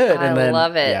pretty good. I And then,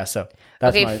 love it. Yeah, so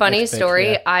that's Okay, my funny next pick,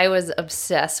 story. yeah. I was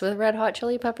obsessed with Red Hot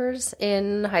Chili Peppers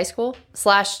in high school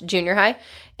 / junior high.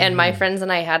 And my friends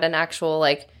and I had an actual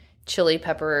like chili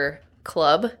pepper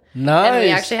club. Nice. And we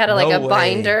actually had No a way.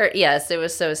 binder. Yes, it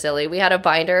was so silly. We had a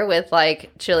binder with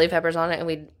like chili peppers on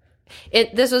it, and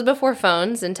this was before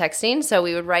phones and texting, so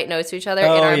we would write notes to each other in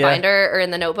our binder or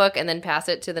in the notebook and then pass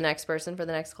it to the next person for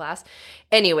the next class.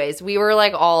 Anyways, we were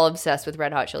like all obsessed with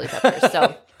Red Hot Chili Peppers.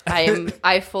 So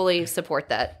I fully support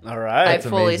that. All right. I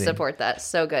fully amazing. support that.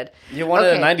 So good. You wanted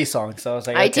Okay. a 90s song, so I was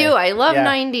like, I okay. do. I love Yeah.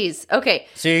 90s. Okay.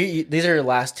 So these are your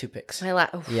last two picks.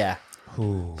 Yeah.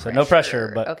 So no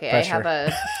pressure, but Okay, pressure. I have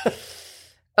a.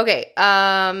 Okay,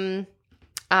 I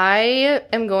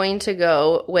am going to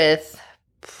go with.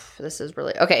 This is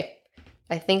really okay.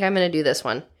 I think I'm going to do this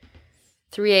one.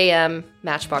 3 a.m.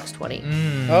 Matchbox 20.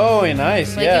 Oh,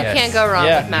 nice. Like yeah. you can't go wrong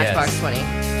Yeah. with Matchbox 20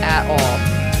 at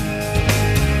all.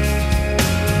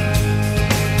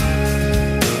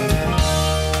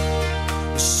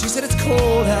 She said it's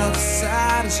cold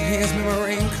outside and she hands me my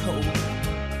raincoat.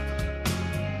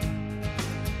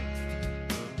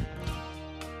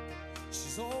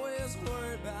 She's always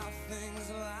worried about things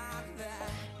like that.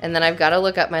 And then I've got to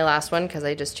look up my last one because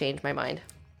I just changed my mind.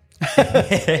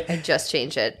 I just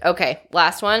changed it. Okay,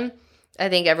 last one. I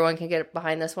think everyone can get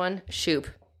behind this one. Shoop.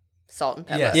 Salt and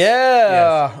pepper. Yes.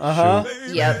 Yeah. Yes. Uh-huh.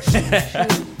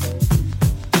 Yep.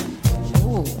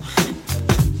 Ooh.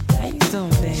 How you doing,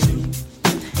 baby?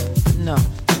 No,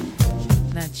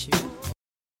 not you.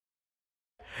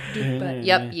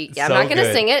 Yep. I'm So not going to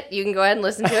good. sing it. You can go ahead and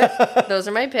listen to it. Those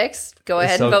are my picks. Go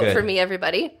ahead so and vote good. for me,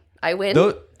 everybody. I win.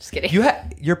 Just kidding.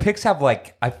 Your picks have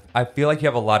like I feel like you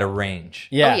have a lot of range.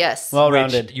 Yeah. Oh, yes. Well Which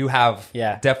rounded. you have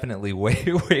Yeah. definiting way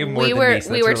more we than were me. So that's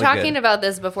really talking good. about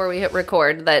this before we hit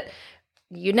record that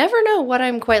you never know what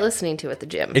I'm quite listening to at the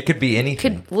gym. It could be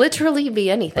anything. Could literally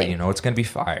be anything. But you know it's going to be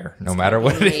fire no matter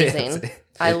what it is. Amazing.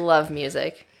 I love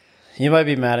music. You might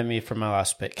be mad at me for my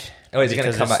last pick. Oh, is it going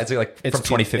to Because come out? It's like it's from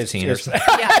too- 2015 it's- or something.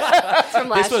 Yeah, it's from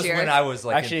last This was year. when I was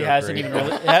like Actually, in it third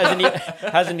hasn't grade.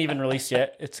 even hasn't even released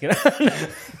yet. It's gonna.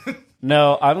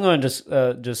 No, I'm going just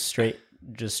straight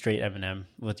Eminem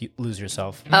with "Lose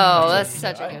Yourself." Oh, that's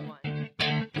such a good one.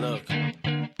 Look,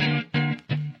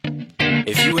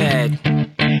 if you had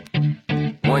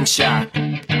one shot,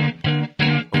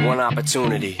 or one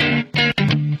opportunity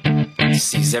to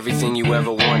seize everything you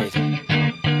ever wanted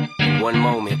in one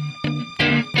moment,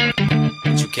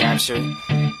 did you capture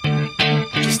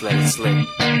it? Just let it slip.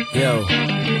 Yo.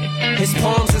 His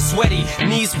palms are sweaty,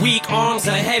 knees weak, arms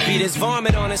are heavy. There's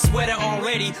vomit on his sweater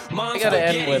already. I gotta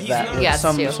end with that. With Yeah,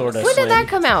 some too. sort of. When did swing. that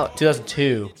come out?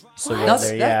 2002. So yeah, That's,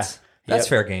 there, yeah. that's Yep.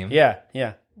 fair game. Yeah,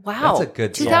 yeah, Wow. That's a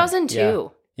good song.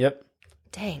 2002. yep.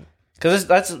 Dang. Because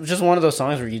that's just one of those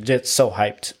songs where you get so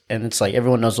hyped, and it's like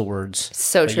everyone knows the words.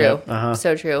 So But true. yep, uh-huh.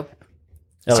 So true.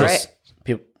 At All least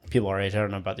people our age. I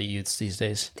don't know about the youths these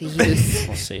days. The youth.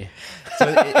 We'll see. So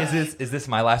is this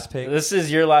my last pick? This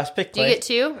is your last pick. Do you Clay. get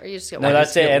two, or you just get No, one?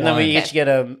 that's it. get And then we one. each get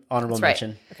an honorable That's right.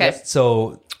 mention. Okay.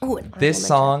 So Ooh, an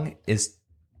this honorable song is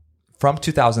from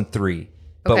 2003,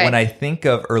 but Okay. when I think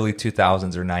of early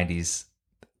 2000s or 90s,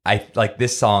 I like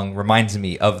this song reminds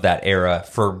me of that era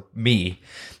for me.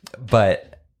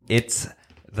 But it's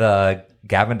the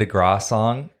Gavin DeGraw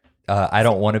song. I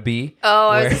Don't Want to Be. Oh, I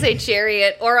was where- going to say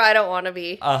Chariot, or I Don't Want to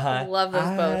Be. Uh-huh. Love those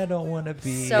I both. don't want to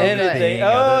be So good. anything Oh,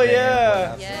 other than yeah.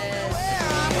 what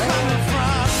Yes.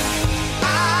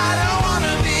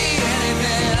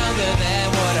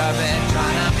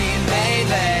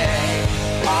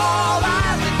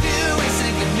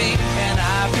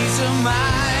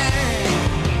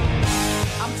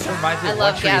 reminds me I of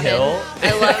love One Tree Gavin. Hill.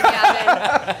 I love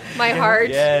Gavin. My heart.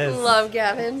 Yes. Love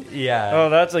Gavin. Yeah. Oh,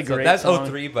 that's a So great that's song.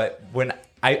 03, but when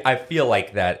I feel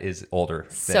like that is older.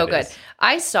 So good.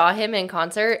 I saw him in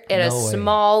concert at a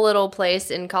small little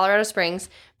place in Colorado Springs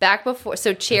back before.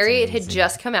 So Chariot had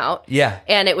just come out. Yeah.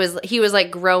 And he was like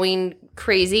growing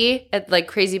crazy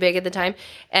big at the time.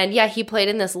 And yeah, he played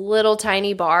in this little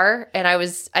tiny bar. And I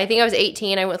think I was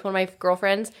 18. I went with one of my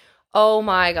girlfriends. Oh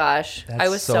my gosh. I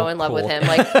was so in love with him.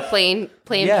 Like playing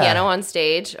piano on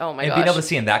stage. Oh my gosh. And being able to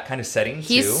see in that kind of setting too.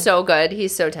 He's so good.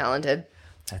 He's so talented.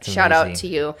 That's Shout amazing. out to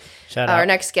you. Shout out. Our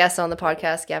next guest on the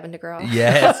podcast, Gavin DeGraw.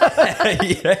 Yes.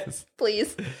 Yes.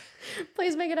 Please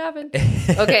make it happen.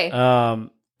 Okay.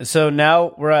 So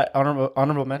now we're at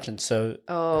honorable mentions. So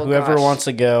whoever wants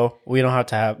to go, we don't have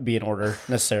to be in order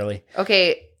necessarily.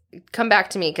 Okay, come back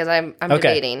to me because I'm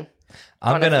debating.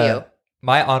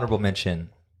 My honorable mention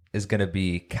is gonna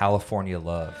be California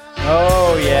Love.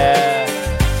 Oh yeah.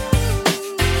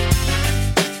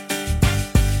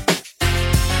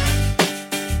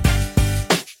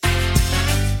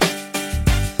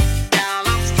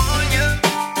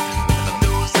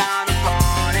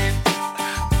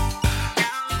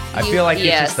 I feel like it's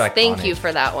just iconic. Thank you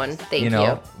for that one. Thank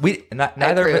you.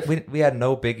 We had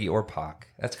no Biggie or Pac.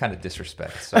 That's kind of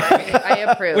disrespect. So. I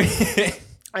approve.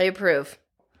 I approve.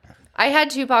 I had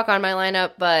Tupac on my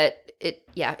lineup, but it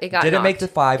got didn't knocked. make the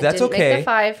 5. That's okay. Make the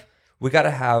 5. We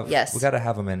gotta have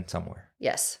them in somewhere.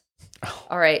 Yes.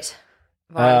 All right.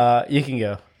 You can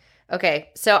go. Okay,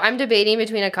 so I'm debating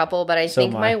between a couple, but I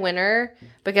think my winner,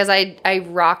 because I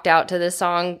rocked out to this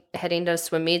song heading to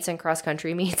swim meets and cross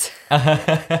country meets.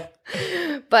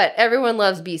 But everyone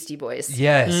loves Beastie Boys.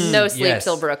 Yes. No Sleep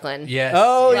Till Brooklyn. Yes.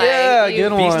 Oh, yeah,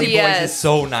 good one. Beastie Boys is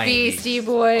so 90s. Beastie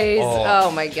Boys.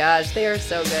 Oh my gosh, they are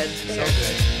so good. They are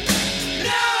good.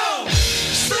 No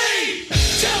sleep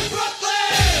till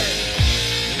Brooklyn.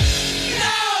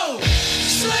 No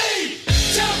sleep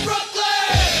till Brooklyn.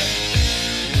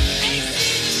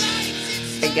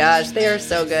 Oh my gosh, they are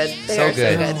so good. They are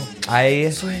so good.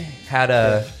 I had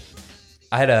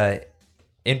a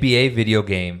NBA video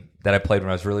game that I played when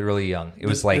I was really, really young. It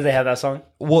was like... Did they have that song?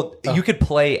 Well, you could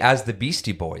play as the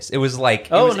Beastie Boys. It was like...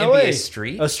 It was no NBA way.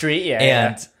 Street. Oh, Street, yeah.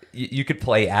 And you could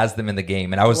play as them in the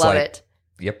game. And I was Love like... it.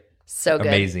 Yep. So good.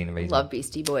 Amazing. Love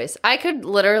Beastie Boys. I could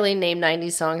literally name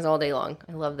 90s songs all day long.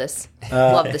 I love this.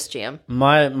 Love this jam.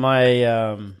 I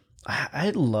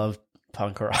love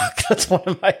punk rock. That's one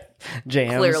of my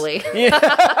jams. Clearly.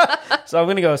 Yeah. So I'm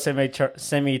going to go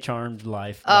Semi-Charmed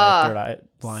Life by Third Eye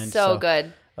Blind. So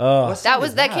good.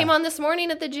 That came on this morning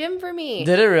at the gym for me.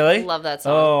 Did it really? Love that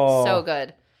song. So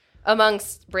good.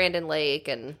 Amongst Brandon Lake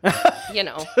and,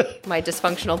 my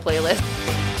dysfunctional playlist.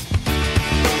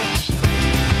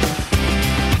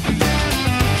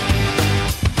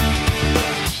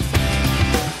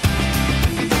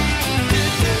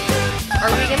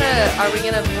 Are we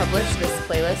gonna publish this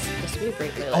playlist? This would be a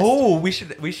great playlist. Oh, we should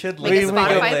Make a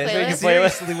Spotify playlist.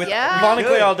 Seriously,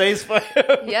 Monica all day's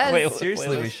Yes.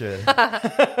 Seriously, we should.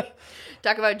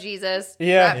 Talk about Jesus.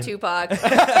 Yeah. Rap Tupac.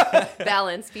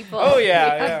 Balance, people. Oh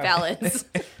yeah. Balance.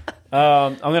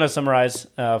 I'm gonna summarize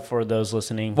for those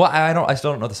listening. Well, I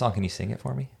still don't know the song. Can you sing it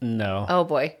for me? No. Oh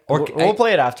boy. Or we'll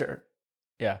play it after.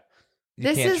 Yeah.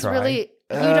 This is really.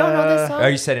 You don't know this song? Are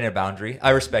you setting a boundary?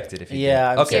 I I respect it if you do.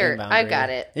 I'm setting Here, a boundary. I got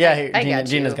it. Yeah, I got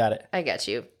Gina's you. got it. I got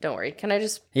you. Don't worry. Can I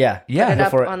just Yeah. put it Go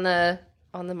up for it. on the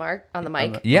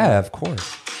mic? Yeah, of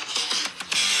course.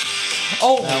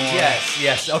 Oh,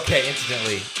 yes. Okay,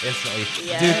 instantly.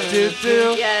 Yes.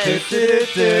 Do. Yes.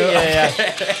 Yeah.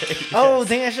 Oh,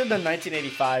 dang, I should have done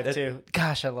 1985 too.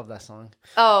 Gosh, I love that song.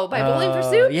 Oh, by Bowling for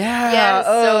Soup? Yeah. Yes,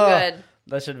 so good.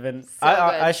 That should have been. So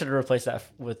I should have replaced that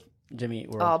with Jimmy Eat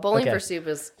World. Oh, Bowling for Soup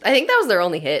is. I think that was their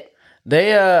only hit.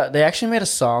 They actually made a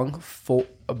song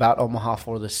about Omaha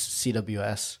for the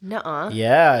CWS. Nuh-uh.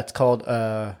 Yeah, it's called.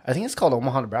 I think it's called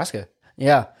Omaha, Nebraska.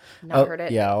 Yeah. Not heard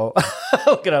it. Yeah, I'll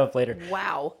look it up later.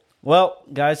 Wow. Well,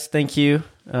 guys, thank you.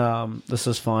 This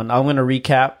was fun. I'm going to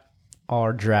recap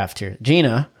our draft here.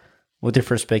 Gina, with your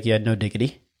first pick, you had No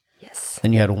Diggity. Yes.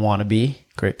 Then you had Wannabe.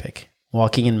 Great pick.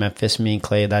 Walking in Memphis, me and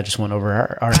Clay, that just went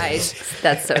over our heads.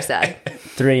 That's so sad.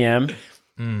 3 a.m.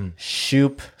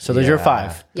 Shoop. So there's your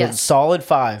 5. Yes. Solid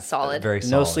 5. Solid. Very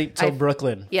solid. No Sleep Till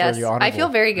Brooklyn. Yes. For your honorable. I feel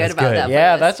very good about that.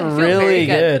 Yeah, playlist. that's I feel really very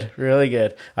good. Really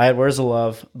good. I had Where's the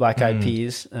Love, Black Eyed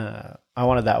Peas. I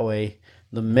Want It That Way.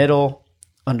 The Middle,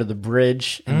 Under the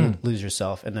Bridge, and Lose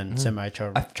Yourself, and then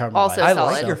Semi-Charmed Also Life. I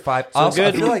like solid. your 5. So Also,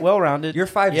 good, I feel like well-rounded. Your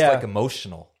 5 is Yeah. like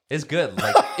emotional. It's good.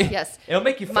 Like Yes. It'll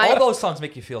make you. All those songs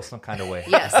make you feel some kind of way.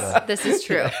 Yes, this is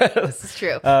true. This is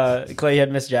true. Clay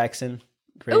had Miss Jackson.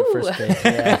 Great Ooh. first pick.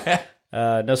 Yeah.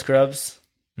 No Scrubs.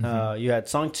 You had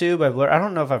Song 2 by Blur. I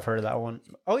don't know if I've heard of that one.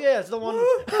 Oh, yeah, it's the one.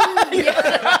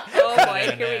 Oh boy,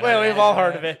 here we go. Well, we've all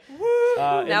heard of it.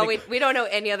 Now we don't know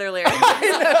any other lyrics.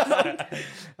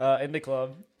 In the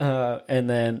club. And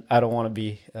then I Don't Want to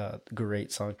Be,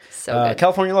 great song. So good.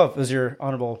 California Love was your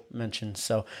honorable mention.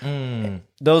 So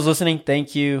those listening,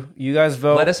 thank you. You guys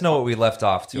vote. Let us know what we left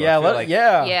off to. Yeah,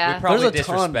 Yeah. We probably There's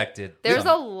a ton. disrespected. There's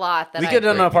a lot that we could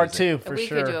have done a part music. 2 for we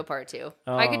sure. could do a part 2.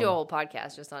 I could do a whole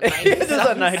podcast just on 90s. Just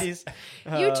on 90s.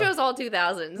 You chose all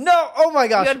 2000s. No, oh my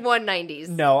gosh. You had one 90s.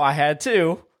 No, I had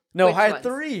 2. No, Which I had ones?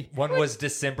 3. One was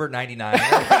December 99. It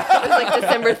was like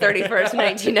December 31st,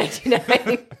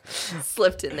 1999.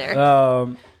 Slipped in there.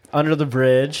 Under the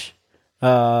Bridge,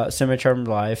 Semi-Charmed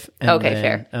Life. And Okay,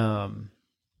 then, fair.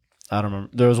 I don't remember.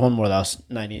 There was one more that was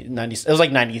 90. It was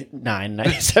like 99,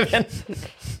 97.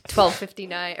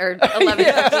 12:59 or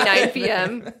 11:59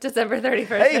 p.m. December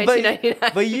 31st,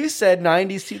 1999. But you said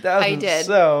 90s, 2000s. I did.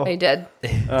 So I did.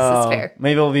 This is fair.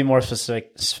 maybe we'll be more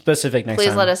specific next Please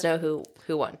time. let us know who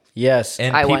won. Yes.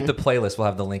 And I peep won. the playlist. We'll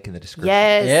have the link in the description.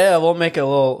 Yes. Yeah, we'll make a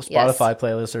little Yes. Spotify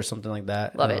playlist or something like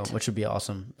that. Love it. Which would be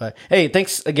awesome. But hey,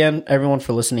 thanks again, everyone,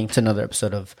 for listening to another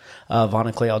episode of Vaughn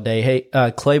and Clay All Day.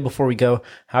 Hey, Clay, before we go,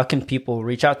 how can people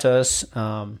reach out to us?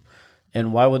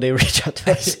 And why would they reach out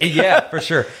to us? Yeah, for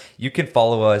sure. You can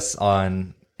follow us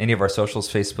on any of our socials,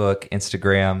 Facebook,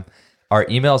 Instagram. Our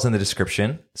email's in the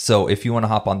description. So if you want to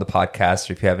hop on the podcast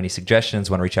or if you have any suggestions,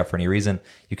 want to reach out for any reason,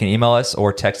 you can email us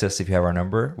or text us if you have our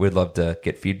number. We'd love to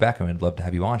get feedback and we'd love to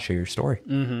have you on, share your story.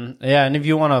 Mm-hmm. Yeah, and if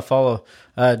you want to follow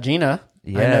Gina, I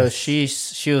know she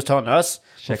was telling us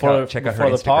check out her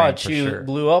the pod, Instagram for she sure.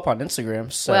 blew up on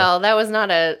Instagram. So. Well, that was not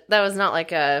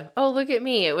like a, oh, look at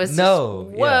me. It was No,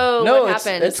 just, whoa, No, what it's-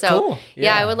 happened? it's so cool.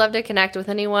 yeah, Yeah. I would love to connect with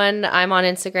anyone. I'm on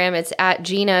Instagram. It's at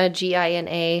Gina,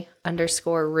 Gina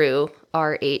 _Rhue,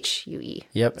 RHUE.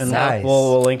 Yep, and Nice.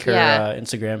 we'll link her Yeah.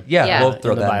 Instagram. Yeah. We'll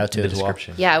throw In the that bio in too the as well.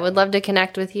 description. Yeah, I would love to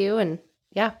connect with you. And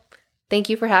yeah, thank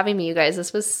you for having me, you guys.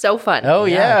 This was so fun. Oh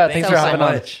yeah, thanks thanks so for having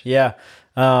on. much. Yeah.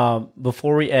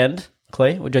 Before we end,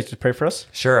 Clay, would you like to pray for us?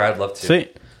 Sure, I'd love to.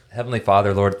 Sweet. Heavenly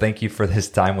Father, Lord, thank you for this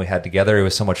time we had together. It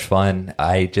was so much fun.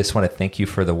 I just want to thank you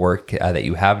for the work that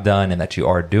you have done and that you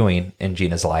are doing in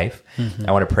Gina's life. Mm-hmm.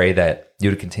 I want to pray that you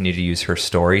would continue to use her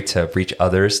story to reach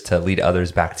others, to lead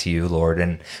others back to you, Lord.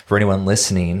 And for anyone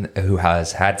listening who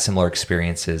has had similar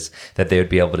experiences, that they would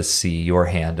be able to see your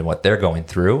hand in what they're going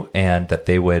through and that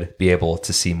they would be able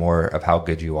to see more of how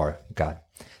good you are, God.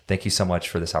 Thank you so much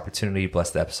for this opportunity.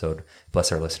 Bless the episode. Bless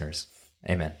our listeners.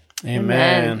 Amen.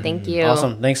 Amen. Thank you.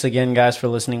 Awesome. Thanks again, guys, for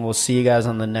listening. We'll see you guys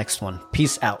on the next one.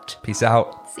 Peace out. Peace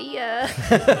out. See ya.